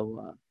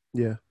 So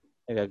Yeah,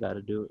 I think I got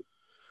to do it.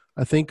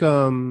 I think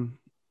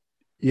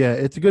yeah,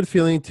 it's a good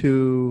feeling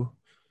to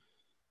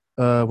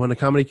when the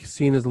comedy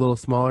scene is a little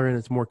smaller and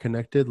it's more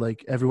connected.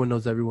 Like everyone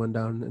knows everyone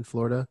down in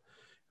Florida.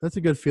 That's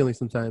a good feeling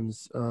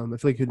sometimes. I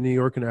feel like in New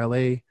York and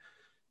LA,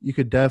 you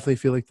could definitely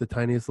feel like the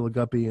tiniest little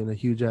guppy in a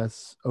huge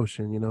ass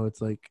ocean.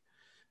 It's like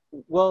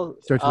Well,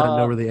 you start to not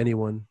know really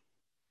anyone.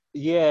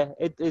 yeah,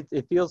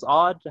 it feels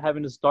odd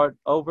having to start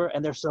over,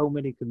 and there's so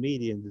many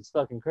comedians. It's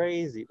fucking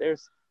crazy.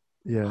 There's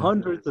Yeah,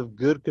 hundreds of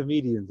good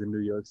comedians in New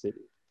York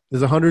City.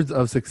 there's hundreds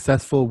of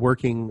successful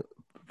working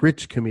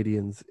rich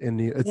comedians in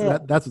it's Yeah,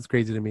 that's what's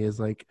crazy to me is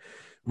like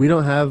we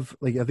don't have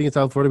like I think in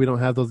South Florida we don't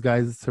have those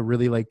guys to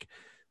really like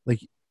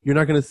you're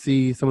not gonna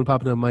see someone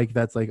popping a mic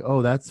that's like,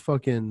 oh, that's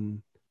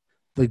fucking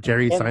like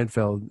Jerry and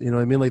Seinfeld. You know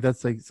what I mean? Like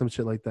that's like some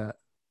shit like that.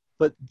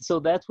 but so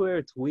that's where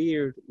it's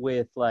weird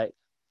with like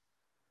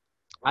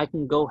I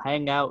can go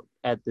hang out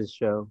at this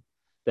show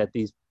that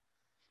these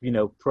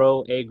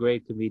pro A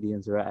grade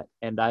comedians are at,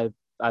 and I've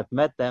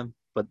met them,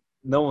 but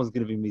no one's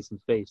gonna be me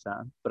some face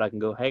time. But I can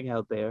go hang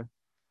out there,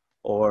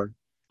 or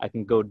I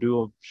can go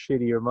do a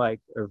shittier mic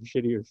or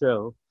shittier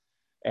show,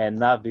 and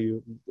not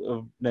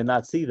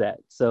see that.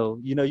 So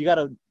you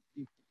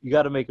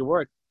gotta make it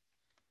work.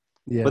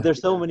 But Yeah.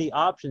 there's so many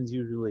options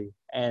usually,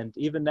 and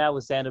even now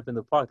with stand up in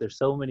the park, there's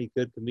so many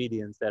good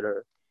comedians that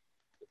are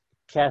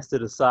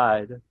casted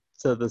aside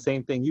to the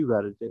same thing you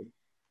got to do.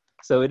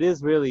 So it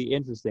is really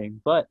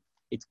interesting, but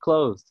it's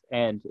closed,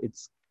 and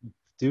it's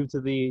due to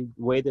the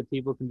way that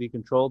people can be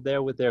controlled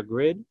there with their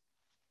grid.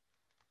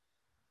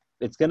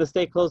 It's gonna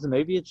stay closed, and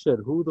maybe it should.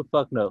 Who the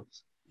fuck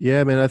knows?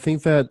 Yeah, man. I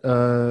think that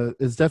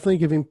it's definitely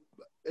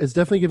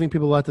giving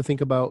people a lot to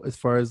think about as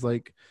far as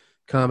like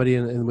comedy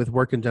and with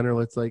work in general.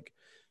 It's like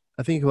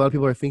I think a lot of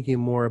people are thinking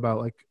more about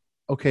like,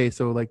 okay,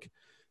 so like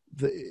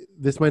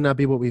this might not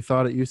be what we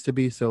thought it used to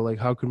be. So like,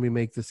 how can we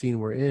make the scene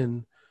we're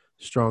in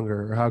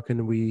stronger, or how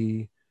can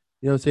we,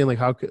 what I'm saying, like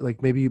how could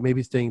like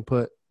maybe staying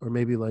put, or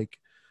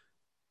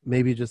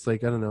maybe just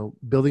like I don't know,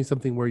 building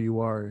something where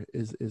you are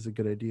is a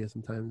good idea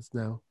sometimes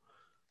now.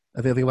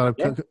 I think a lot of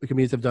Yeah,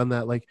 comedians have done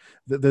that. Like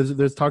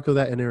there's talk of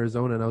that in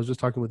Arizona, and I was just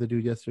talking with a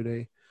dude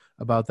yesterday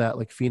about that.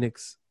 Like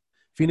Phoenix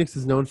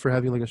is known for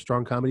having like a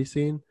strong comedy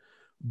scene,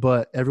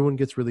 but everyone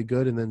gets really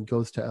good and then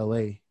goes to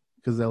LA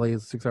because LA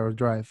is a 6 hour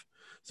drive.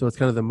 So it's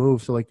kind of the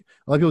move. So like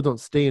a lot of people don't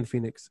stay in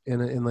Phoenix,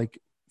 and like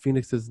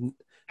Phoenix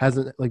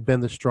hasn't like been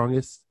the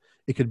strongest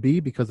it could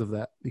be because of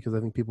that. Because I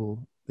think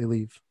people they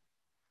leave.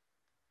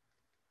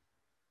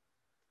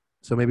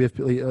 So maybe if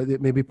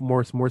maybe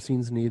more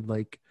scenes need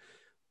like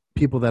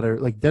people that are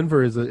like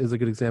Denver is a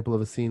good example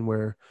of a scene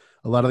where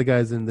a lot of the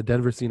guys in the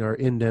Denver scene are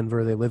in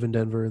Denver. They live in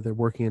Denver. They're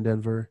working in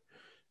Denver,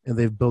 and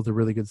they've built a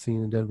really good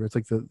scene in Denver. It's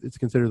like it's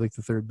considered like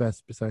the third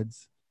best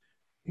besides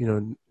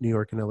New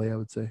York and LA. I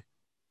would say.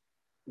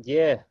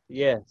 Yeah,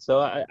 yeah. So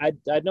I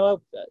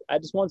know I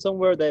just want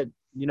somewhere that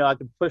I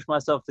can push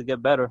myself to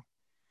get better.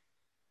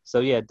 So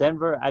yeah,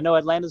 Denver. I know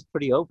Atlanta's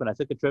pretty open. I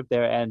took a trip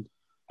there, and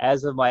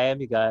as a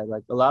Miami guy,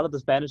 like a lot of the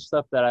Spanish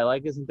stuff that I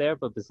like isn't there.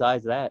 But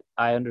besides that,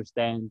 I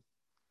understand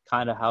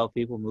kind of how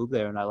people move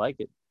there, and I like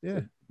it.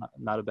 It's Yeah,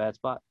 not a bad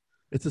spot.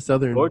 it's a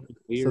southern Georgia's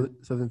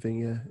weird. southern thing.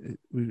 Yeah,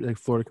 like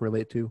Florida can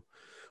relate to.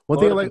 One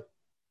thing I Florida like.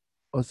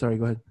 can, Oh, sorry.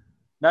 Go ahead.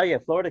 no, yeah,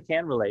 Florida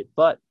can relate,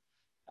 but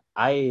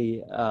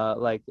I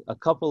like a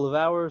couple of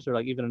hours or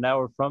like even an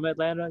hour from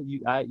Atlanta,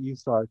 you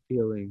start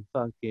feeling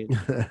fucking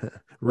those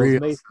Real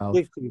May south.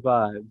 60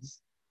 vibes.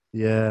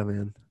 Yeah,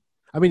 man.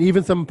 I mean,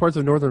 even some parts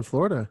of northern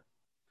Florida,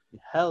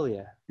 Hell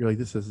yeah. you're like,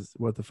 this is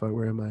what the fuck?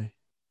 Where am I?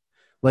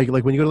 Like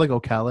when you go to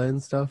like Ocala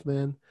and stuff,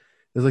 man.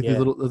 There's like Yeah.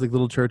 there's like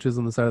little churches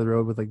on the side of the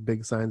road with like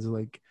big signs of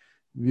like,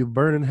 you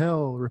burn in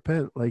hell,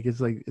 repent. Like it's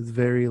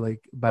very like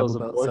Bible Those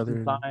Belt abortion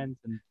Southern. signs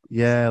and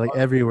Yeah, like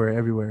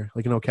everywhere.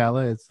 Like in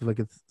Ocala, it's like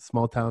a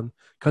small town,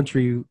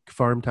 country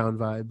farm town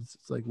vibes.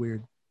 It's like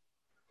weird,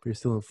 but you're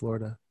still in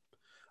Florida.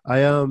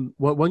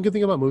 One good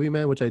thing about Movie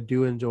Man, which I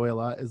do enjoy a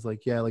lot, is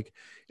like yeah, like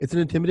it's an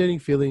intimidating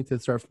feeling to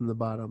start from the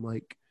bottom,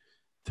 like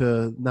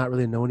to not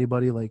really know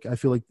anybody. Like I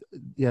feel like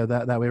yeah,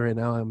 that way right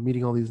now. I'm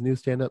meeting all these new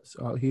stand-ups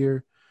out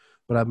here,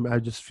 but I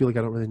just feel like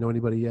I don't really know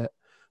anybody yet.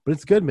 But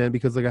it's good, man,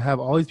 because like I have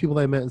all these people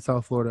that I met in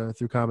South Florida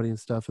through comedy and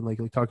stuff, and like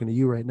talking to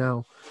you right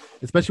now,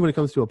 especially when it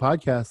comes to a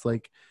podcast.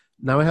 Like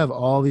now I have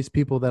all these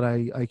people that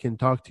I can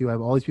talk to. I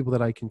have all these people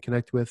that I can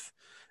connect with,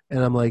 and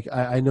I'm like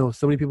I know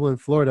so many people in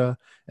Florida,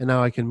 and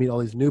now I can meet all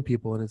these new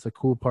people, and it's a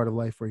cool part of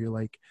life where you're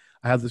like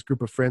I have this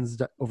group of friends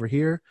over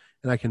here,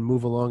 and I can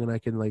move along, and I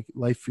can like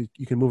life.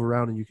 You can move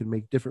around, and you can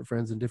make different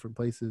friends in different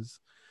places.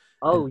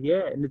 And oh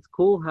yeah, and it's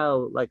cool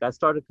how like I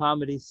started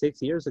comedy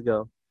 6 years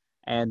ago,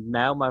 and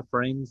now my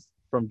friends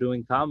from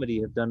doing comedy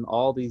have done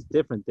all these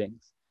different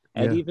things,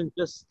 and yeah, even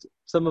just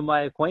some of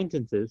my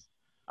acquaintances,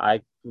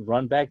 I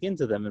run back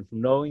into them, and from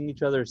knowing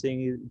each other,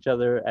 seeing each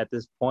other at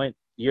this point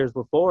years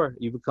before,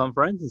 you become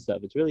friends and stuff.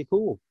 It's really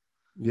cool,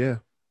 yeah,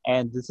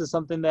 and this is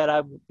something that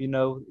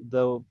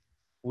though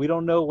we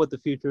don't know what the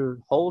future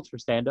holds for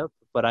stand up,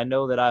 but I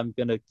know that I'm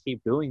gonna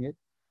keep doing it.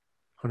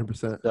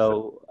 100%.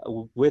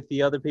 So with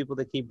the other people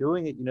that keep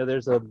doing it,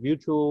 there's a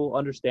mutual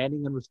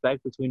understanding and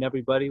respect between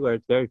everybody where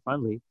it's very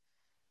friendly.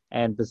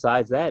 And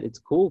besides that, it's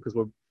cool because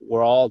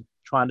we're all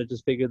trying to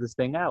just figure this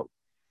thing out.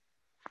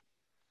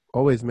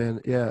 Always, man.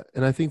 Yeah,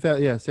 and I think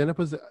that yeah, stand up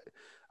was.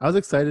 I was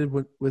excited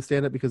with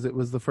stand up because it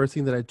was the first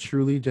thing that I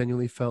truly,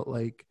 genuinely felt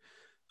like,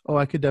 oh,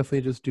 I could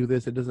definitely just do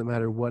this. It doesn't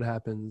matter what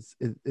happens.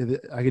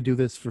 I could do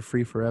this for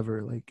free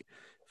forever. Like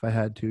if I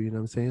had to, you know what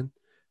I'm saying?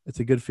 It's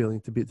a good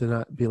feeling to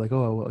not be like,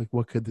 oh, well, like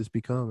what could this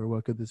become or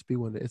what could this be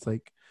one day? It's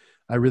like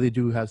I really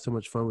do have so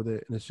much fun with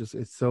it, and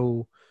it's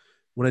so.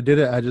 When I did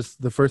it, I just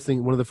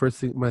one of the first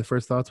thing my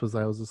first thoughts was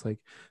I was just like,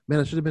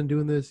 man, I should have been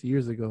doing this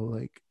years ago.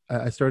 Like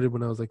I started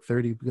when I was like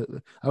 30. Because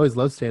I always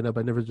loved stand up.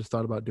 I never just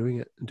thought about doing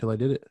it until I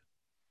did it.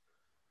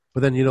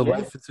 But then Yeah.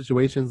 life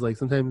situations like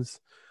sometimes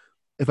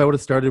if I would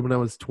have started when I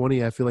was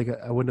 20, I feel like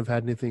I wouldn't have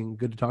had anything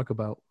good to talk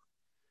about.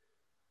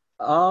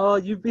 Oh,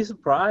 you'd be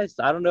surprised.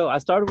 I don't know. I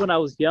started when I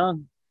was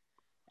young,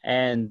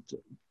 and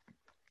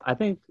I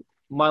think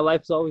my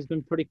life's always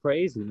been pretty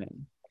crazy,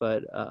 man.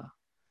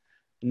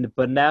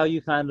 But now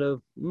you kind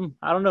of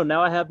I don't know.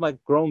 Now I have my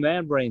grown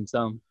man brain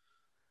some,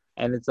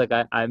 and it's like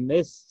I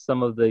miss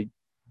some of the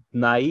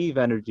naive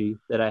energy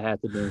that I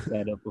had to do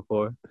stand up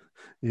before.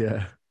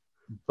 Yeah,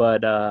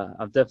 But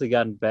I've definitely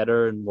gotten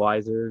better and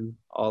wiser and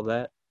all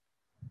that.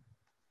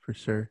 for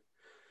sure.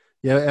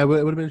 Yeah, it would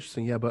have been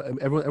interesting. Yeah, but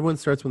everyone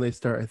starts when they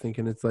start, I think,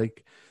 and it's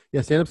like,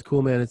 yeah, stand up's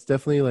cool, man. It's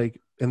definitely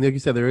like, and like you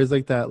said, there is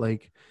like that,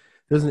 like,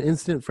 there's an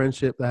instant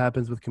friendship that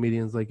happens with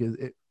comedians. Like,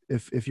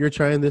 if you're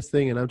trying this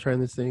thing and I'm trying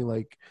this thing,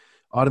 like,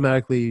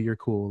 automatically you're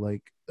cool.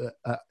 Like,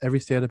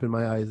 every stand up in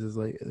my eyes is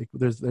like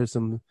there's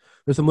some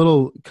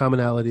little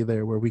commonality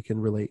there where we can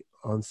relate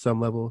on some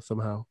level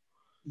somehow.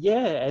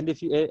 Yeah, and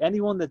if you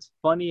anyone that's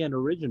funny and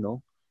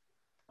original,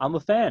 I'm a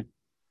fan.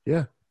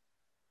 Yeah,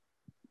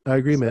 I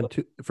agree, man, So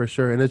too, for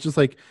sure. And it's just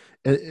like,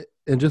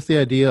 and just the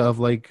idea of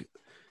like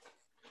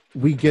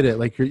we get it.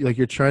 Like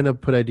you're trying to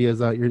put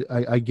ideas out.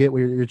 I get what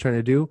you're trying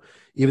to do.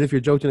 Even if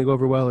your joke didn't go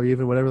over well or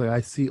even whatever, like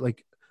I see,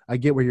 like I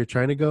get where you're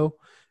trying to go.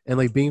 And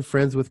like being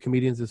friends with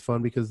comedians is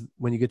fun because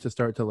when you get to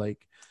start to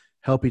like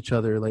help each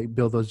other, like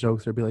build those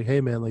jokes or be like, hey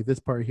man, like this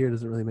part here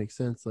doesn't really make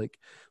sense. Like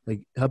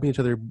helping each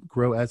other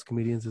grow as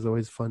comedians is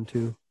always fun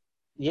too.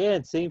 yeah,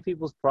 and seeing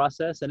people's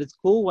process, and it's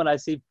cool when I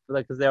see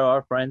like because there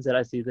are friends that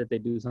I see that they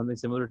do something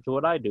similar to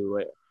what I do.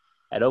 Where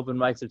at open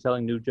mics they're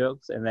telling new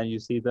jokes, and then you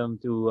see them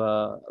do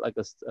like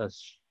a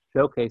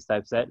showcase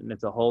type set, and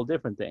it's a whole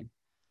different thing.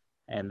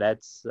 And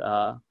that's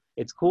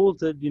it's cool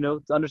to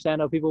to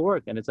understand how people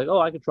work, and it's like,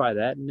 oh, I could try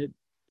that, and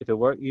if it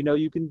works,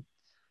 you can.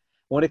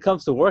 When it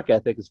comes to work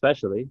ethic,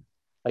 especially,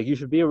 like you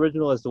should be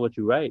original as to what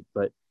you write,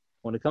 but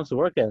when it comes to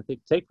work ethic,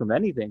 take from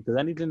anything, because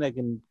anything that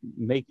can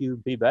make you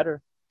be better,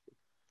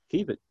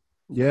 keep it.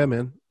 Yeah,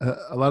 man.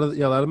 A lot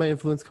of my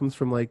influence comes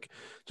from like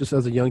just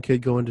as a young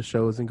kid going to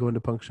shows and going to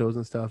punk shows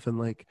and stuff. And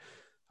like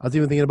I was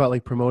even thinking about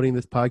like promoting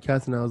this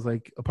podcast, and I was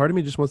like, a part of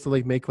me just wants to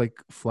like make like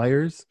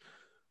flyers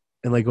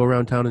and like go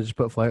around town and just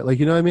put flyer, like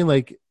you know what I mean,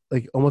 like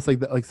almost like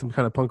like some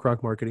kind of punk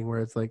rock marketing where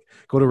it's like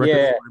go to a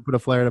record Yeah. store and put a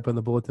flyer up on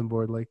the bulletin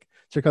board, like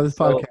check out this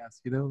So, podcast,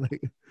 you know,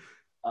 like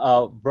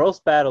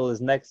Roast Battle is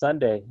next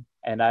Sunday,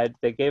 and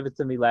they gave it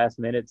to me last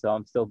minute, so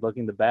I'm still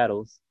booking the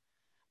battles.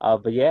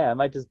 But yeah, I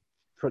might just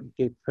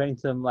print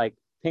some like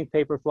pink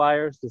paper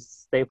flyers, to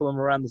staple them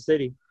around the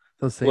city.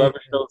 they'll say it.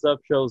 Whoever shows up,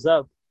 shows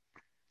up.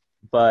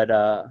 But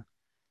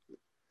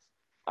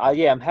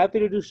yeah, I'm happy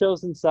to do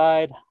shows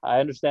inside. I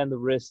understand the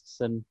risks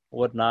and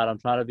whatnot. I'm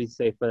trying to be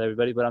safe with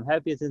everybody, but I'm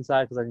happy it's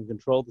inside because I can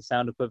control the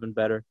sound equipment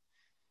better.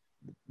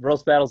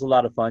 Roast Battle's a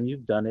lot of fun.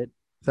 You've done it.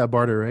 It's that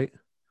barter, right?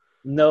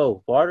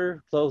 No,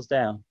 Barter closed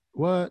down.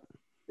 What?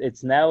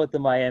 It's now at the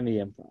Miami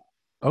Improv.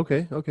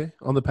 Okay, okay,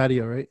 on the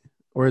patio, right?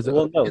 Or is it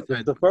Well, no,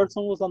 inside? the first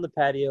one was on the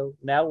patio.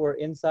 Now we're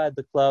inside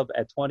the club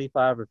at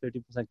 25 or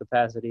 50%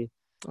 capacity,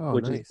 Oh,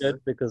 which is nice.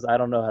 good because I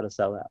don't know how to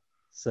sell out.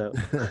 So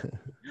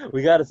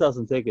we got to sell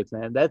some tickets,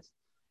 man. That's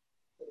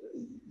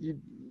you,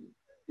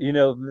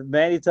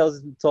 Manny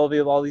told me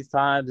of all these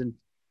times, and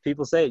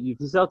people say it. You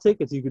can sell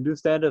tickets. You can do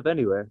stand up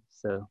anywhere.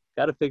 So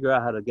got to figure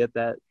out how to get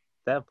that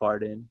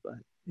part in. But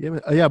Yeah,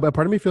 man. Yeah, but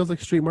part of me feels like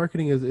street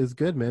marketing is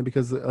good, man,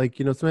 because like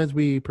you know sometimes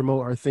we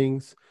promote our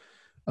things,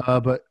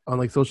 but on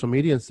like social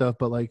media and stuff,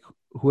 but like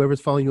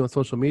whoever's following you on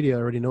social media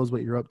already knows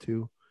what you're up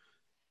to,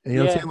 and you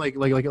know what I'm yeah, saying,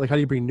 like how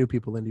do you bring new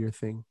people into your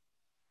thing?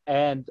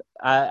 and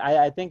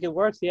I think it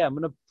works. Yeah, I'm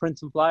gonna print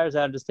some flyers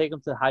out and just take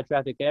them to high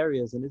traffic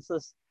areas, and it's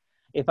just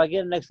if I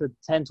get an extra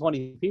 10,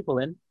 20 people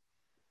in,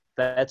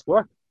 that's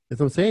work. That's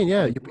what I'm saying.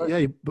 Yeah, That's work.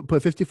 you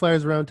put 50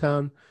 flyers around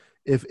town.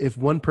 If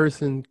one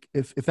person,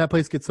 if that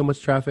place gets so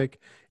much traffic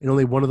and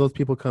only one of those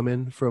people come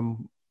in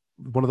from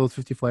one of those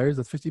 50 flyers,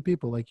 that's 50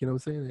 people. Like you know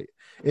what I'm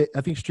saying.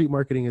 I think street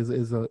marketing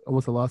is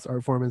almost a lost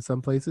art form in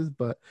some places,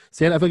 but I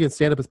feel like in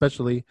stand up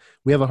especially,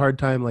 we have a hard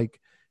time like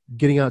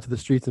getting out to the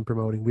streets and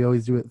promoting. We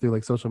always do it through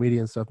like social media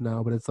and stuff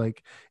now, but it's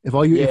like Yeah,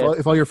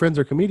 if all your friends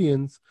are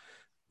comedians,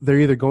 they're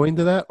either going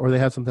to that or they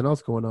have something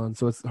else going on.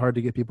 So it's hard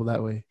to get people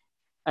that way.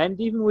 and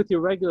even with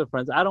your regular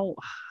friends, I don't.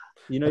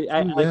 That's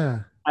true. Yeah.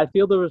 I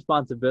feel the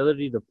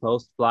responsibility to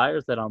post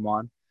flyers that I'm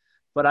on,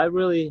 but I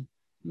really,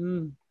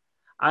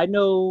 I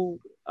know.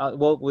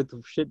 Well, with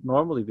shit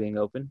normally being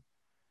open,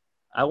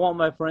 I want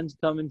my friends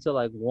coming to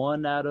like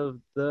one out of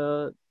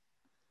the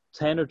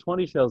 10 or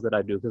 20 shows that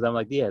I do because I'm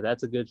like, yeah,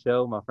 that's a good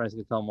show. My friends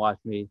can come watch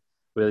me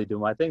really do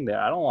my thing there.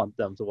 I don't want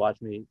them to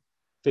watch me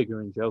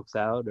figuring jokes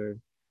out or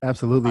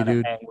Absolutely, trying to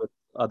dude. hang with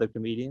other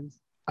comedians.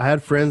 I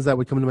had friends that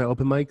would come to my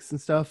open mics and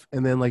stuff,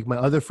 and then like my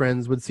other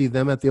friends would see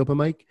them at the open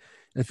mic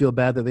and feel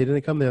bad that they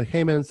didn't come. They're like,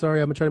 "Hey, man,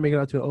 sorry, I'm gonna try to make it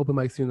out to an open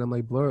mic soon." I'm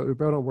like, bro,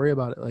 don't worry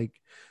about it. Like,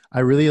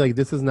 I really like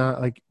this is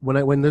not like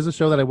when there's a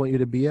show that I want you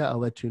to be at, I'll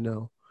let you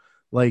know.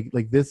 Like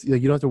this,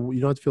 like, you don't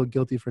have to feel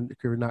guilty for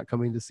not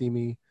coming to see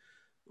me.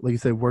 Like you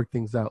said, work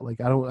things out. Like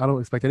I don't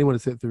expect anyone to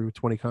sit through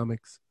 20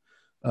 comics,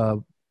 uh,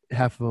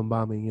 half of them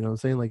bombing. You know what I'm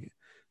saying? Like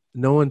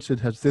no one should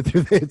have to sit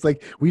through this. It's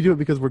like we do it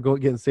because we're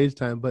getting stage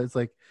time, but it's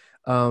like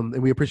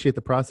and we appreciate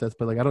the process,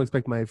 but like I don't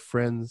expect my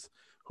friends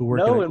who work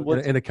No, and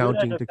what's in good at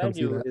accounting a to come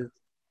see venue that. is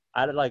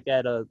I like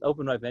at a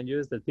open mic venue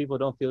is that people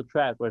don't feel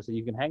trapped. Where so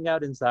you can hang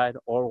out inside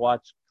or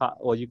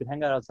or you can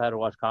hang out outside or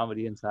watch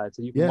comedy inside.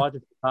 So you can Yeah. watch a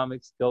few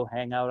comics, go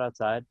hang out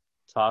outside,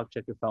 talk,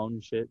 check your phone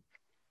and shit,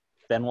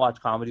 then watch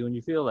comedy when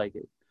you feel like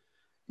it.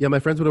 Yeah, my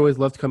friends would always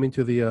loved coming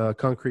to the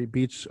Concrete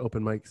Beach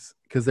open mics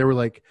because they were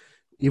like,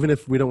 even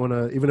if we don't want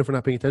to, even if we're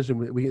not paying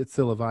attention, it's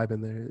still a vibe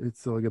in there. It's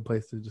still a good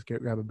place to just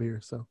grab a beer.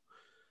 So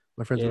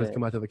my friends would always Yeah,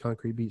 come out to the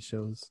Concrete Beach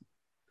shows.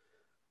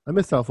 I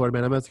miss South Florida,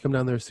 man. I'm about to come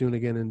down there soon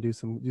again and do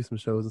some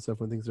shows and stuff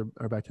when things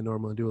are back to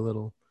normal and do a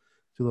little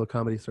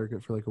comedy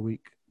circuit for like a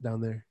week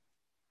down there.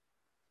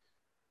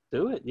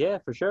 do it. Yeah,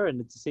 for sure.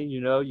 And it's a scene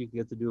you can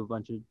get to do a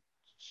bunch of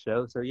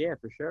shows. So yeah,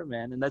 for sure,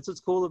 man. And that's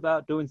what's cool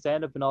about doing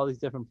stand up in all these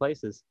different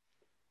places.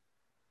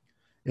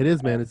 It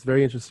is, man. It's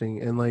very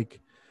interesting and like,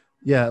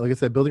 yeah, like I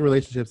said, building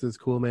relationships is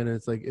cool, man. And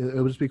it's like it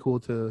would just be cool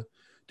to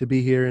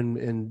be here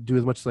and do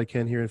as much as I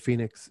can here in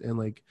Phoenix and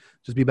like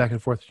just be back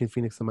and forth between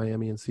Phoenix and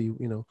Miami and see,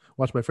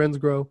 watch my friends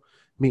grow,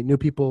 meet new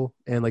people,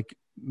 and like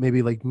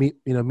maybe like meet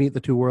the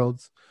two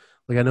worlds.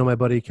 Like I know my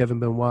buddy Kevin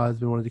Benoit has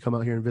been wanting to come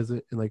out here and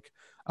visit, and like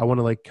I want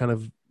to like kind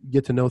of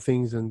get to know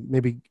things and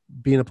maybe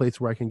be in a place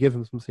where I can give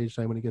him some stage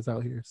time when he gets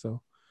out here.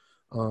 So,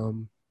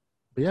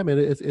 but yeah, man,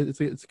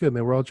 it's good,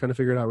 man. We're all trying to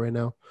figure it out right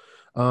now.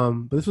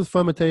 But this was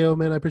fun, Mateo,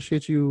 man. I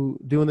appreciate you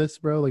doing this,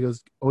 bro. Like it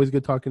was always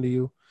good talking to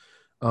you.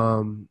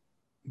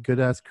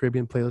 Good ass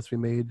Caribbean playlist we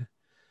made.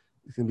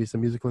 It's gonna be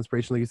some musical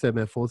inspiration, like you said,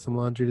 man. Fold some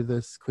laundry to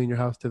this, clean your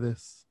house to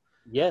this.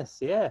 Yes,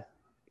 yeah.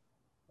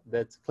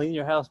 That's clean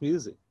your house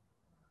music.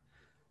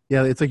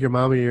 Yeah, it's like your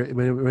mom or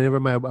whenever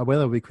my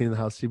abuela would be cleaning the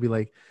house, she'd be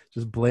like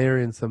just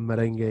blaring some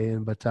merengue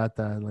and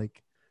bachata and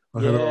like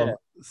on her Yeah.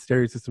 little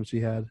stereo system she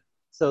had.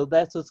 So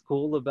that's what's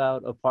cool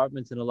about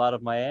apartments in a lot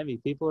of Miami.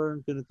 People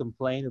aren't going to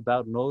complain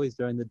about noise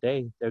during the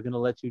day. They're going to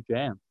let you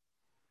jam.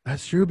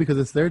 That's true because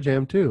it's their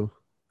jam too.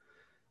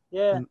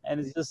 Yeah, And and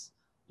it's just,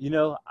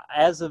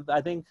 as of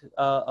I think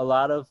a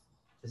lot of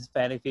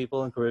Hispanic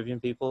people and Caribbean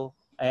people,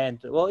 and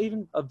well,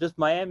 even of just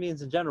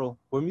Miamians in general,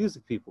 we're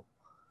music people.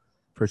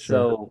 for sure.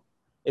 So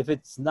if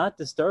it's not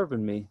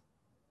disturbing me,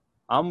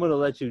 I'm gonna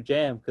let you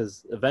jam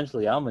because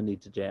eventually I'm gonna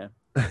need to jam.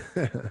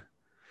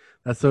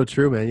 That's so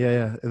true, man.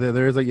 Yeah, yeah.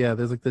 There's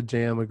like the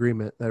jam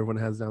agreement that everyone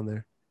has down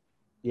there.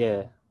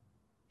 Yeah.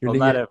 You're Well,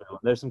 not yeah, everyone.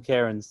 There's some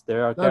Karens.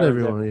 There are not Karens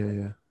everyone. everywhere.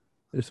 Yeah, yeah.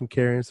 There's some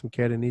Karen, some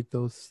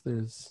Carenitos.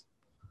 There's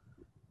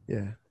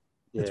yeah,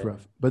 it's Yeah.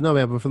 rough. But no,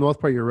 man. But for the most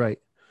part, you're right.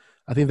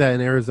 I think that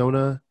in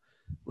Arizona,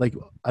 like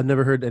I've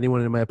never heard anyone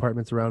in my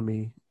apartments around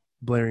me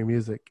blaring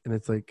music, and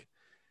it's like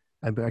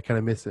I kind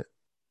of miss it.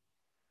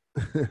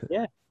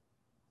 Yeah.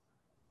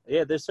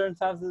 Yeah. There's certain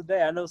times of the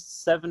day. I know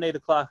 7, 8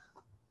 o'clock.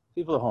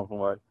 People are home from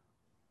work.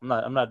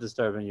 I'm not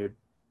disturbing your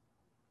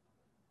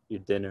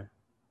dinner.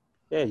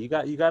 Yeah. You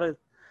gotta.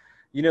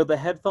 The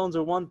headphones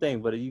are one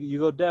thing, but you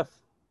go deaf.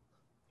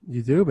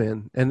 You do,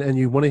 man, and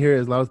you want to hear it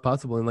as loud as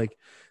possible, and like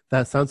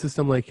that sound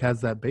system like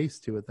has that bass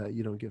to it that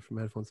you don't get from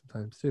headphones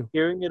sometimes too.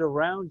 Hearing it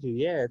around you,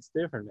 yeah, it's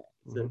different, man.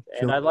 And I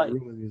Filling that like,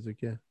 room with music,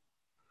 yeah,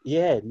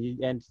 yeah,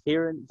 and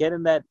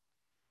getting that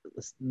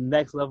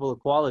next level of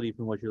quality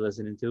from what you're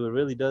listening to, it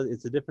really does.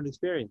 It's a different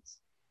experience.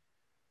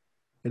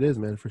 it is,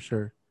 man, for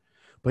sure.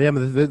 But yeah,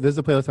 man, there's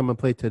a playlist I'm gonna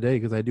play today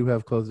because I do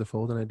have clothes to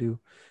fold, and I'm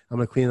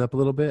gonna clean it up a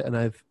little bit, and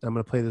I'm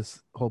gonna play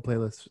this whole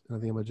playlist, and I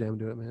think I'm gonna jam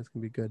to it, man. It's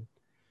gonna be good.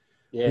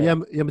 But Yeah,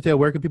 yeah, Mateo,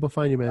 where can people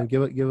find you, man?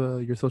 Give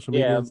your social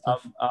media yeah. and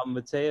stuff. I'm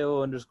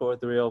Mateo underscore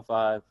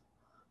 305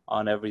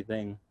 on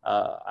everything.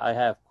 I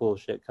have cool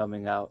shit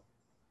coming out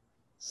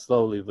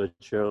slowly but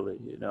surely.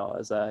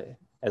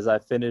 As I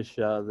finish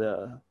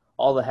the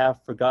all the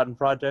half forgotten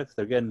projects,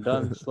 they're getting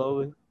done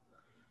slowly.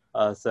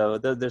 So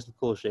there's some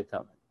cool shit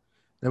coming.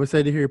 I'm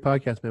excited to hear your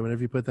podcast, man.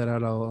 Whenever you put that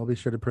out, I'll be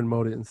sure to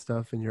promote it and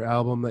stuff, and your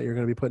album that you're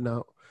gonna be putting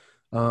out.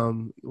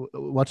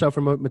 Watch out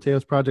for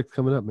Mateo's projects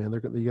coming up, man.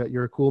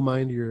 You're a cool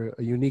mind. You're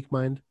a unique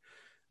mind,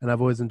 and I've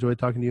always enjoyed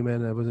talking to you,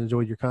 man. I've always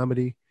enjoyed your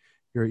comedy.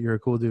 You're a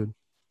cool dude.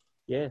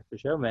 Yeah, for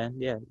sure, man.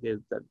 Yeah,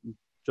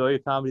 enjoy your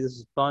comedy. This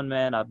is fun,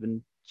 man. I've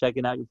been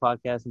checking out your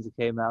podcast since it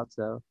came out,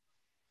 so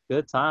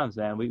good times,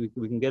 man. We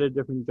can get a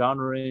different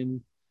genre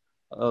in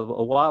of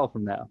a while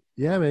from now.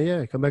 Yeah, man.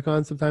 Yeah, come back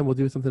on sometime. We'll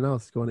do something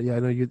else. Yeah, I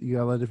know you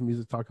got a lot of different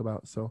music to talk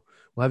about, so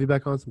we'll have you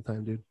back on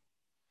sometime, dude.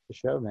 For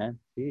sure, man.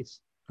 Peace.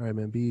 All right,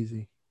 man. Be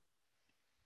easy.